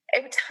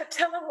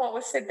 Tell them what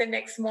was said the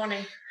next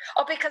morning.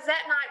 Oh, because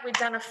that night we'd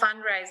done a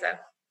fundraiser.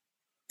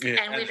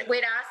 Yeah, and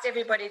we'd asked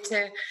everybody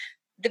to,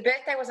 the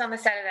birthday was on the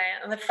Saturday,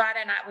 and on the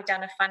Friday night we'd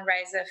done a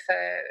fundraiser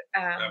for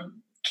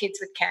kids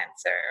with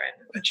cancer and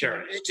a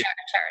charity.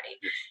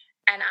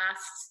 And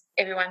asked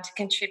everyone to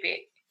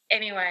contribute.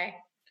 Anyway,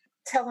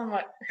 tell them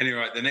what.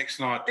 Anyway, the next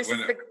night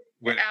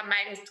when our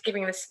mate is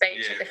giving the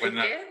speech at the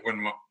 50th.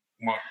 When my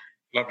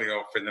lovely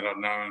old friend that I've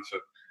known for,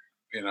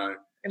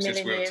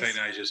 since we were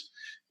teenagers,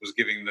 was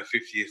giving the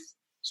 50th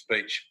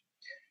speech,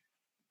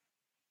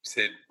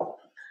 said,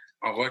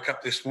 "I woke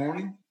up this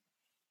morning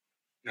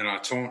and I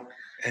turned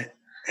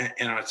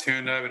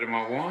over to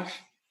my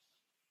wife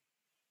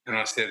and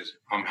I said,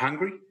 I'm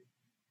hungry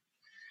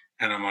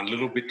and I'm a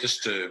little bit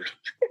disturbed."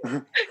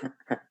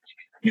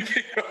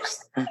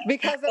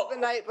 Because of the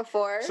night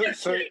before.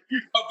 So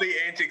of the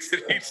antics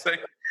that he'd seen.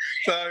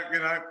 So,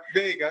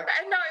 there you go.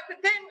 No,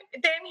 but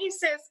then he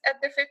says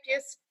at the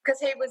 50th, because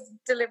he was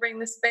delivering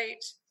the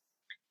speech,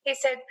 he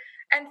said,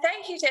 "And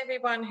thank you to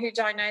everyone who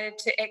donated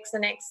to X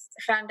and X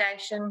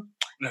Foundation.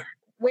 No.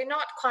 We're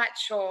not quite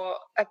sure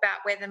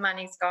about where the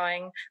money's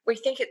going. We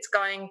think it's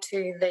going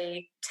to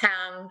the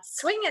town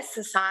Swingers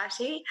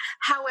Society.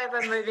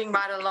 However, moving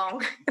right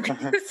along."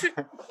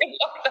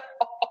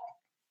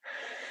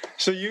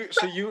 So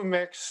you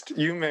mixed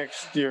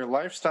your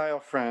lifestyle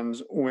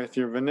friends with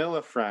your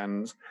vanilla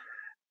friends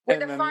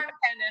with a foam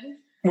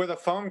cannon. With a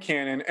foam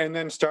cannon, and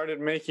then started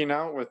making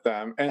out with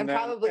them, and then,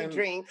 probably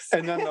drinks,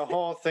 and then the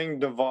whole thing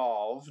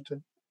devolved.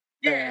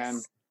 Yes.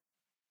 And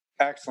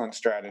excellent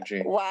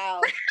strategy.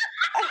 Wow.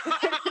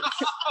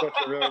 That's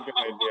a really good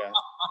idea.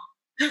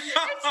 It's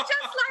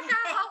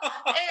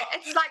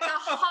just like a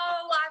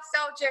whole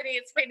lifestyle journey.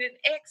 It's been an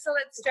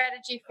excellent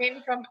strategy,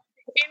 Finn, from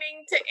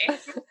beginning to end.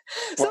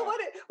 So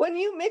when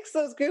you mix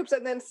those groups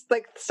and then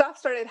stuff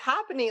started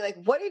happening,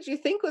 what did you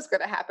think was going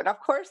to happen? Of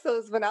course,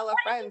 those vanilla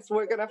friends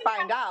were going to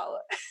find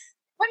out.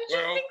 What did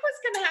you think was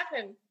going to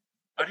happen?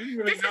 I didn't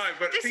really know,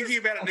 but thinking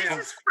about it now,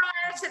 this is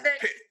prior to the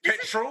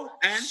petrol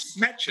and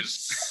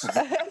matches.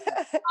 Prior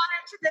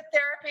to the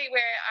therapy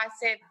where I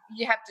said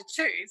you have to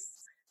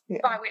choose,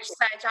 by which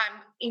stage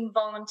I'm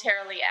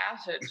involuntarily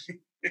outed.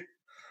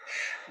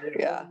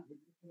 Yeah.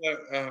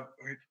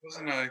 It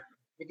wasn't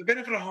with the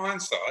benefit of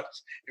hindsight,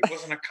 it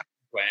wasn't a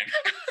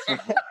cunning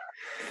plan.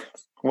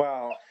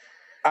 Well,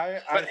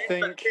 I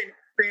think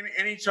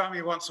anytime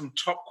you want some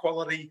top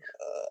quality,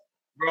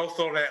 well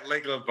thought out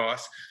legal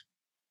advice,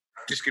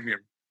 just give me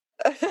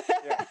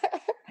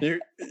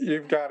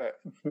You've got it.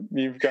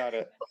 You've got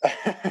it.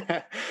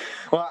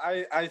 Well,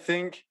 I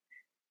think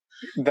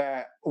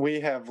that we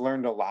have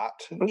learned a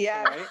lot.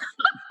 Yeah. Right?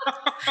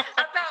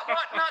 About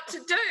what not to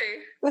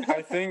do. But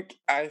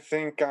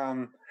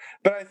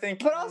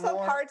also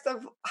parts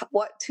of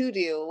what to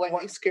do when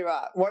you screw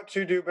up. What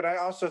to do, but I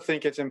also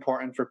think it's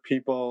important for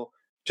people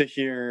to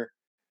hear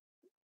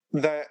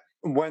that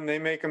when they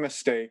make a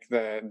mistake,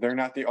 that they're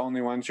not the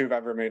only ones who've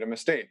ever made a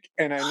mistake.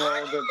 And I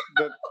know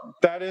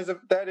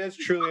that is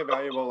truly a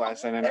valuable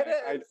lesson, and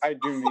I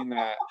do mean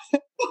that.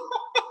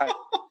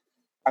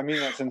 I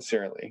mean that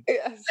sincerely.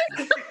 Yes.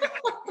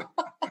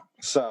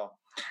 So.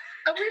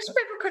 I wish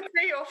people could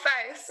see your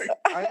face.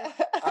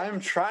 I'm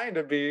trying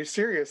to be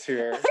serious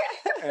here,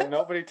 and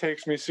nobody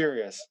takes me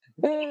serious.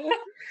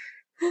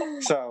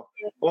 So,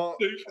 well,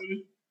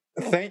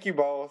 thank you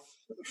both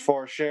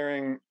for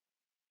sharing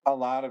a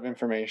lot of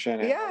information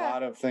and a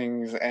lot of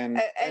things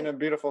and a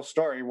beautiful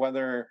story,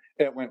 whether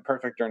it went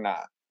perfect or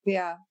not.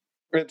 Yeah.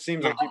 It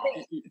seems like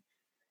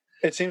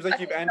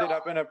you've ended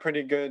up in a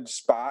pretty good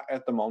spot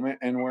at the moment,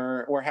 and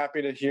we're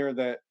happy to hear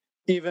that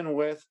even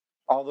with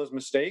all those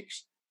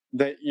mistakes,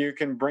 that you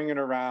can bring it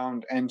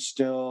around and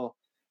still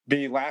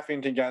be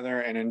laughing together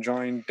and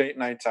enjoying date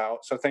nights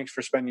out. So thanks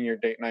for spending your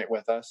date night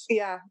with us.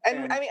 Yeah.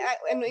 And And- I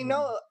mean,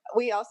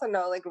 we also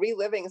know like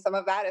reliving some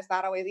of that is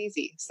not always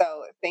easy.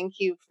 So thank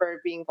you for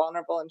being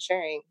vulnerable and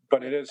sharing.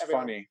 But it is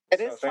Everyone. funny. It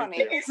So is thank funny.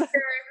 you. It's very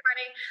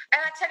funny.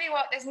 And I tell you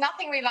what, there's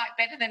nothing we like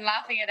better than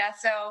laughing at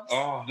ourselves.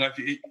 Oh, no,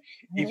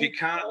 if you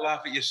can't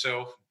laugh at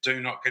yourself, do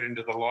not get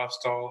into the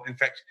lifestyle. In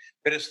fact,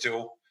 better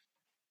still,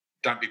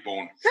 don't be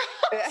born.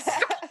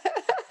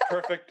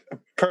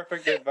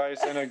 Perfect advice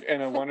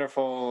and a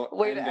wonderful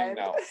Way to ending end.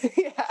 now.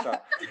 Yeah. So,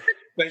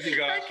 Thank you,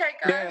 guys. Okay,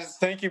 yeah, guys.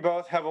 thank you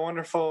both. Have a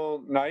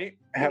wonderful night.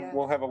 Yeah.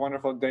 We'll have a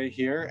wonderful day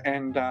here,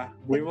 and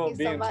we Thank will you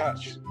be so in much.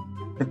 touch.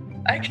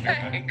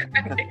 Okay,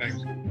 great.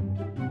 Thanks.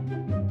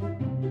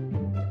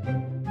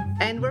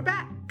 And we're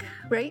back,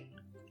 right?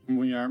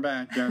 We are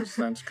back. Yes,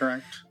 that's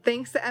correct.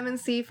 Thanks to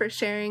MNC for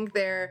sharing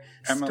their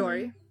Emily.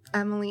 story.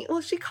 Emily.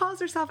 Well, she calls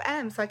herself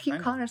M, so I keep I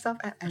know. calling herself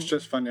M. It's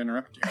just fun to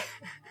interrupt you.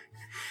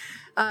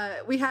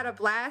 We had a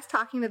blast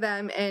talking to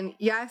them, and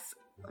yes,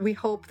 we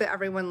hope that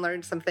everyone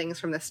learned some things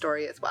from this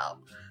story as well.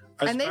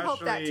 And they hope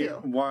that Especially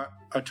too. what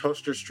a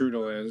toaster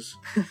strudel is,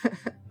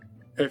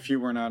 if you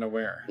were not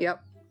aware.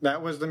 Yep.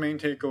 That was the main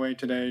takeaway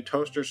today.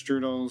 Toaster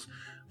strudels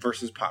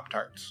versus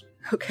Pop-Tarts.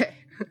 Okay.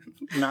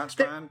 Not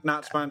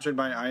sponsored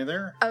by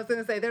either. I was going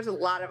to say there's a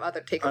lot of other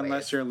takeaways.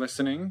 Unless you're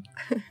listening,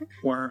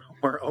 we're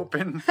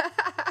open.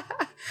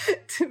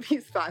 to be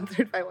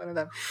sponsored by one of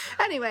them.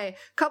 Anyway,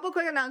 couple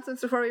quick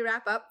announcements before we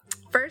wrap up.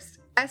 First,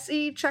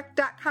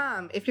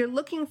 STDcheck.com. If you're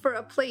looking for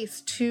a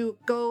place to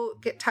go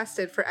get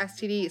tested for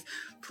STDs,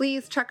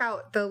 please check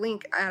out the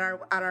link at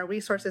our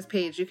resources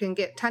page. You can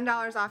get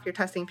 $10 off your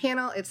testing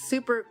panel. It's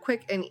super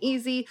quick and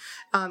easy.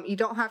 You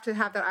don't have to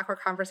have that awkward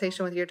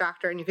conversation with your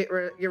doctor, and you get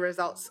your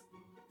results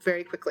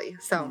very quickly.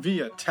 So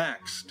Via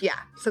text.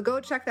 yeah, so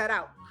go check that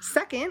out.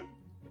 Second,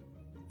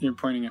 You're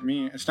pointing at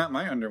me. It's not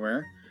my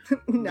underwear.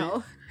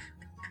 no.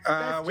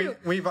 That's true.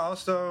 We've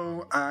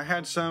also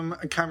had some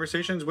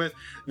conversations with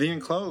The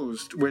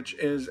Enclosed, which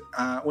is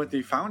with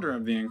the founder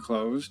of The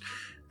Enclosed,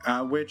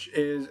 which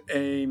is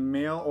a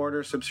mail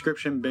order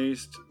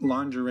subscription-based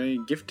lingerie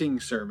gifting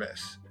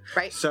service.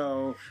 Right.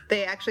 So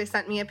They actually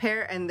sent me a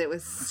pair, and it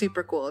was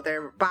super cool.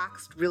 They're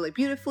boxed really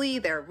beautifully.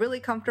 They're really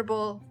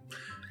comfortable.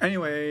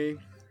 anyway,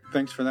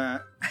 thanks for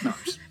that. No, I'm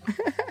just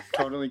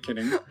totally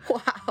kidding.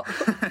 Wow.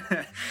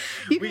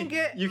 You can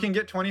get You can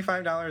get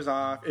 $25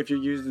 off if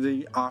you use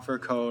the offer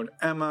code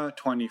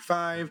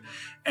Emma25,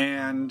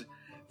 and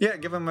yeah,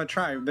 give them a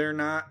try. They're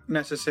not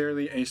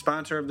necessarily a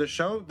sponsor of the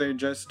show. They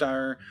just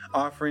are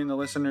offering the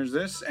listeners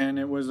this, and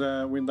it was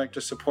we'd like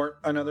to support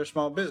another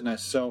small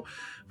business. So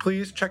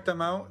please check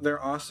them out.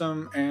 They're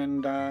awesome,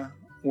 and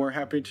we're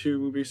happy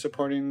to be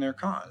supporting their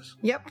cause.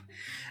 Yep.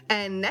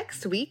 And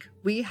next week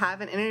we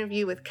have an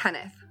interview with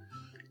Kenneth.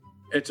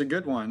 It's a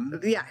good one.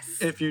 Yes.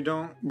 If you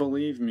don't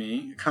believe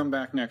me, come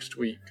back next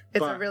week. It's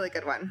But a really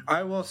good one.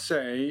 I will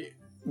say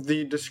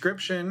the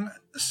description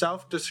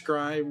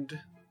self-described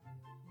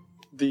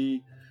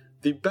the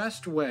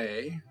best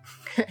way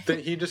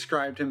that he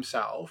described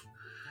himself.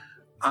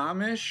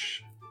 Amish,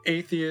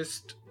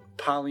 atheist,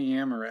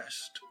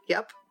 polyamorist.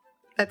 Yep.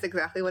 That's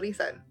exactly what he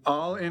said.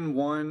 All in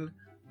one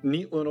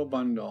neat little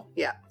bundle.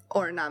 Yeah.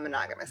 Or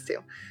non-monogamous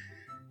too.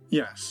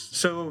 Yes.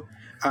 So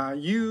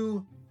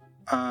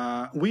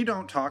we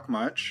don't talk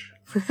much,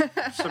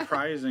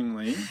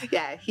 surprisingly.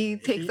 Yeah, he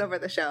takes over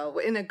the show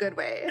in a good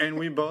way. And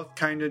we both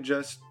kind of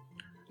just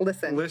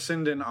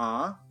listened in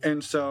awe.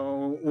 And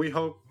so we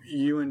hope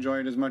you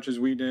enjoyed as much as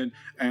we did,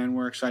 and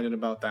we're excited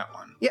about that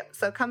one. Yep.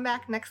 So come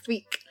back next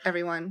week,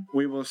 everyone.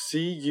 We will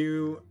see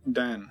you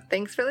then.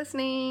 Thanks for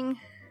listening.